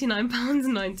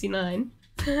 £99.99?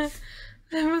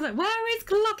 Everyone's like, where is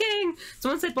clocking?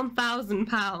 Someone said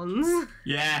 £1,000.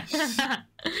 Yes.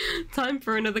 Time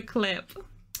for another clip.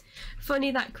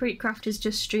 Funny that Creekcraft is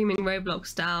just streaming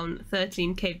Roblox down,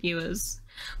 13k viewers.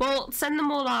 Well, send them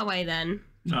all our way then.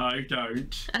 No, don't.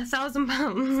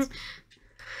 £1,000.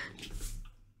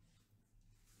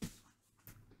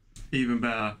 Even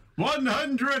better.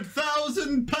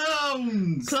 £100,000!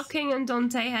 Clocking and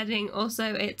Dante heading.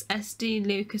 Also, it's SD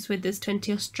Lucas with this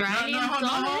 20 Australian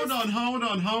dollars.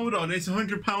 Hold on. It's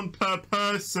 £100 per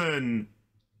person.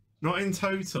 Not in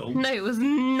total. No, it was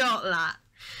not that.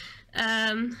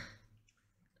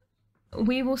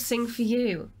 We will sing for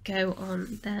you. Go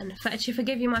on then. Fetch, if I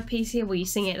give you my PC, will you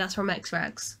sing it? That's from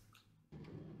X-Rex.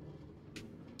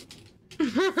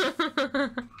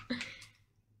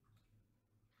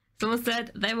 Someone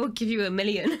said they will give you $1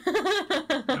 million.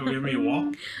 They will give me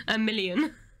what? $1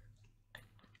 million.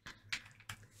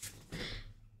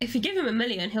 If you give him $1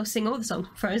 million, he'll sing all the songs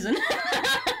from Frozen.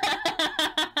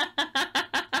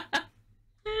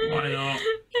 Why not?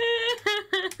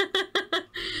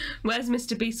 Where's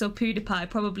Mr. Beast or PewDiePie?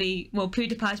 Probably, well,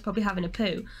 PewDiePie's probably having a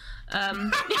poo.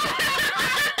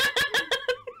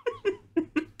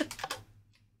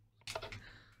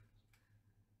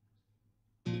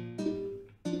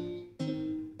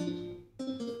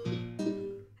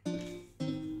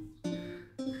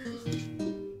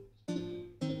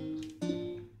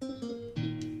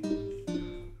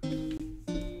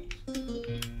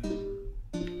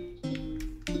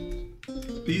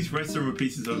 These restaurant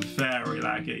pieces are very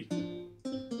laggy.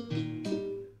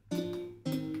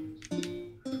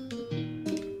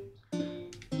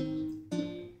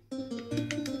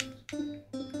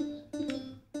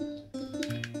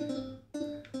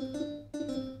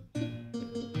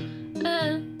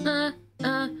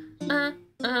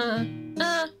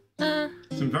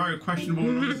 Some very questionable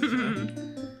noises there.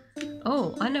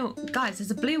 Oh, I know. Guys,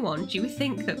 there's a blue one. Do you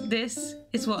think that this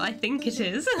is what I think it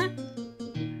is?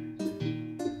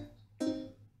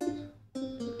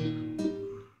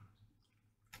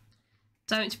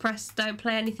 Don't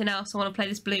play anything else. I want to play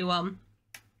this blue one.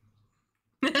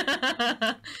 Guys,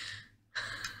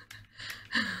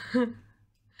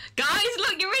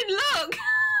 look, you're in, look!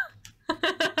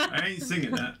 I ain't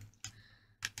singing that.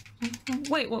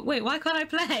 Wait, why can't I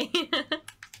play?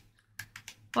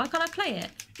 Why can't I play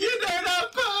it? You don't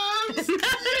have bums!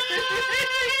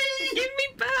 Give me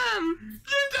bum!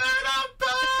 You don't have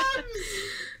bums!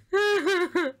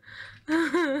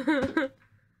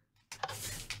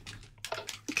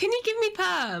 Can you give me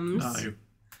perms? No.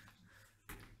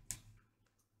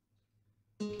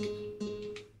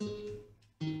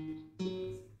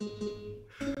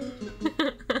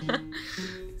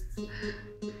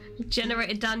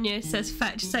 Generator Daniel says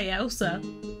fetch say Elsa.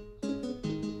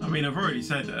 I mean, I've already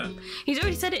said that. He's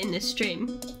already said it in this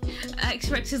stream.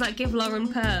 X-Rex is like, give Lauren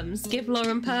perms. Give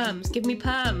Lauren perms. Give me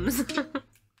perms.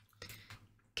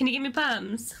 Can you give me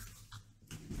perms?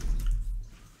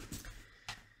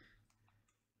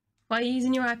 Why are you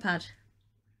using your iPad?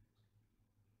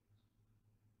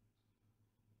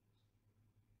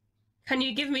 Can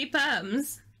you give me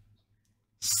perms?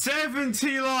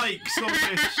 70 likes on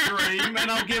this stream and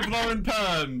I'll give Lauren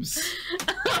perms.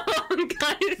 Oh,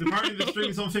 guys. Apparently the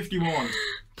stream's on 51.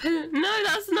 No,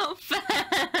 that's not fair.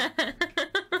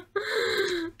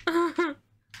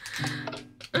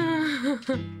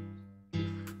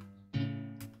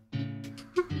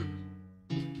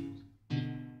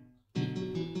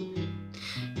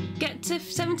 Get to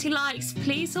 70 likes,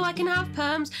 please, so I can have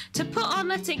perms to put on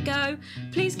Let It Go.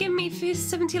 Please give me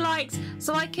 70 likes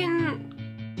so I can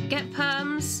get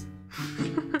perms.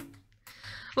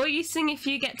 What do you sing if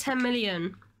you get 10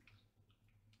 million?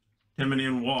 10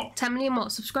 million what? 10 million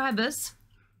what? Subscribers?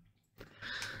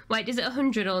 Wait, is it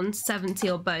 100 on 70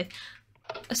 or both?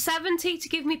 70 to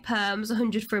give me perms,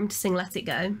 100 for him to sing Let It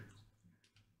Go.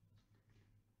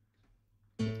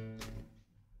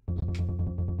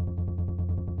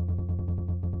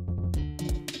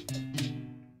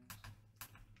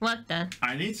 What the?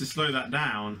 I need to slow that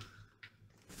down.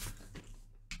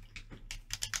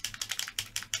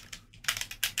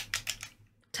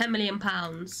 £10 million.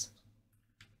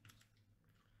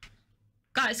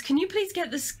 Guys, can you please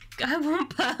get this? I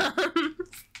want perms.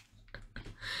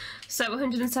 So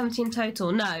 170 in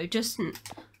total? No, just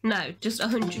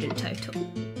 100 in total.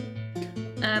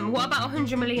 What about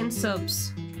 100 million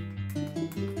subs?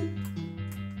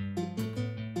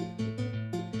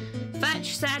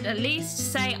 Fetch said at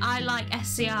least say I like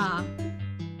SCR. Are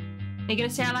you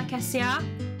gonna say I like SCR?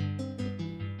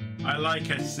 I like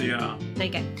SCR. There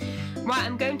you go. Right,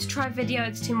 I'm going to try video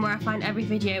editing where I find every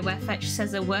video where Fetch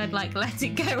says a word like Let It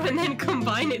Go and then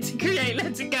combine it to create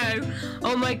Let It Go.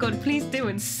 Oh my god, please do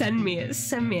and send me it.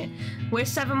 Send me it. We're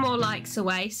 7 more likes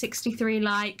away. 63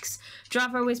 likes.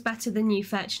 Dravo is better than you,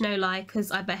 Fetch. No lie, because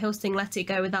I bet he'll sing Let It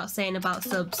Go without saying about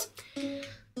subs.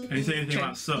 Anything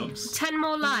about subs? 10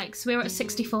 more likes. We're at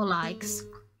 64 likes.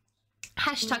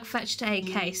 Hashtag Fetch to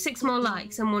AK. 6 more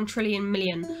likes and 1 trillion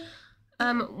million.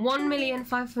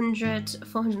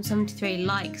 1,500,473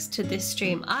 likes to this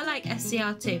stream. I like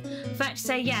SCR too. Fetch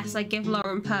say yes, I give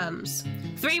Lauren perms.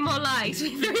 3 more likes,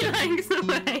 we're 3 likes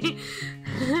away.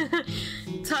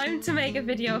 Time to make a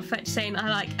video of Fetch saying I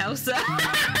like Elsa.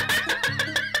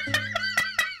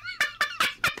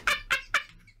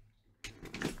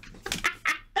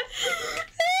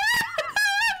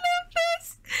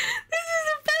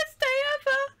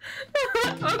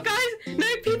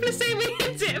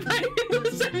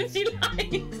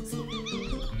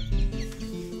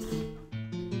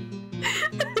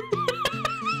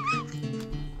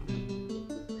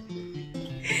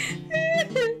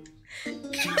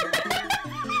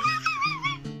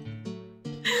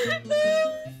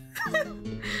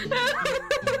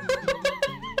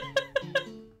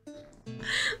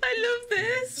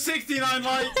 29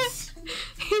 likes.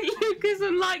 Lucas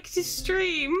unliked his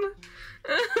stream.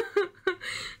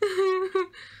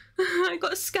 I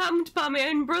got scammed by my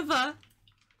own brother.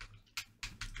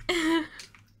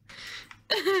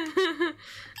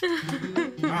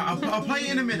 I'll play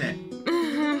in a minute.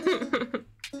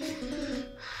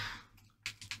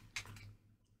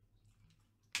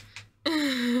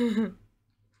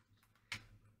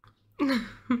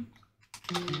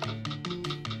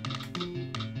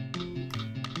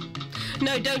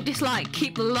 No, don't dislike.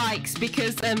 Keep the likes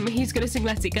because he's gonna sing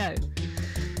 "Let It Go."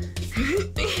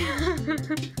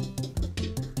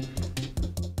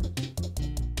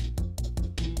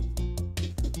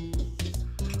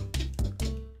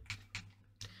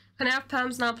 Can I have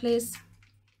perms now, please?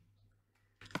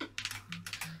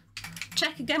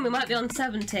 Check again. We might be on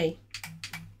 70.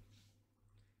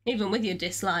 Even with your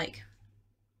dislike.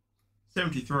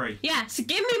 73. Yeah, so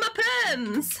give me my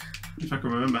perms! If I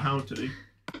can remember how to.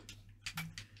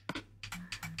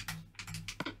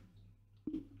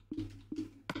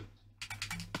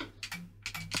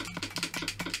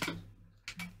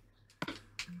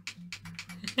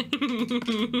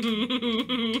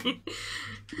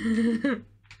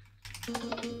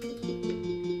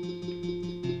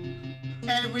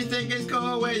 Everything is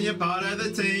cool when you're part of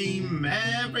the team.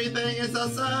 Everything is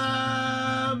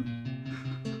awesome.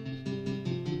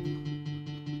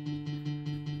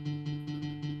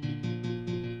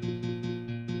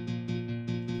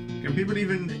 Can people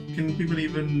even?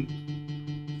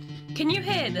 Can you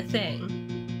hear the thing?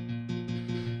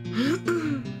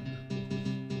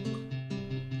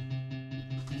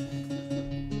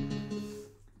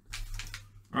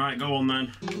 Alright, go on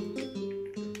then.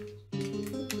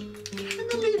 Can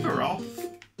the lever off?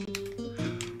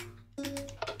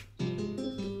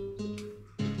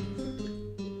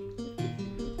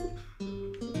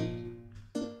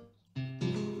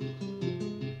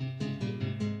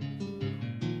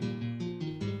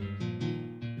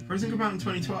 The prison came out in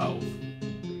 2012.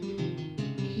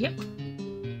 Yep.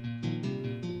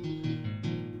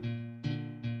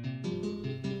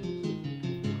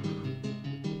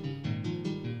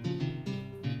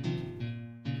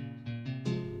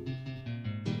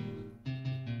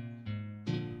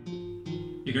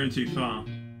 You're going too far.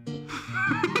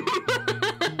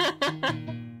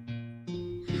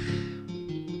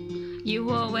 You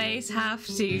always have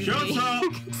to. Shut up!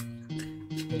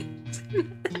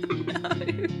 No.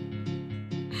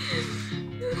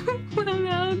 Well,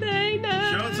 now they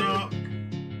know. Shut up!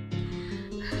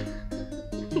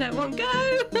 Let one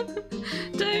go.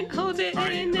 Don't hold it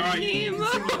in anymore.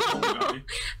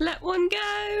 Let one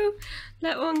go.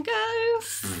 Let one go.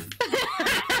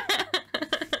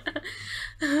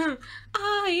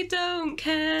 I don't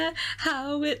care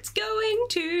how it's going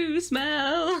to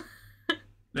smell.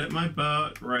 Let my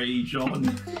butt rage on.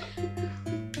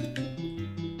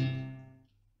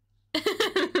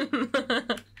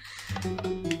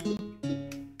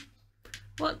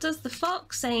 What does the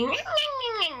fox say?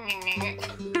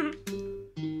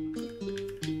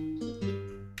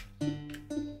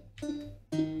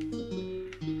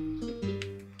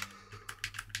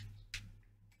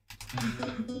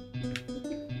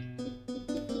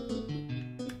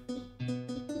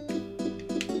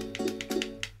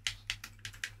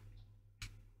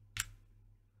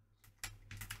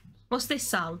 What's this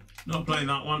song? Not playing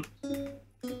that one.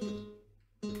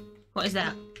 What is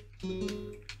that?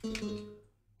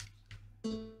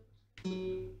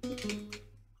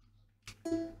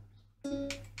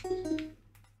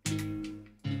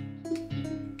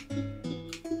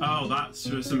 Oh, that's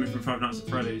something from Five Nights at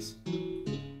Freddy's.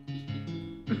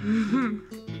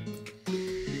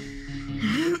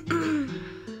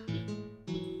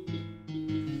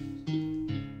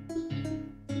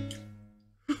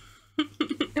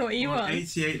 What are you on?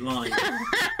 88 lines.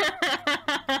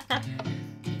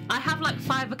 I have like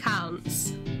 5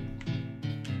 accounts.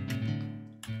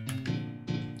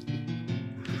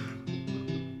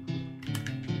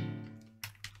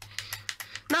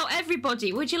 Now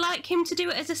everybody, would you like him to do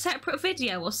it as a separate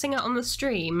video or sing it on the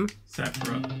stream?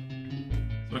 Separate.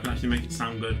 So I can actually make it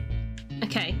sound good.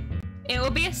 Okay. It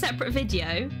will be a separate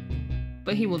video,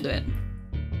 but he will do it.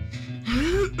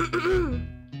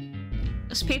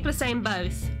 So people are saying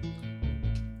both.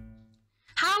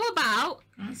 How about...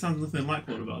 That sounds nothing like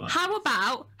one about that.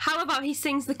 How about he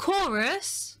sings the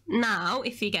chorus now,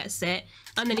 if he gets it,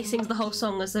 and then he sings the whole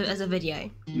song as a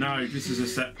video? No, this is a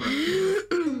separate.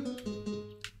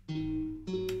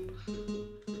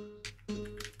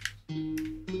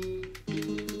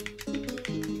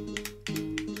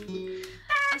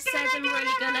 I said I'm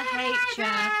really gonna hate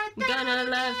ya, I'm gonna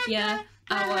love ya,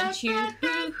 I want you.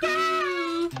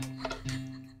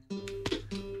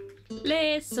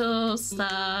 little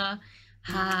star.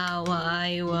 How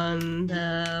I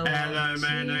wonder.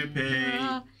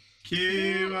 LMNOP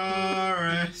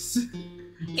QRS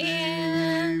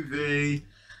UV.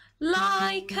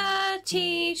 Like a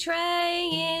tea tray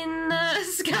in the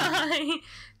sky.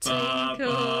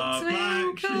 Twinkle,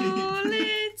 twinkle,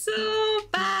 little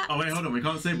bat. Oh wait, hold on, we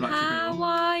can't say Black Sheep How anymore.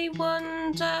 I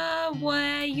wonder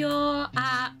where you're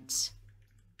at.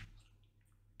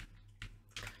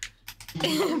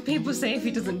 People say if he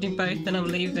doesn't do both, then I'm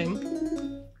leaving.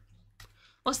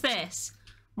 What's this?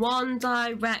 One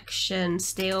Direction,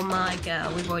 Steal My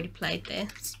Girl. We've already played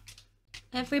this.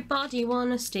 Everybody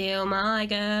wanna steal my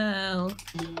girl.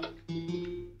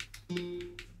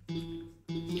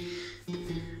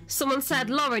 Someone said,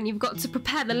 Lauren, you've got to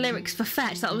prepare the lyrics for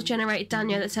Fetch. That was generated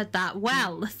Daniel that said that.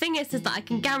 Well, the thing is that I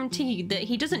can guarantee you that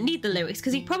he doesn't need the lyrics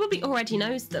because he probably already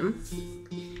knows them.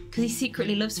 Because he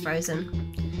secretly loves Frozen.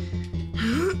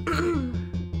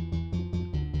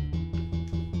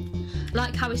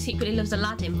 Like how he secretly loves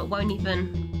Aladdin but won't even...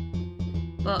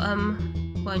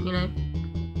 won't, you know.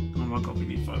 Oh my god, we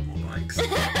need 5 more likes.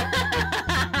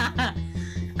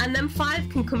 And then 5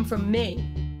 can come from me.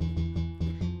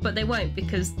 But they won't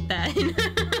because they're in.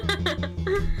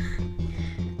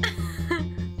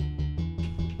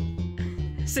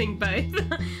 Sing both.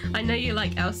 I know you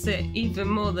like Elsa even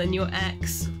more than your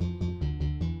ex.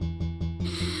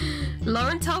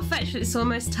 Lauren, tell Fetch that it's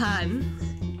almost time.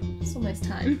 It's almost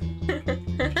time.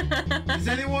 Does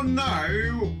anyone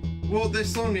know what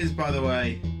this song is, by the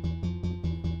way?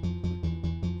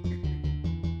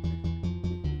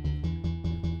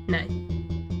 No.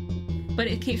 But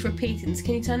it keeps repeating, so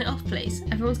can you turn it off, please?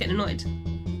 Everyone's getting annoyed.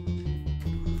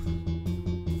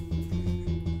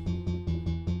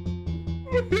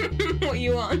 What are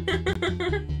you on?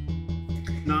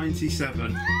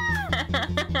 97. Why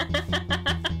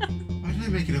did I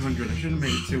make it 100? I should have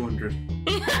made it 200.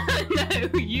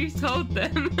 No, you told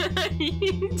them.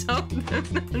 You told them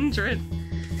 100.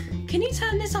 Can you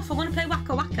turn this off? I want to play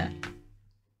Waka Waka.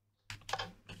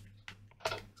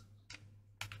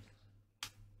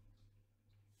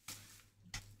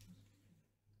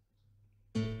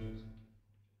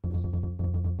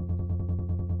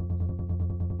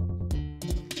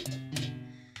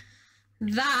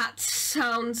 That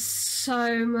sounds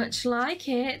so much like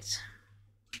it.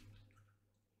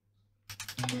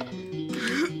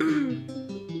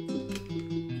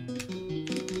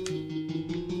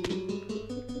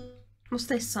 What's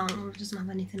this song? It doesn't have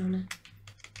anything on it.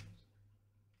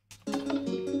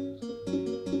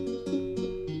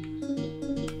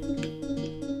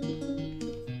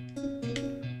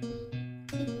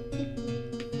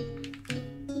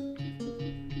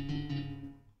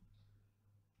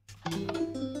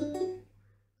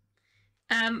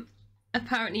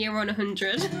 Apparently you're on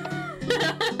 100.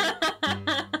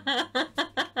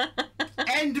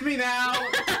 End me now!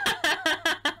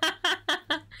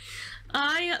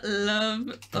 I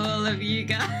love all of you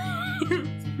guys.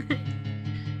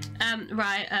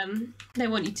 Right, they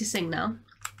want you to sing now.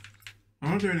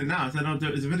 I'm not doing it now, I said I'll do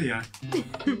it as a video.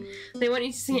 They want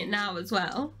you to sing it now as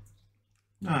well.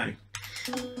 No.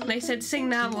 They said sing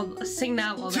now or sing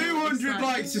now or 200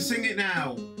 likes to sing it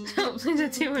now! Oh,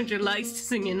 200 likes to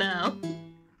sing it now.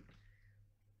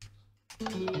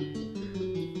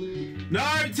 No,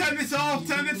 turn this off,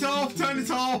 turn this off, turn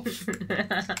this off!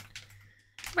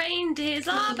 Reindeers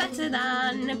are better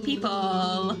than people.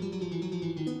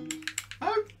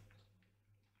 Oh.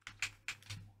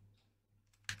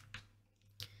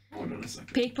 Hold on a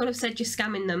second. People have said you're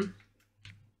scamming them.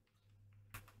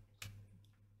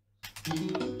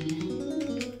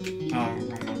 Oh,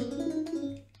 wrong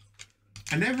one.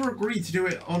 I never agreed to do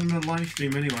it on the live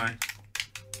stream anyway.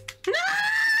 No!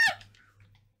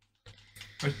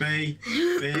 Press B,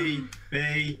 B,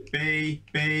 B, B,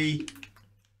 B.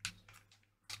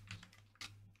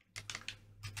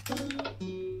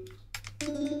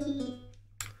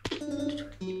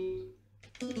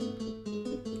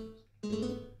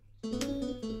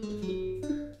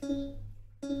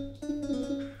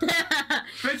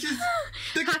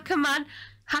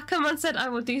 Hackerman said, I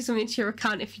will do something to your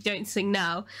account if you don't sing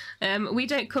now. We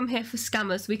don't come here for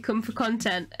scammers, we come for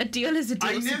content. A deal is a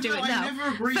deal, so do it now. I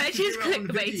never agreed Fetch to is do it on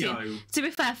video. clickbaiting. To be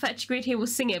fair, Fetch agreed he will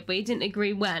sing it, but he didn't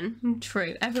agree when.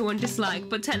 True, everyone disliked,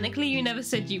 but technically you never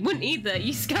said you wouldn't either,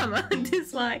 you scammer.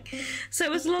 Dislike.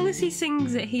 So as long as he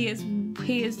sings it, he is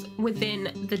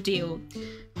within the deal.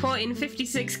 Quoting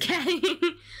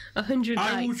 56k, 100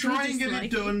 likes. I will try and get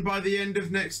it done by the end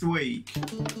of next week.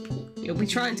 You'll be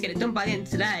trying to get it done by the end of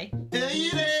today.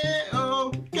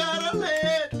 Gotta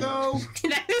let go.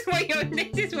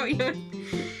 This is what you're.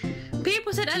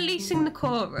 People said At least sing the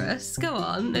chorus. Go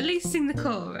on, at least sing the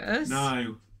chorus.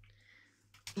 No.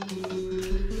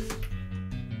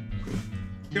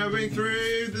 Going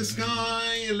through the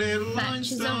sky, a little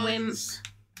Fetch is a wimp.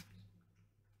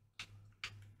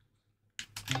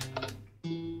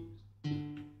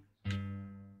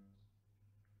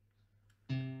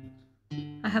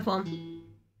 I have one.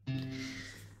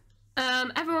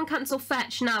 Everyone cancel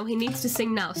Fetch now. He needs to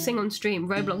sing now. Sing on stream.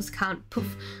 Roblox account.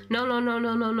 Poof. No.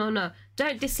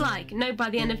 Don't dislike. No, by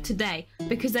the end of today.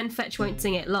 Because then Fetch won't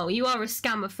sing it. Lol. You are a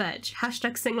scammer, Fetch.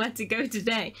 Hashtag sing Let It Go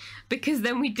today. Because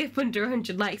then we dip under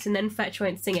 100 likes and then Fetch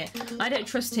won't sing it. I don't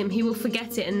trust him. He will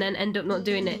forget it and then end up not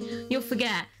doing it. You'll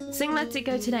forget. Sing Let It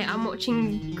Go today. I'm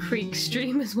watching Creek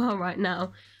stream as well right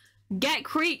now. Get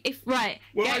Creek if... Right.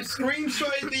 Well, I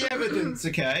screenshotted the evidence,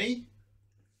 okay?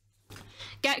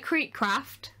 Get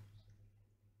Creekcraft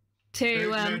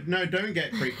to no, don't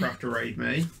get Creekcraft to raid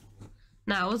me.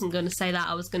 No, I wasn't going to say that.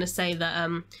 I was going to say that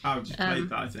I've just played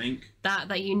that, I think.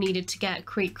 That you needed to get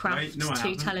Creekcraft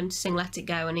to tell him to sing Let It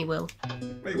Go, and he will.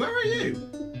 Wait, where are you?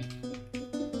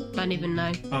 Don't even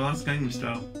know. Oh, that's Gangnam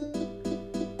Style.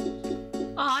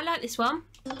 Oh, I like this one.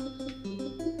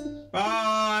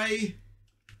 Bye.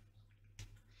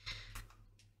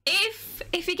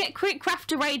 If you get Creekcraft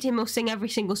to raid him, he'll sing every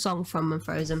single song from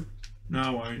Frozen. No, I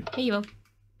won't. Here you will.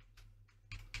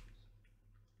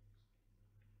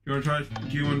 Do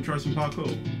you want to try some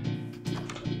parkour?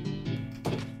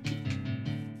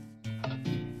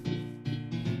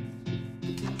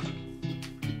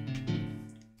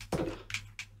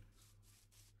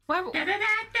 Where?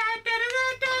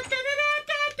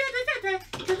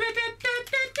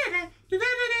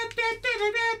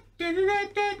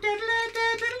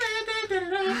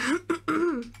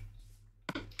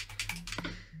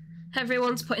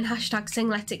 Everyone's putting hashtag sing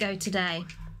Let It Go today.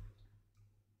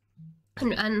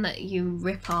 And let you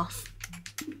rip off.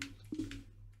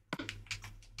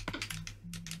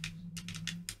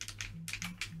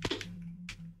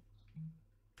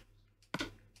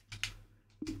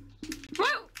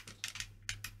 Whoa!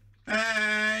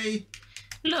 Hey!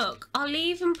 Look, I'll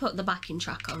even put the backing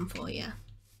track on for you.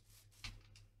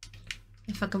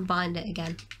 If I can find it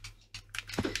again.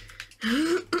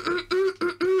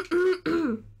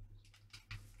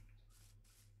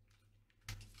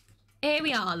 Here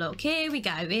we are, look. Here we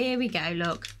go, look. Here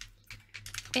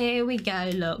we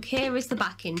go, look. Here is the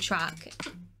backing track.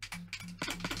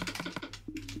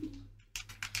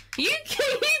 You got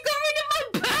rid of my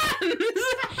perms!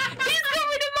 He's got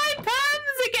rid of my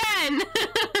perms again!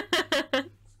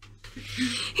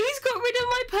 He's got rid of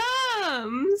my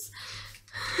perms!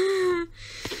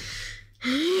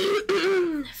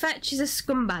 Fetch is a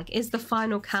scumbag is the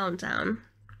final countdown.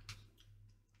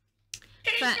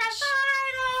 Fetch.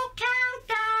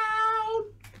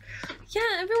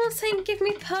 Yeah, everyone's saying give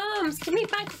me perms. Give me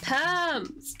back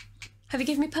perms. Have you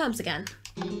given me perms again?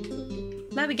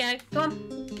 There we go. Go on.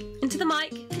 Into the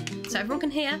mic so everyone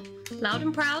can hear. Loud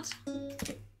and proud.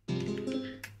 Why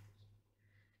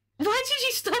did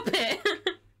you stop it?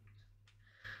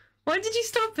 Why did you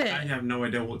stop it? I have no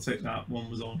idea what tick that one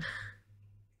was on.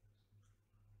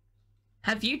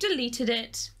 Have you deleted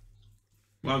it?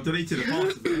 Well, I've deleted a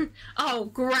part of it. Oh,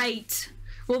 great.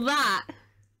 Well, that...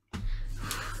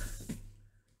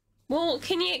 Well,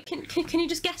 can you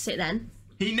just guess it then?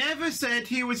 He never said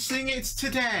he would sing it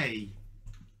today.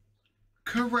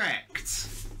 Correct.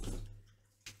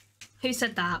 Who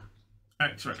said that?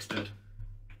 X-Rex did.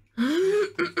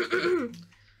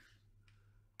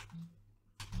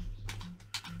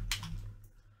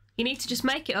 You need to just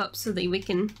make it up so that we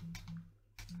can...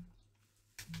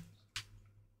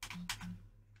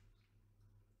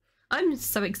 I'm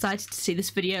so excited to see this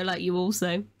video like you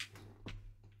also.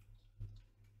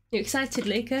 You excited,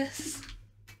 Lucas?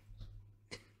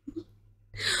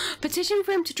 Petition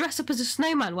for him to dress up as a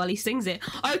snowman while he sings it.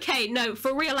 Okay, no,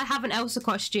 for real, I have an Elsa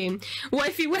costume. What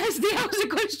if he wears the Elsa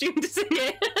costume to sing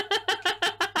it?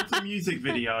 It's a music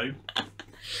video.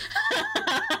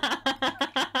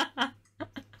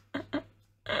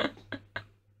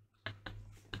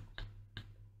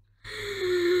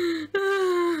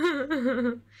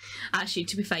 Actually,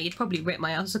 to be fair, you'd probably rip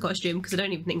my Elsa costume because I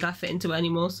don't even think I fit into it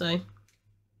anymore, so...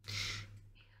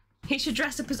 He should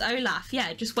dress up as Olaf.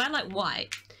 Yeah, just wear, like,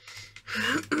 white.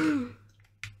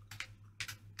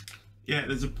 Yeah,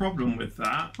 there's a problem with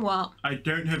that. What? I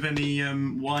don't have any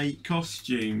white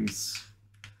costumes.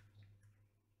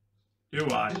 Do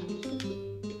I?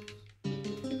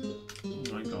 Oh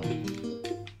my god.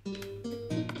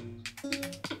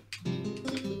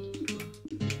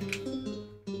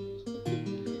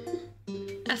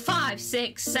 A 5,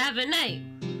 6, 7, 8.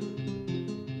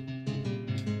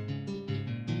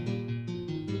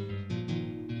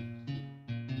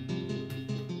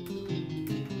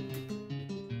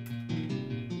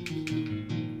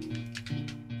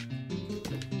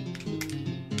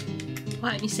 Why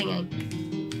aren't you singing?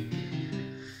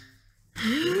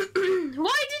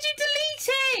 Why did you delete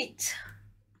it?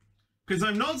 Because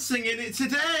I'm not singing it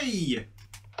today.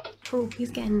 Oh, he's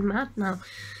getting mad now.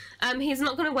 He's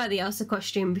not going to wear the Elsa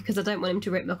costume because I don't want him to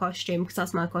rip the costume because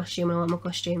that's my costume and I want my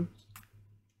costume.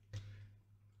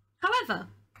 However,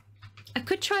 I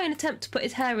could try and attempt to put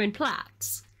his hair in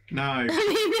plaits. No.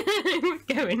 I mean,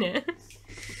 go in it.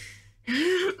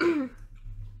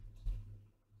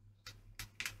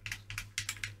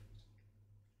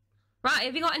 Right,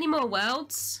 have you got any more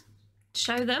worlds?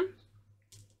 Show them.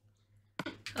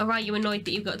 Or are you annoyed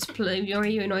that you've got to play? Or are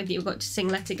you annoyed that you've got to sing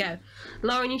 "Let It Go"?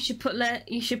 Lauren, you should put "Let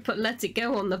It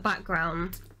Go" on the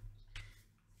background.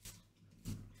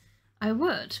 I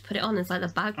would put it on as like the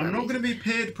background. I'm not going to be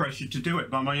peer pressured to do it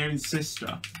by my own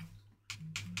sister.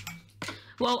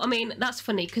 Well, I mean, that's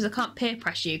funny because I can't peer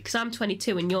pressure you because I'm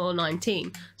 22 and you're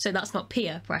 19, so that's not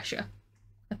peer pressure.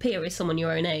 A peer is someone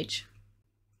your own age.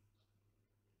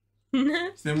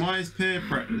 So then why is peer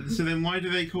pressure? So then why do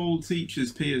they call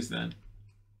teachers peers then?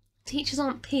 Teachers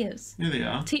aren't peers. Yeah, they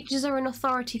are. Teachers are an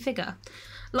authority figure.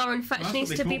 Lauren Fetch Well,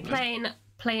 needs to be playing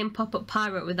Pop-Up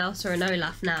Pirate with Elsa and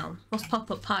Olaf now. What's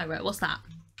Pop-Up Pirate? What's that?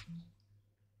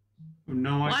 Oh,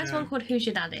 no idea. Why is one called Who's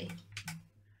Your Daddy?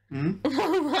 Hmm?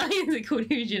 Why is it called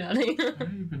Who's Your Daddy? I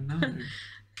don't even know.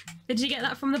 Did you get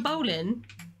that from the bowling?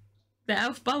 The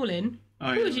elf bowling?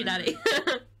 Oh, Who's yeah. your daddy?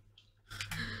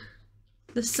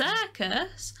 The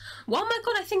circus? Oh my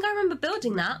god, I think I remember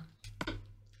building that.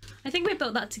 I think we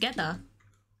built that together.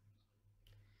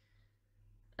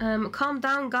 Calm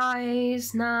down,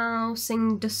 guys. Now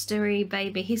sing Dustery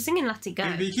Baby. He's singing Let It Go.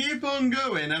 If you keep on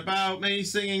going about me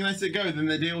singing Let It Go, then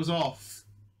the deal's off.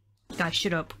 Guys,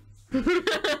 shut up.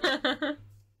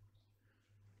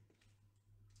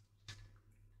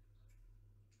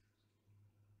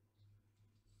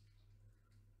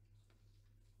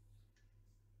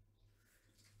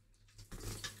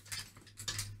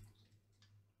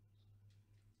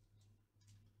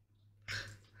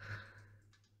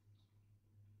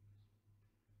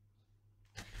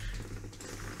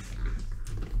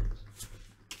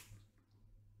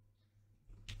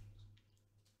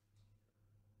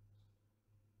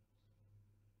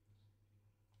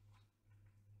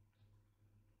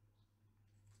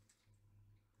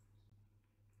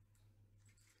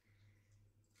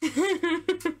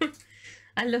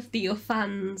 I love that your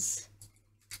fans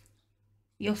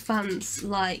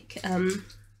like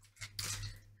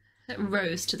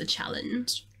rose to the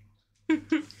challenge.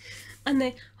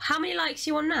 And how many likes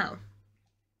you on now?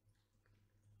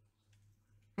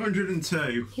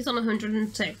 102. He's on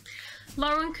 102.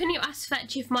 Lauren, can you ask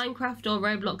Fetch if Minecraft or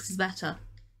Roblox is better?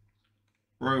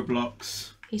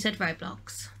 Roblox. He said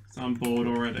Roblox. I'm bored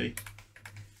already.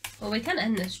 Well, we can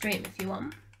end the stream if you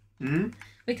want. Hmm?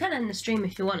 We can end the stream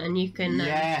if you want, and you can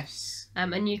Yes.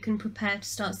 and you can prepare to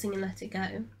start singing Let It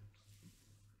Go.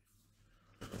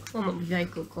 Warm up your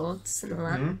vocal cords and all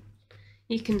that. Hmm?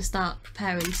 You can start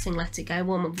preparing to sing Let It Go,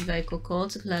 warm up your vocal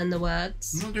cords, learn the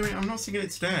words. I'm not singing it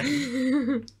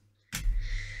today.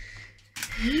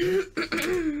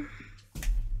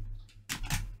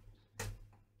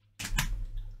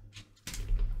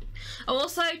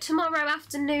 Also, tomorrow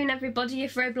afternoon, everybody,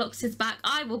 if Roblox is back,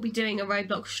 I will be doing a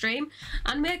Roblox stream,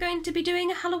 and we're going to be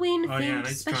doing a Halloween Oh yeah, I themed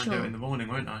need to try and special. do it in the morning,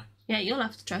 won't I? Yeah, you'll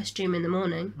have to try stream in the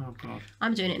morning. Oh god.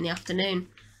 I'm doing it in the afternoon.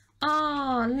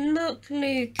 Oh, look,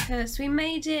 Lucas, we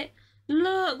made it.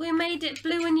 Look, we made it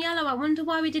blue and yellow. I wonder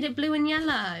why we did it blue and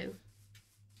yellow.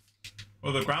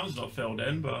 Well, the ground's not filled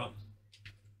in, but...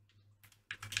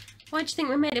 Why do you think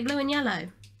we made it blue and yellow?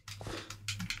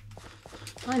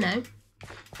 I know.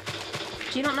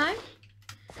 Do you not know?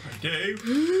 I do.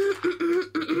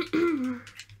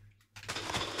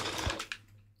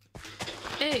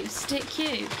 Ooh, stick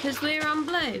you, because we're on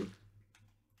blue.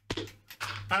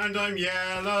 And I'm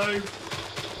yellow.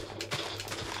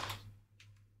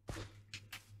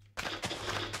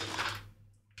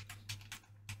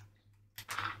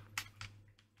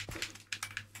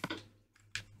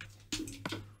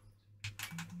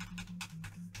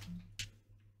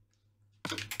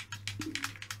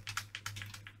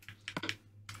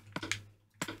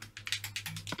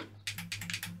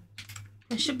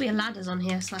 There should be a ladders on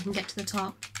here so I can get to the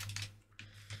top.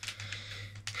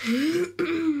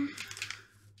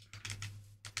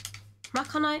 Why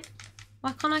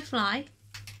can't I fly?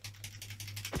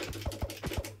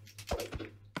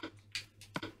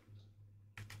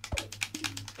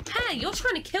 Hey, you're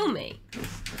trying to kill me.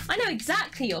 I know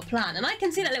exactly your plan, and I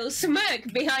can see that little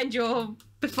smirk behind you,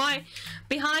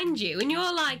 and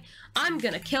you're like, I'm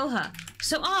gonna kill her.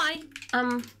 So no,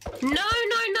 I'm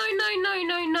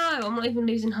not even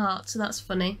losing heart, so that's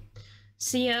funny.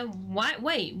 See ya.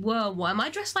 Wait, whoa, what? Am I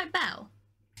dressed like Belle?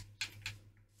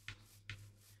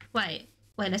 Wait,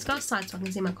 let's go outside so I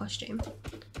can see my costume.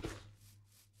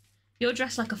 You're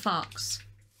dressed like a fox.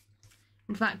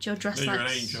 In fact, you're dressed like... You're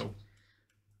an angel.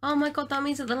 Oh my god, that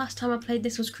means that the last time I played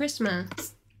this was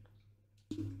Christmas.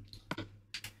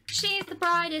 She's the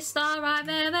brightest star I've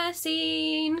ever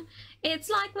seen. It's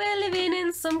like we're living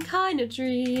in some kind of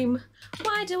dream.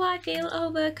 Why do I feel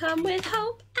overcome with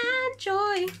hope and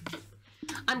joy?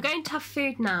 I'm going to have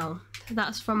food now.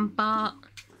 That's from Bama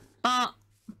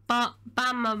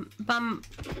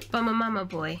Mama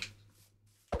Boy.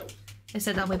 They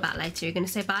said they'll be back later. You're going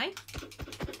to say bye?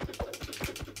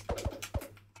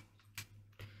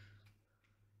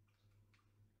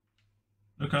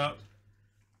 Look up.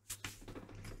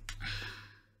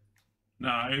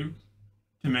 No.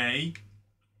 To me.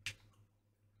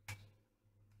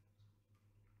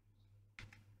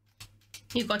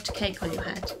 You got a cake on your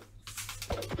head.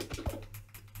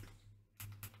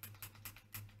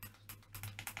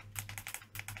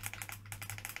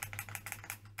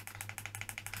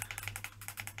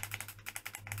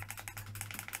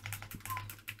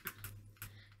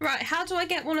 Right, how do I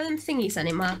get one of them thingies then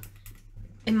in my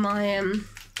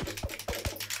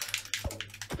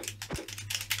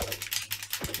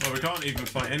Well, we can't even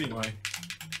fight anyway.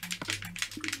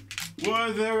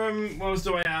 What else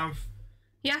do I have?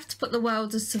 You have to put the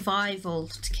world as survival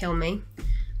to kill me.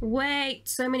 Wait,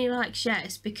 so many likes. Yeah,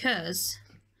 it's because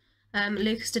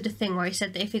Lucas did a thing where he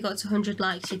said that if he got to 100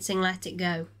 likes, he'd sing Let It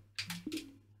Go.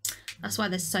 That's why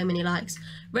there's so many likes.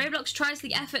 Roblox tries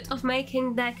the effort of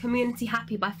making their community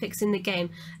happy by fixing the game.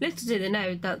 Little do they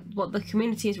know that what the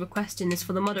community is requesting is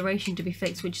for the moderation to be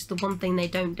fixed, which is the one thing they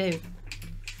don't do.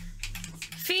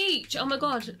 Feach! Oh my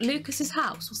god, Lucas's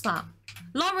house. What's that?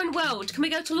 Lauren World. Can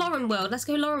we go to Lauren World? Let's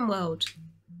go Lauren World.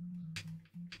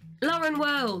 Lauren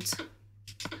World.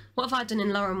 What have I done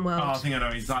in Lauren World? Oh, I think I know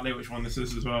exactly which one this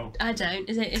is as well. I don't.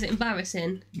 Is it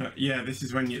embarrassing? No, yeah, this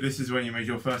is when you made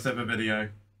your first ever video.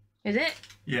 Is it?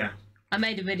 Yeah. I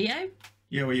made a video.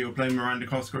 Yeah, where you were playing Miranda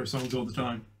Cosgrove songs all the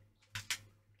time.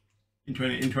 In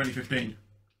 2015.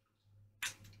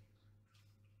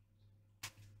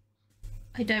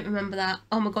 I don't remember that.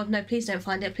 Oh my god, no, please don't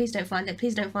find it. Please don't find it.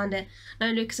 Please don't find it.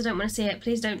 No, Lucas, I don't want to see it.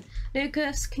 Please don't.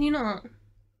 Lucas, can you not?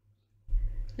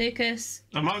 Lucas.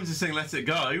 I'm having to sing Let It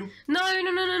Go.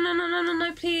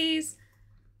 No, please.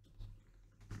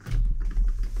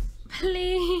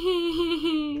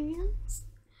 Please.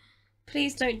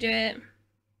 Please don't do it.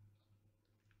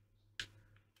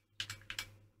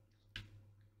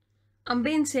 I'm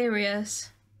being serious.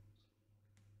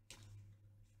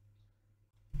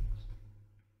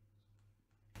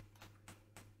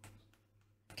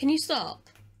 Can you stop?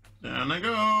 Down I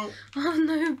go. Oh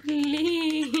no,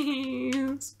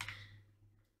 please.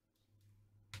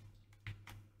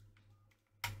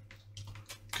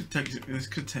 This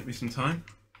could take me some time.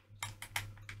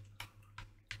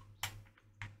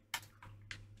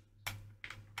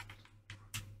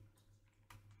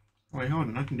 Wait, hold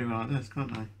on, I can do it like this,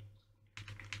 can't I?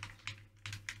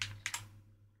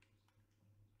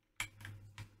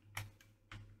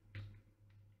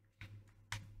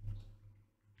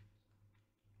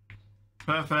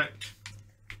 Perfect.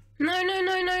 No.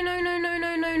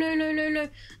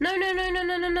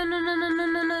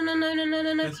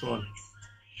 This one.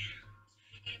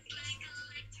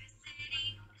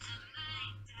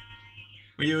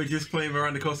 Well, you were just playing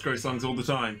Miranda Cosgrove songs all the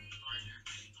time.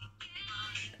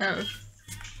 Oh.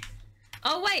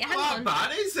 Oh wait, hang on. Not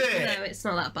bad, is it? No, it's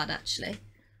not that bad actually.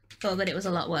 Thought that it was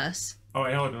a lot worse. Oh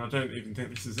wait, hold on. I don't even think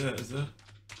this is it, is it?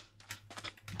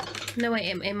 No wait,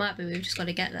 it might be. We've just got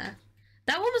to get there.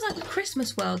 That one was like a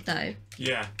Christmas world though.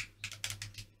 Yeah.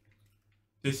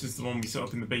 This is the one we set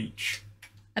up in the beach.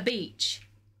 A beach.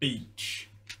 Beach.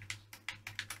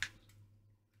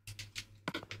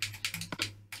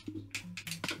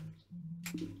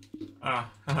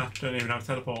 Don't even have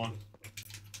teleport on.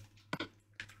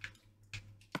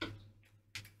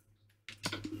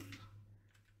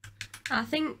 I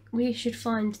think we should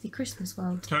find the Christmas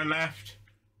world. Turn left.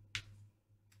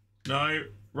 No,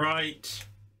 right.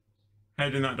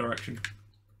 Head in that direction.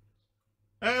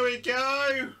 There we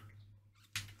go.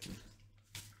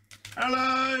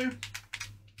 Hello.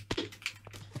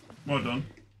 Well done.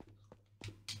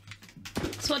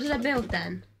 So what did I build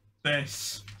then?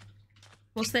 This.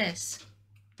 What's this?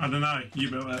 I don't know. You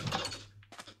built it.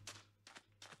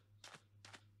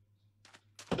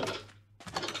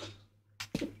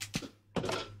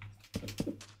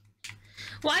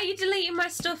 Why are you deleting my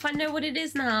stuff? I know what it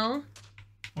is now.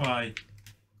 Why?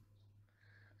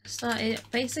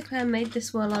 Basically I made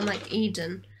this while I'm like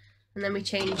Eden. and then we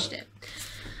changed it.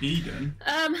 Eden?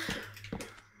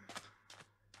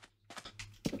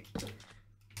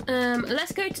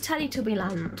 Let's go to Teletubby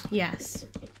Land. Yes.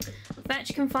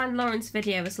 Fetch can find Lauren's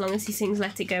video as long as he sings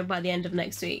Let It Go by the end of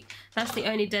next week. That's the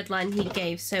only deadline he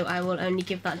gave, so I will only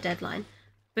give that deadline.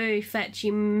 Boo, Fetch,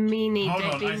 you meanie,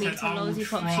 don't do me to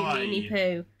lollipops, you meanie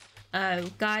poo. Oh,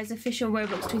 guys, official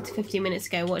Roblox tweeted 15 minutes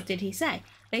ago. What did he say?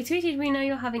 They tweeted, we know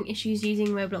you're having issues using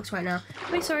Roblox right now.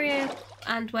 We're sorry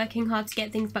and working hard to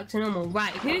get things back to normal.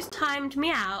 Right, who's timed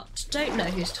me out? Don't know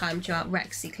who's timed you out,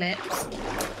 Rexy Clips.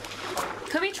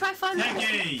 Can we try find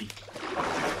Peggy!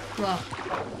 What?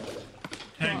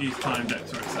 Peggy's timed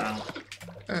XXL.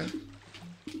 Oh.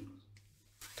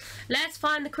 Let's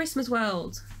find the Christmas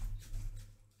world.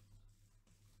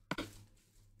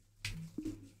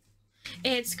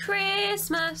 It's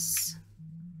Christmas.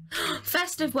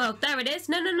 Festive world. There it is.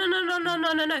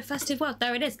 No. Festive world.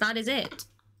 There it is. That is it.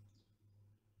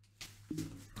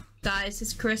 Guys,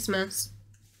 it's Christmas.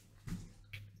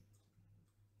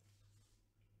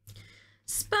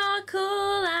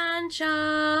 Sparkle and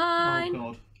shine.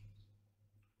 Oh, God.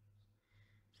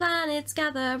 Planets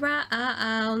gather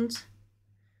round.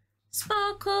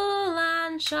 Sparkle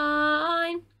and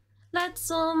shine.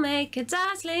 Let's all make a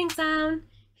dazzling sound.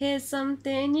 Here's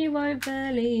something you won't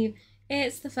believe.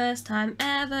 It's the first time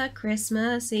ever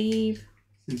Christmas Eve.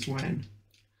 Since when?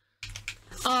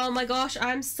 Oh my gosh,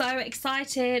 I'm so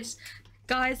excited.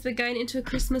 Guys, we're going into a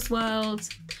Christmas world.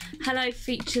 Hello,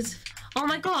 features. Oh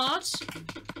my god,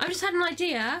 I just had an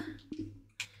idea.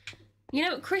 You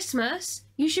know, at Christmas,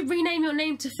 you should rename your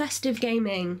name to Festive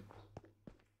Gaming.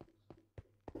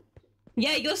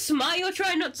 Yeah, you're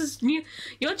trying not to.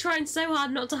 You're trying so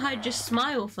hard not to hide your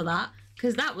smile for that,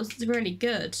 because that was really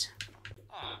good.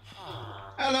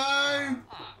 Hello.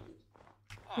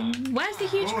 Where's the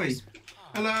huge? Oi.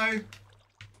 Hello.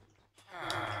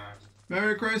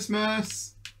 Merry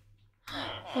Christmas.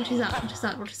 What is that? What is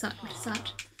that? What is that? What is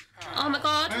that? Oh my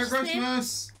god! Merry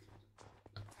Christmas.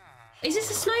 Is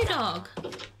this a snow dog?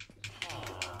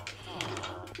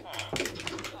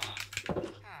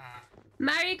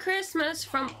 Merry Christmas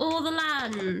from all the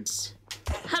land.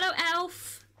 Hello,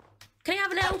 elf. Can I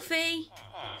have an elfie?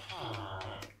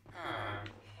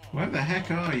 Where the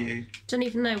heck are you? Don't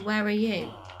even know. Where are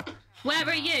you? Where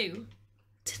are you?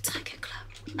 To Tiger Club.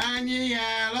 And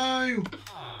yellow.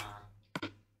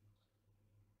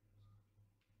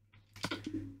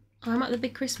 I'm at the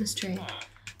big Christmas tree.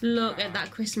 Look at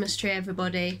that Christmas tree,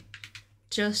 everybody.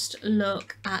 Just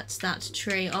look at that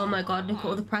tree. Oh my god, look at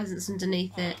all the presents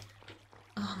underneath it.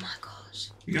 Oh my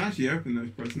gosh. You can actually open those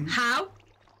presents. How?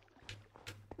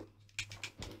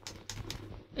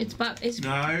 It's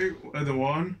No, other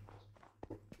one.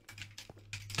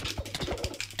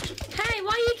 Hey,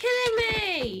 why are you killing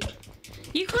me?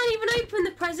 You can't even open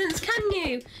the presents, can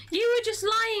you? You were just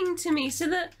lying to me so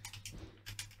that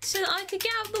I could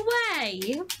get out of the way.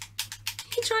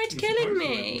 He tried killing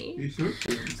me.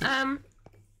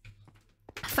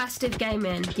 Festive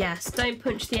Gaming, yes. Don't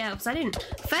punch the elves. I didn't.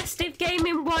 Festive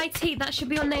Gaming YT. That should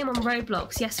be your name on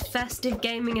Roblox. Yes, Festive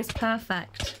Gaming is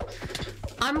perfect.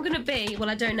 I'm gonna be. Well,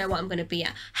 I don't know what I'm gonna be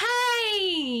at.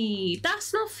 Hey,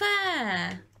 that's not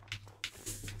fair.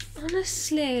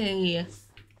 Honestly.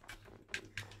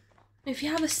 If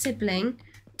you have a sibling,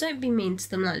 don't be mean to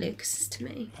them like Lucas is to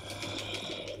me.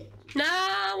 No,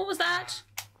 what was that?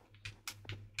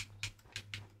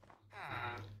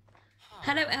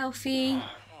 Hello, Elfie.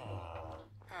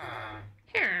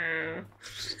 Here.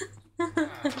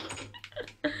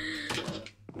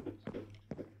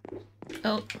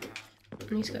 Oh,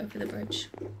 I need to go over the bridge.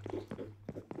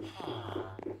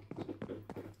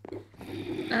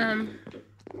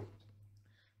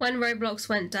 When Roblox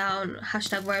went down,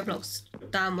 hashtag Roblox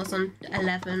down was on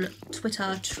 11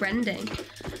 Twitter trending.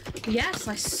 Yes,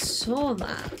 I saw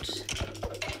that.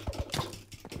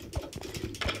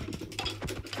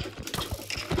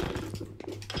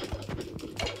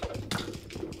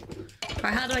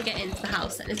 Right, how do I get into the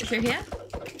house then? Is it through here?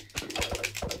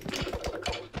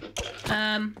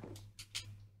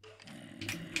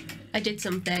 I did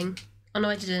something. Oh no,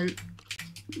 I didn't.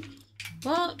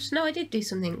 What? No, I did do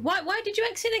something. Why did you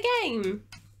exit the game?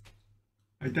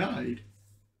 I died.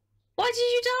 Why did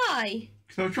you die?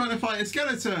 Because I was trying to fight a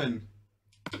skeleton.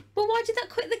 Well, why did that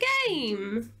quit the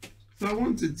game? So I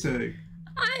wanted to.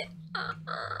 I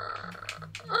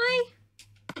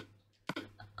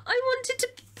wanted to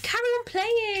carry on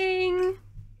playing.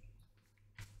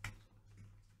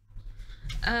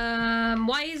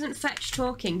 Why isn't Fetch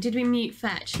talking? Did we mute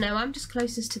Fetch? No, I'm just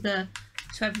closest to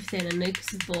everything, and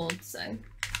Lucas is bored, so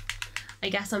I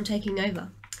guess I'm taking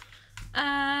over.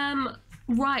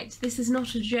 Right, this is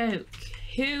not a joke.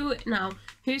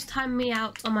 Who's timing me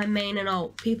out on my main and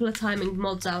alt? People are timing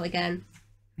mods out again.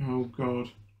 Oh god.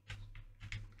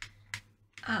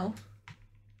 Ow.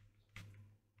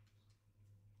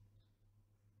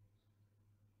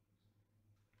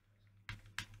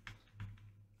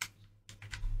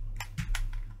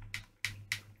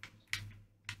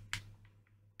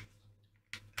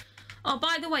 Oh,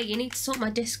 by the way, you need to sort my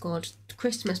Discord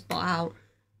Christmas bot out.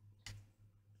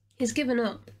 He's given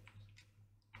up.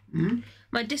 Hmm?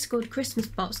 My Discord Christmas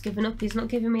bot's given up. He's not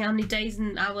giving me how many days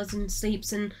and hours and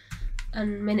sleeps and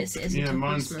minutes it is Yeah, until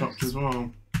mine Christmas. stopped as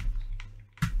well.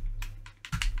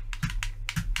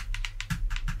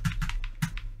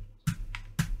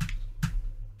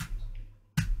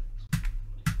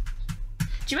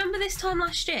 Do you remember this time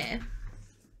last year?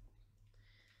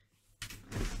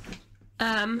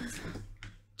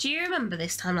 Do you remember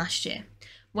this time last year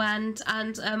when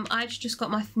I just got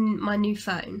my new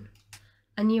phone,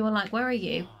 and you were like, "Where are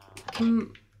you?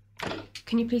 Can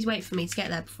you please wait for me to get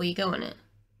there before you go on it?"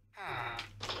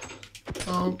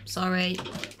 Oh, sorry,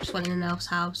 just went in an elf's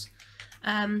house.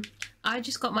 I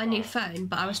just got my new phone,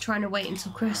 but I was trying to wait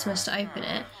until Christmas to open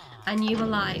it, and you were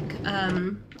like,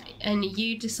 and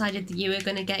you decided that you were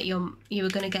gonna get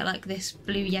like this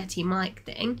Blue Yeti mic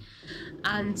thing,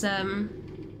 and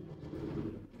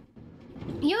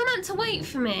you were meant to wait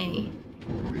for me.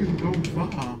 We've gone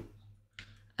far.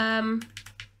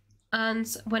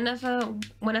 And whenever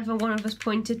one of us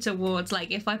pointed towards, like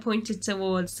if I pointed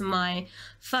towards my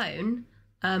phone,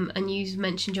 and you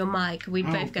mentioned your mic, we'd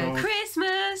both go, God.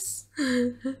 Christmas!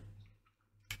 Is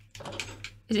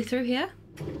it through here?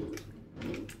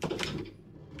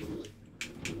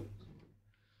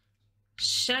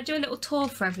 Should I do a little tour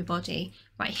for everybody?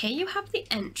 Right, here you have the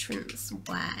entrance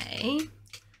way.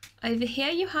 Over here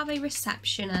you have a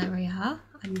reception area,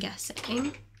 I'm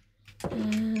guessing.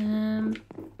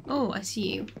 Oh, I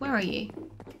see you. Where are you?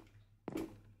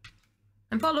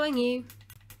 I'm following you.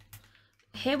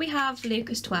 Here we have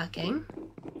Lucas twerking.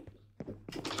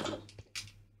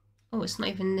 Oh, it's not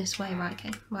even this way. Right,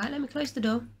 okay. Right, let me close the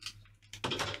door.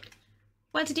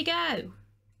 Where did he go?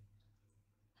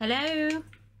 Hello?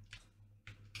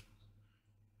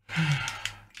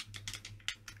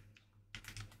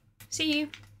 See you.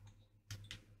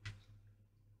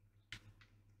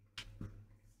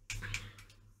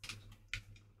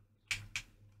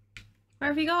 Where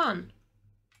have you gone?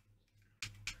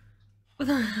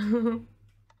 Where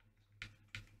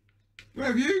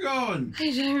have you gone?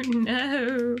 I don't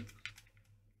know.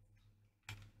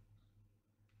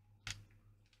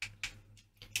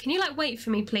 Can you like wait for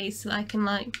me please so that I can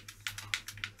like...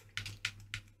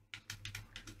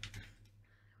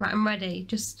 Right, I'm ready.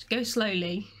 Just go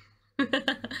slowly.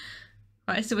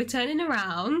 Right, so we're turning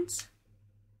around.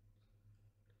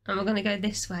 And we're gonna go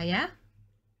this way, yeah?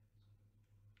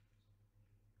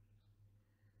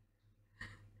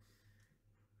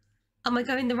 Am I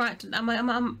going the right? Am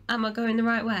I going the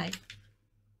right way?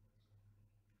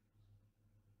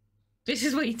 This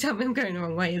is what you tell me I'm going the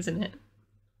wrong way, isn't it?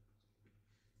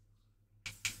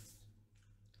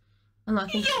 Oh, no,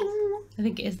 I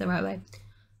think it is the right way.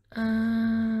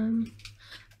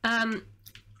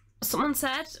 Someone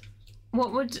said,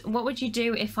 what would you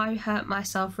do if I hurt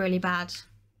myself really bad?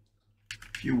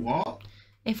 You what?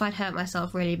 If I'd hurt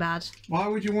myself really bad. Why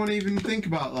would you want to even think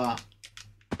about that?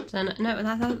 So,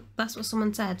 no, that's what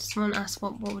someone said. Someone asked,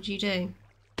 what would you do?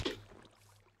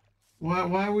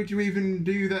 Why would you even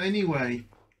do that anyway?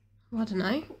 I don't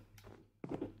know.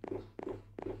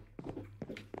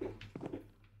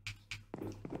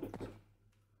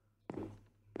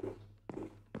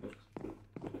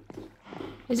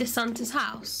 Is this Santa's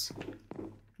house?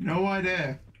 No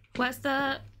idea. Where's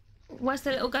the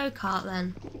little go-kart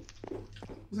then? It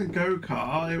wasn't a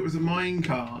go-kart, it was a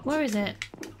minecart. Where is it?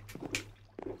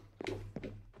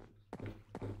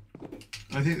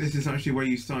 I think this is actually where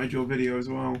you started your video as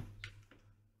well.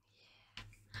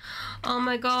 Oh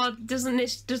my god, doesn't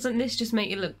this just make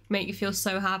you feel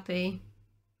so happy?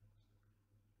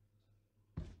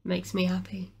 Makes me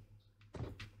happy.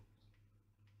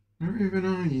 Where even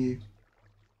are you?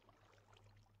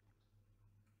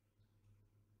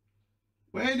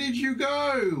 Where did you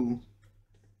go?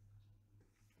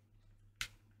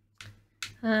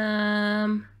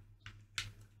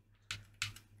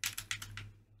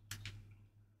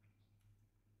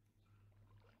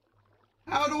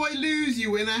 How do I lose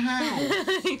you in a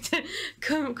house?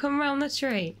 come round the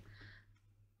tree.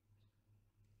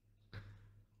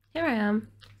 Here I am.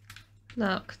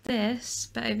 Look, this,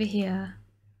 but over here.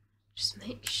 Just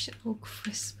make shit all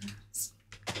Christmas.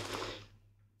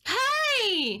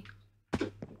 Hey!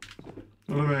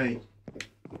 Follow me.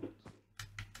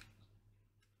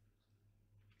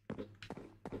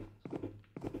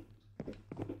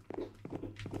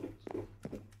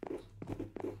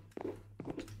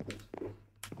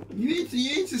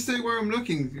 you need to stay where I'm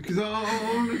looking because I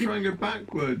want to try and go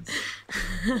backwards.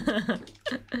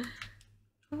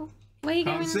 Where are you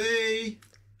going? Can't see.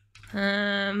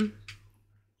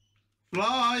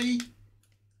 Fly.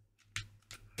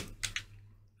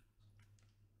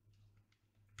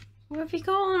 Where have you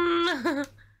gone?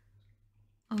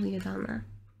 Oh, you're down there.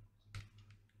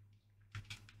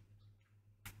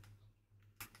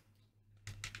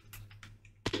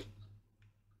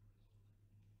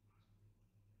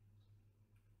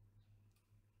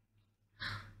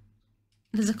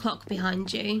 There's a clock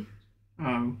behind you.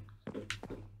 Oh.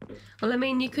 Well, I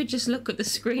mean, you could just look at the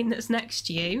screen that's next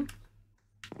to you.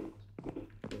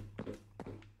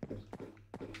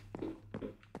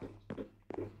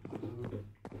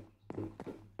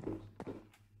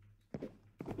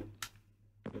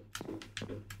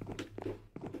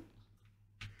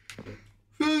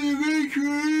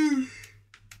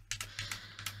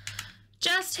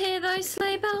 Just hear those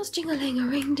sleigh bells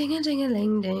jingling-a-ring,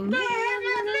 ding-a-ding-a-ling-ding.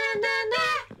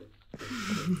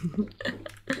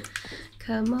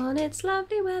 Come on, it's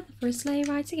lovely weather for a sleigh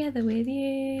ride together with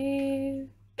you.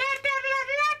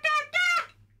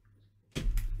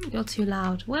 You're too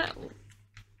loud. What?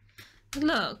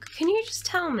 Look, can you just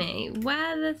tell me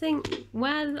where the thing,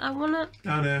 where I wanna...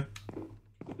 Down there.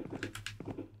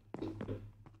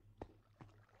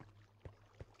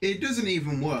 It doesn't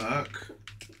even work.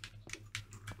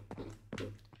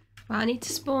 Well, I need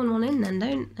to spawn one in then,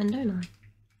 don't I?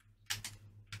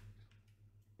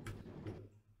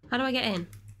 How do I get in?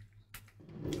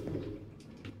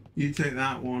 You take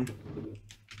that one.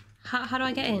 How do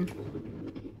I get in?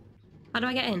 How do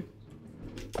I get in?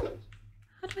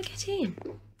 How do I get in?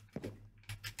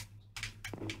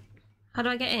 How do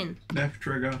I get in? Left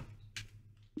trigger.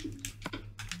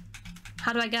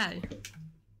 How do I go?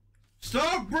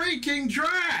 Stop breaking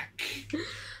track!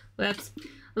 Whoops.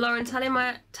 Lauren, tell him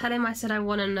I said I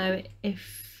want to know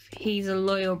if he's a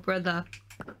loyal brother.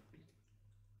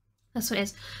 That's what it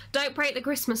is. Don't break the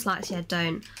Christmas lights. Yeah,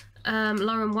 don't.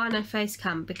 Lauren, why no face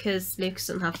cam? Because Lucas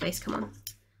doesn't have face cam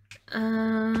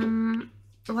on.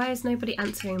 Why is nobody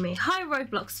answering me? Hi,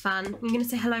 Roblox fan. You're going to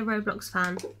say hello, Roblox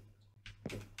fan?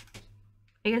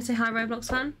 Are you going to say hi, Roblox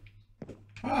fan?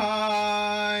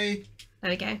 Hi!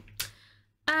 There we go.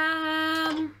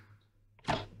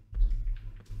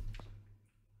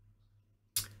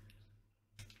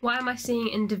 Why am I seeing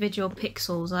individual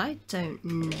pixels? I don't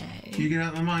know. Can you get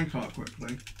out of the minecart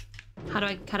quickly? How do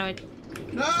I...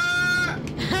 Ah!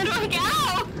 How do I get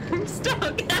out? I'm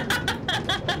stuck.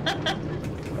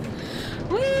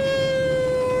 Whee!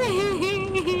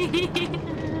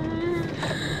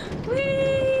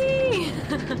 Whee!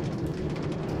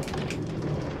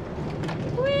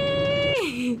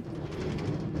 Whee!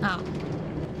 Oh.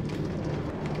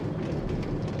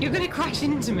 You're gonna crash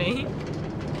into me.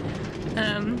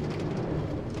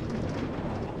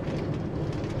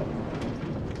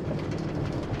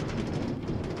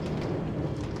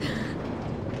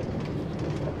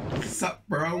 Sup,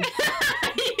 bro? You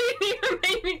didn't even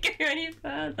make me go any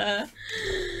further.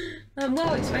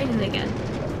 Wow, it's raining again.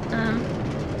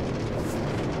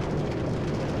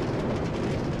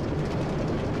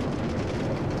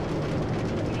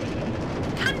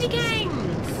 Candy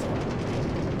games!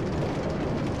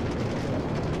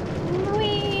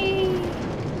 Whee!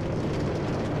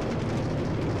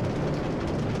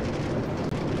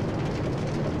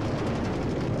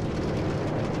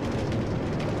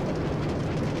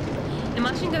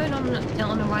 Imagine going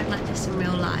on a ride like this in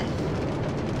real life.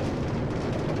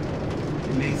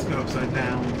 It needs to go upside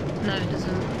down. No, it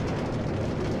doesn't.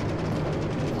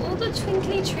 All the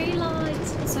twinkly tree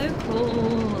lights. It's so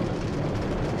cool.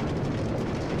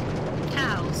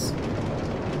 Cows.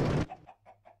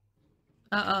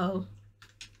 Uh-oh.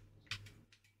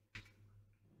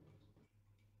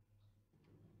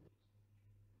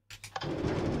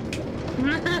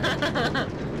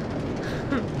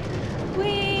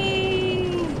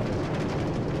 Whee!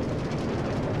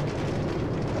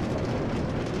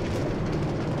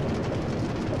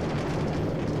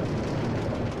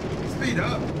 Speed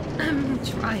up. I'm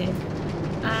trying.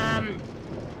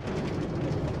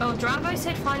 Oh, Dravo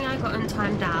said finally I got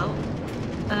untimed out.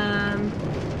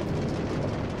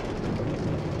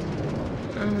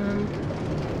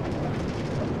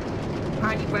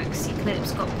 Apparently Rexy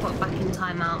clips got put back in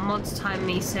timeout. Mods time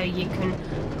me so you can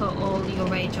put all your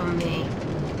rage on me.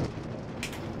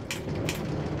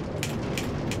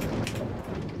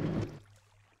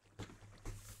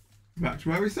 Back to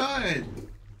where we started.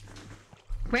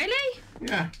 Really?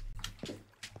 Yeah.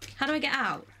 How do I get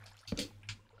out?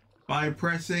 By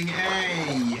pressing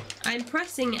A. I'm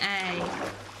pressing A.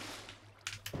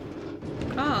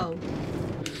 Oh.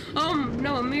 Oh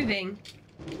no, I'm moving.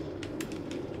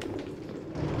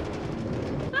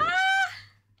 Ah!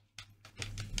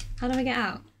 How do I get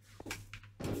out?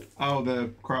 Oh,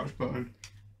 the crouch button.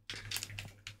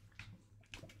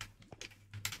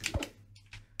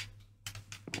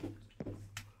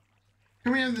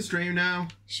 Can we end the stream now?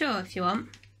 Sure, if you want.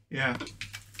 Yeah.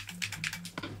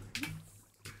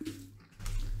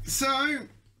 So,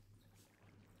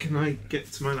 can I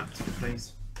get to my laptop,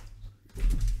 please?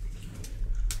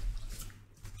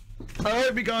 I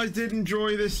hope you guys did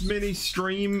enjoy this mini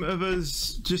stream of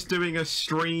us just doing a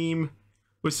stream.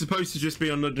 We're supposed to just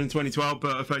be on London 2012,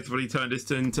 but effectively turned this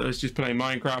into us just playing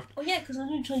Minecraft. Oh yeah, because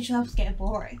London 2012 is getting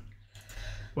boring.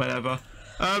 Whatever.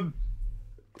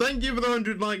 Thank you for the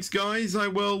 100 likes, guys. I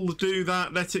will do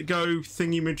that let it go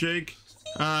thingy-majig.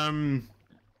 And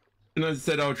as I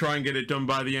said, I'll try and get it done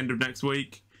by the end of next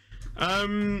week.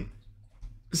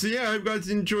 So yeah, I hope you guys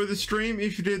enjoy the stream.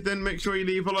 If you did, then make sure you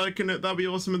leave a like on it. That'd be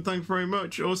awesome, and thanks very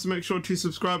much. Also, make sure to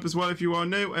subscribe as well if you are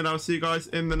new, and I'll see you guys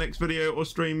in the next video or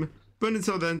stream. But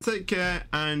until then, take care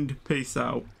and peace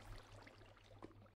out.